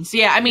options.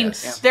 Yeah, I mean,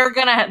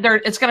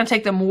 it's gonna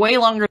take them way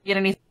longer to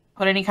get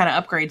put any kind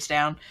of upgrades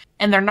down,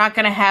 and they're not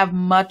gonna have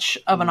much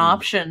of an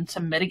option to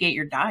mitigate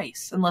your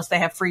dice unless they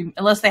have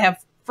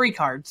free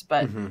cards.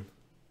 But and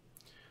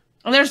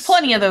there's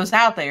plenty of those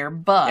out there.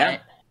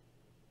 But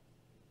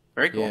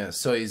very cool. Yeah,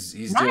 so he's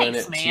doing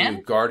it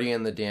to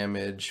Guardian the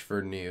damage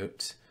for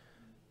Newt,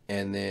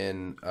 and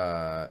then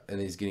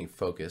he's getting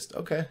focused.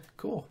 Okay,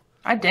 cool.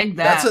 I dig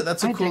that.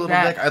 That's a cool little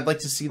deck. I'd like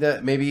to see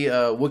that. Maybe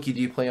Wookie,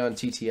 do you play on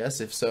TTS?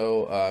 If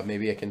so,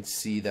 maybe I can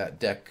see that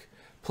deck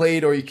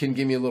played, or you can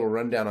give me a little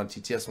rundown on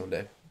TTS one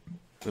day.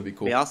 That'd be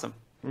cool. Be awesome.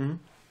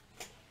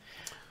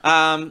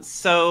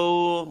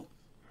 So,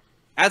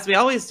 as we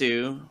always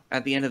do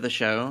at the end of the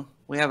show,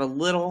 we have a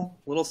little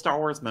Star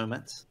Wars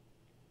moment,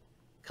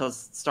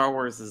 because Star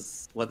Wars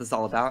is what this is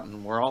all about,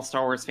 and we're all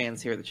Star Wars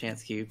fans here at the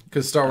Chance Cube.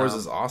 Because Star Wars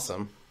is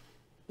awesome.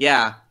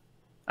 Yeah.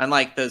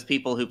 Unlike those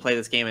people who play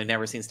this game and have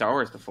never seen Star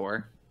Wars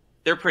before.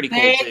 They're pretty cool,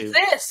 they too. They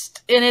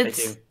exist, and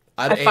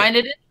I find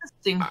it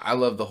interesting. I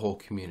love the whole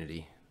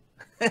community.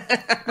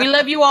 We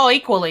love you all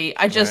equally.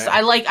 I'd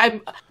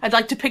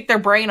like to pick their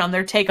brain on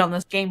their take on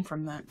this game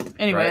from that.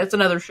 Anyway, that's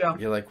another show.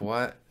 You're like,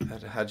 what?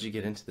 How'd you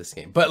get into this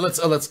game? But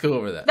let's go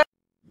over that.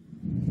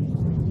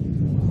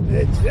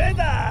 The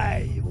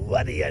Jedi!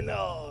 What do you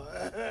know?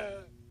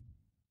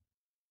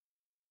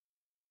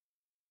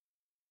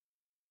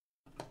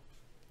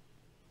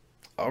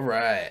 All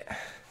right.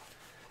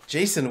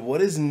 Jason,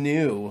 what is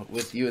new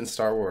with you in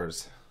Star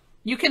Wars?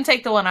 You can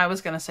take the one I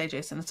was going to say,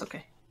 Jason. It's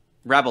okay.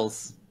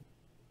 Rebels.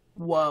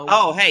 Whoa.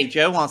 Oh, hey,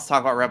 Joe wants to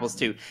talk about Rebels,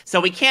 too. So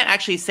we can't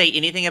actually say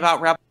anything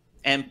about Rebels,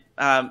 and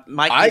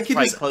Mike can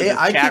probably close his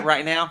chat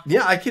right now.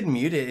 Yeah, I could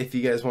mute it if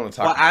you guys want to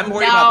talk about it. I'm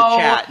worried about the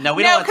chat. No,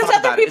 we don't want to talk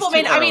about it. No, because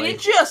other people it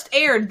just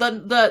aired.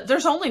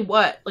 There's only,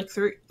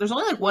 there's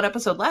only, one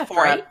episode left,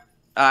 right?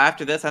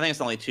 After this, I think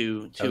it's only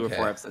two or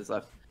 4 episodes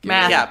left.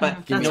 Math. Yeah, but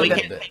we can't say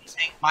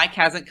anything. Mike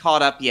hasn't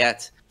caught up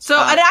yet. So,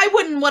 and I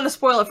wouldn't want to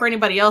spoil it for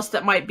anybody else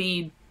that might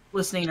be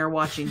listening or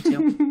watching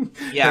too.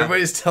 Yeah.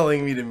 Everybody's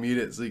telling me to mute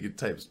it so you can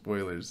type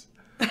spoilers.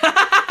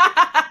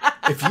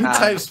 If you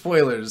type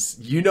spoilers,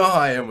 you know how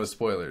I am with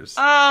spoilers.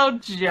 Oh,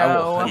 Joe. I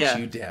will hunt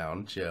you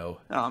down, Joe.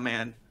 Oh,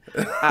 man.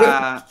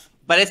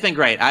 But it's been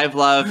great. I've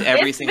loved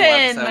every single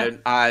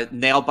episode.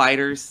 Nail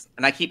biters,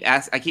 and I keep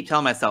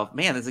telling myself,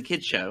 man, there's a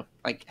kid's show.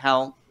 Like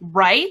hell,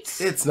 right?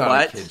 It's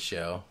not a kid's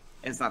show.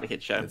 It's not a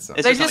kid's show.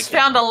 They just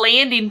found a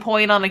landing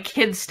point on a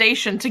kid's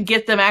station to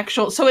get them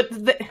actual. So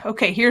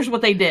okay, here's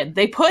what they did.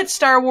 They put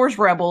Star Wars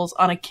Rebels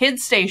on a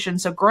kid's station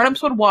so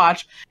grown-ups would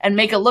watch and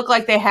make it look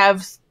like they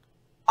have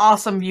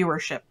awesome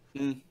viewership.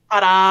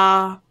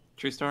 Ta-da!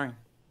 True story.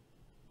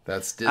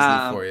 That's Disney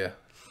for you.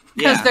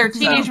 Because their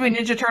Teenage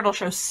Mutant Ninja Turtle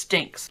show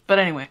stinks. But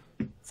anyway.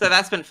 So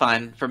that's been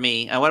fun for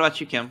me. What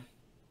about you, Kim?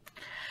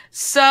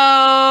 So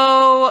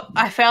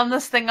I found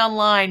this thing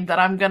online that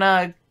I'm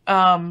gonna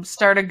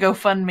start a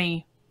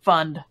GoFundMe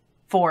fund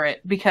for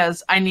it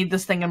because I need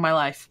this thing in my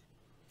life.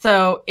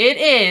 So it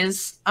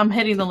is. I'm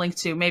hitting the link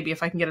to maybe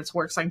if I can get it to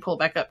work so I can pull it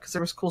back up because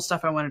there was cool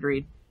stuff I wanted to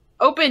read.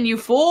 Open, you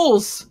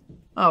fools!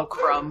 Oh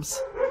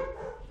crumbs!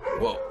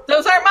 Whoa!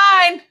 Those aren't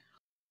mine.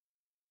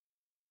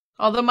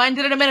 Although mine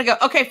did it a minute ago.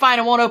 Okay, fine,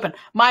 it won't open.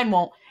 Mine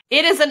won't.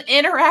 It is an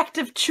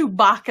interactive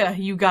Chewbacca,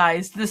 you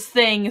guys. This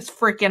thing is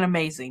freaking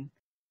amazing.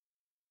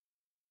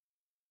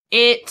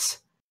 It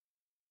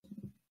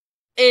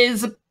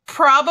is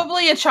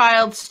probably a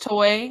child's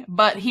toy,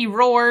 but he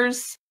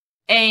roars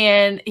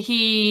and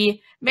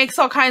he makes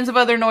all kinds of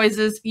other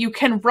noises. You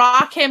can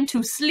rock him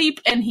to sleep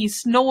and he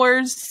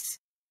snores.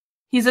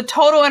 He's a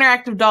total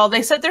interactive doll.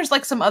 They said there's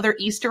like some other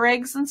Easter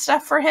eggs and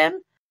stuff for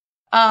him.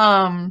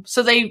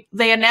 So they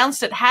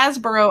announced it.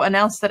 Hasbro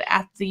announced it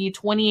at the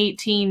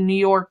 2018 New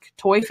York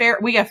Toy Fair.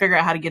 We gotta figure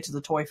out how to get to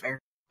the Toy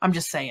Fair. I'm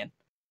just saying.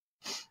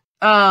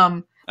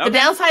 The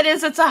downside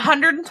is it's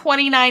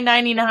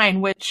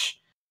 $129.99, which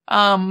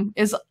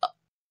is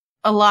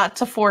a lot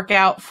to fork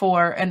out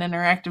for an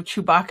interactive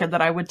Chewbacca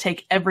that I would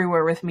take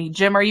everywhere with me.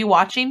 Jim, are you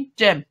watching?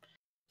 Jim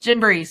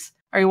Breeze,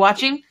 are you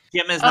watching?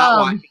 Jim is not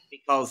watching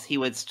because he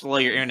would slow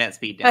your internet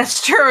speed down.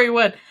 That's true, he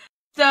would.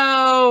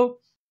 So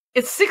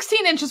it's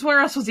 16 inches. Where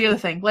else was the other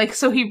thing? Like,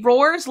 so he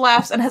roars,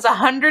 laughs, and has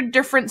 100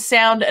 different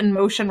sound and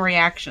motion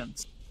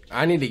reactions.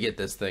 I need to get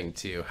this thing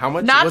too. How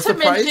much? Not what's to the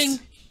price? mention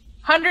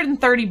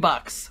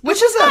 $130,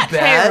 which is not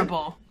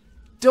terrible.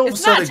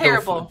 It's not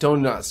terrible.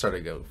 Don't not start a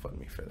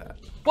GoFundMe for that.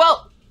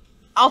 Well,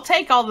 I'll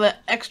take all the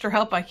extra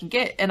help I can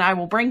get, and I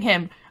will bring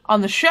him on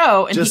the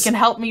show, and he can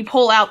help me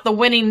pull out the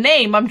winning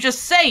name. I'm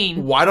just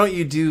saying. Why don't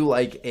you do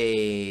like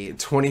a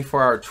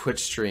 24-hour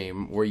Twitch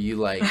stream where you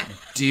like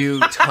do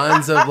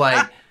tons of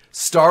like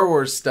Star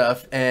Wars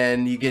stuff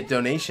and you get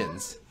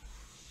donations?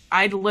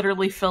 I'd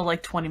literally fill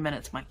like 20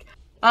 minutes, Mike.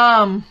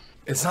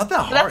 It's not that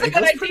hard. It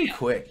goes pretty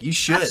quick. You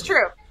should. That's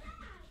true.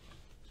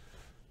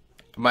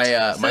 My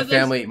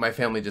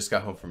family just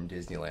got home from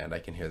Disneyland. I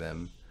can hear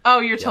them. Oh,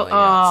 you're totally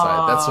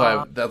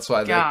outside. That's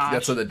why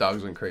the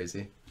dogs went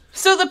crazy.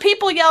 So the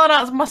people yelling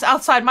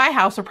outside my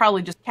house are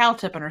probably just cow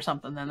tipping or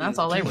something. Then that's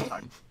all they were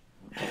talking.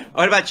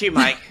 What about you,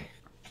 Mike?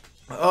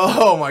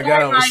 Oh my god!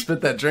 I almost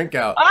spit that drink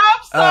out.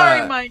 I'm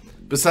sorry, Mike.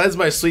 Besides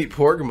my sweet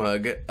porg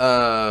mug,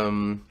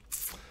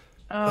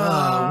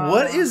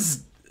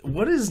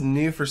 what is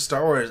new for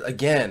Star Wars?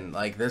 Again,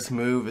 like this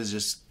move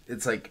is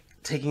it's like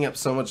taking up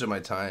so much of my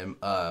time.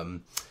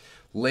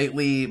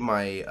 Lately,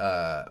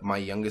 my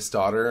youngest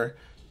daughter,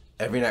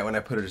 every night when I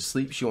put her to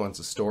sleep, she wants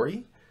a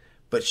story,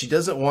 but she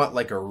doesn't want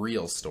like a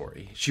real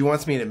story. She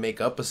wants me to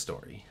make up a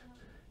story,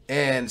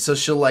 and so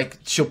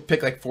she'll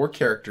pick like 4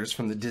 characters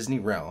from the Disney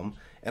realm,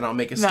 and I'll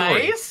make a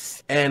story.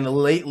 Nice. And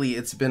lately,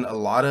 it's been a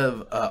lot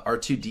of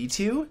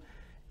R2-D2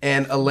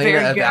 and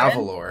Elena of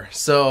Avalor.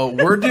 So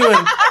we're doing.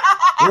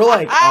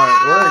 We're in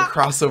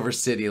crossover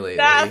city lately.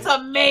 That's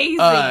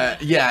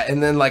amazing. Yeah,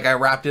 and then like I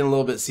wrapped in a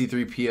little bit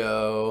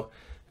C-3PO,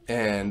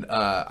 and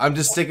I'm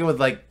just sticking with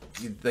like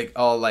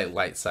all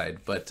light side,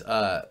 but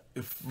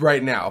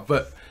right now.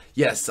 But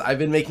yes, I've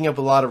been making up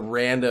a lot of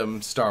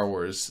random Star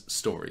Wars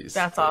stories.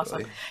 That's lately.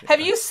 awesome. Have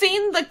you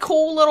seen the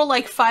cool little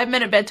like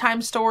 5-minute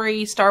bedtime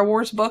story Star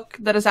Wars book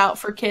that is out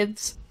for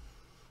kids?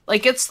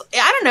 Like it's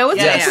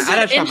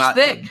an inch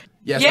thick.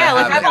 Yes, yeah,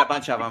 I've got a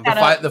bunch of them.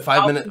 The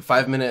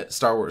 5-minute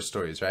Star Wars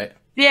stories, right?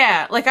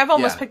 Yeah, like I've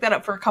almost picked that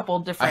up for a couple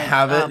of different. I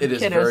have it. It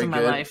is very in my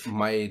good. Life.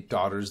 My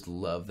daughters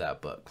love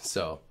that book,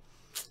 so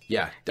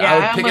I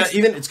would pick it up.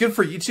 Even it's good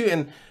for you too,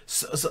 and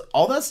so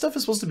all that stuff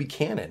is supposed to be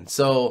canon.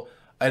 So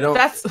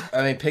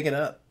pick it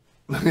up.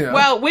 Yeah.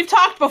 Well, we've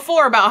talked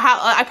before about how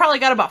I probably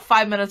got about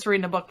 5 minutes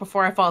reading a book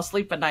before I fall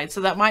asleep at night,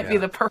 so that might be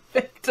the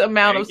perfect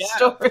amount of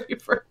story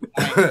for me.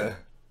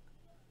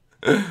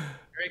 Very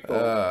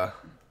cool.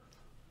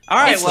 All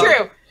right, it's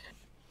true.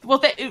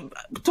 Well,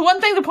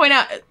 one thing to point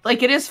out,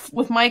 like it is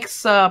with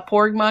Mike's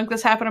porg mug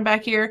that's happening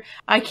back here,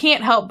 I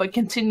can't help but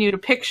continue to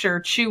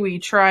picture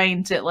Chewie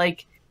trying to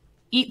like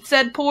eat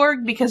said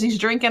porg because he's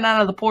drinking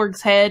out of the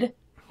porg's head.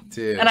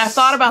 Dude. And I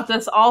thought about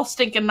this all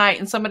stinking night,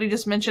 and somebody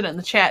just mentioned it in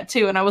the chat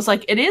too, and I was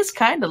like, it is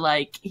kind of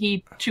like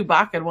he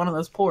Chewbaca'd one of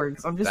those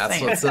porgs. I'm just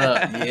saying. That's what's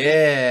up.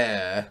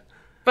 Yeah.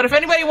 But if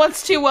anybody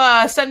wants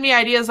to send me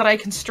ideas that I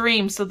can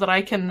stream so that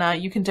I can,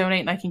 you can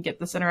donate and I can get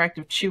this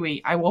interactive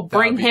Chewy, I will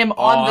bring him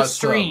on the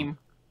stream.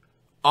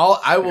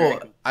 I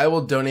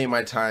will donate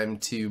my time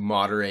to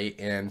moderate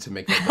and to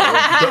make the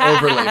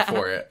overlay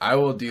for it. I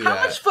will do that.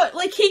 How much? But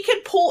like he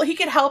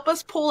could help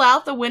us pull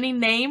out the winning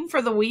name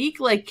for the week.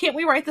 Like, can't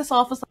we write this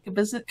off as like a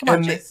business? Come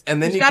on, Chase.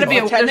 And then there's got to be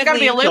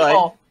a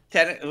loophole.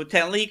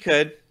 Technically, you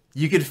could.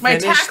 You could My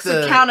finish tax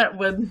accountant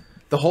would.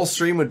 The whole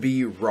stream would be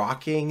you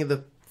rocking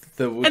the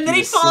and then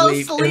he'd fall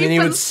asleep and then he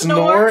would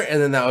snore,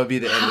 and then that would be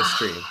the end of the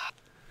stream.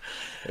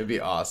 It'd be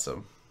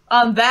awesome.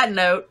 On that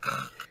note,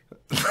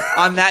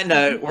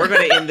 we're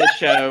going to end this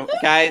show,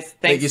 guys.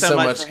 Thank you so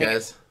much,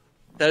 guys.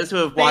 Those who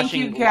are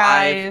watching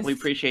live, we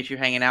appreciate you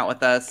hanging out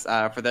with us.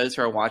 For those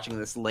who are watching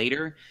this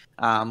later,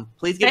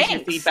 please give us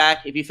your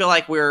feedback. If you feel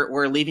like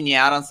we're leaving you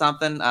out on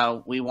something,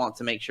 we want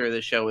to make sure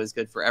the show is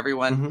good for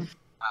everyone. Mm-hmm.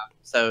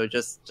 So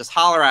just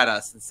holler at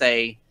us and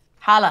say,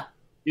 holla.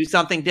 Do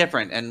something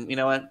different, and you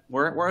know what?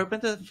 We're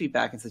open to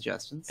feedback and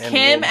suggestions.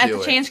 Kim at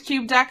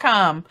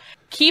thechangecube.com.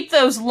 Keep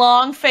those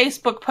long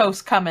Facebook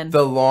posts coming.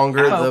 The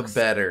longer, the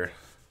better.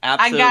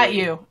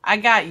 Absolutely. I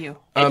got you.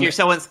 If you're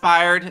so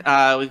inspired,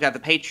 we've got the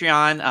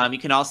Patreon. You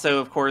can also,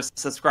 of course,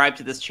 subscribe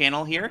to this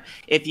channel here.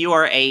 If you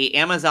are a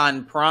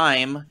Amazon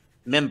Prime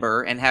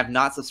member and have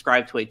not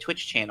subscribed to a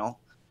Twitch channel,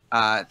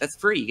 that's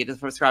free. You get to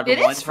subscribe to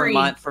once per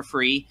month for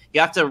free.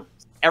 You have to.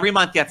 Every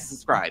month you have to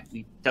subscribe.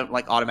 We don't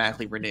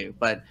automatically renew,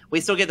 but we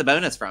still get the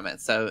bonus from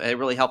it. So it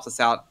really helps us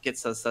out,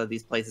 gets us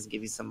these places,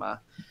 give you some.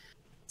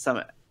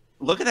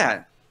 Look at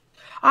that.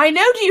 I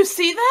know. Do you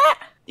see that?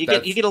 You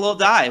get a little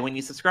die when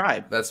you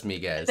subscribe. That's me,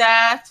 guys.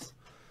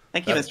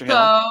 Thank you, Mr.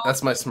 Hill.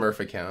 That's my Smurf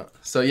account.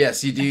 So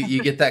yes, you do.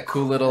 You get that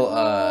cool little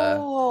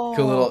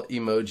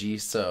emoji.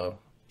 So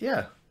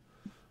yeah.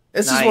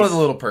 It's just one of the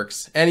little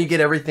perks. And you get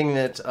everything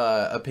that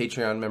a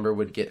Patreon member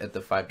would get at the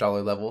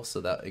 $5 level,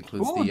 so that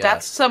includes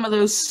that's some of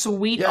those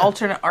sweet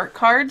alternate art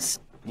cards.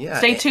 Yeah.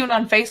 Stay tuned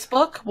on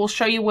Facebook. We'll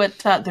show you what,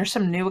 there's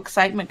some new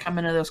excitement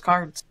coming to those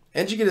cards.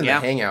 And you get in the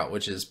Hangout,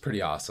 which is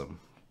pretty awesome.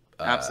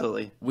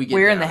 Absolutely.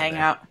 We're in the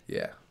Hangout.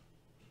 Yeah.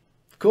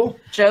 Cool.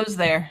 Joe's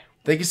there.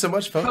 Thank you so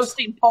much, folks.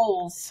 Posting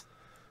polls.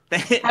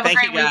 Have a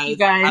great week, you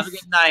guys. Have a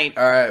good night.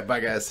 All right. Bye,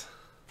 guys.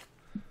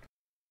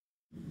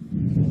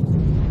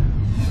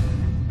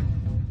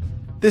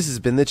 This has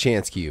been The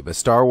Chance Cube, a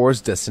Star Wars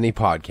Destiny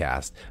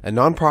podcast, a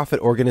non-profit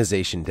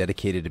organization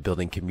dedicated to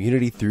building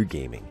community through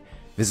gaming.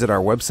 Visit our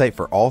website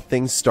for all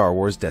things Star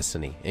Wars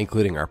Destiny,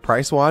 including our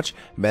price watch,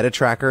 meta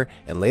tracker,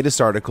 and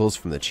latest articles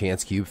from the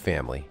Chance Cube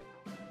family.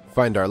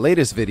 Find our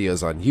latest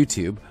videos on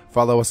YouTube,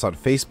 follow us on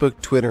Facebook,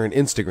 Twitter, and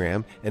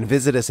Instagram, and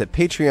visit us at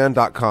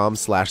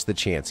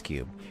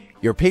patreon.com/thechancecube.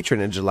 Your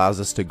patronage allows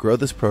us to grow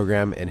this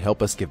program and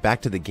help us give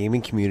back to the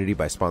gaming community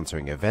by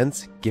sponsoring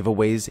events,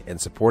 giveaways,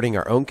 and supporting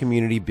our own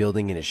community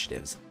building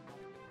initiatives.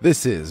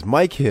 This is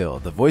Mike Hill,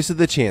 the voice of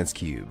the Chance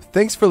Cube.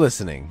 Thanks for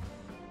listening.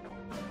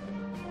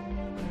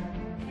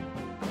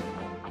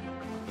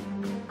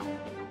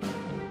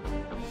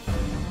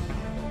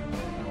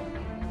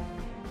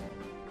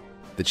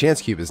 The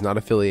Chance Cube is not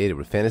affiliated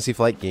with Fantasy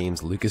Flight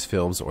Games,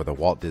 Lucasfilms, or the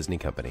Walt Disney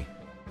Company.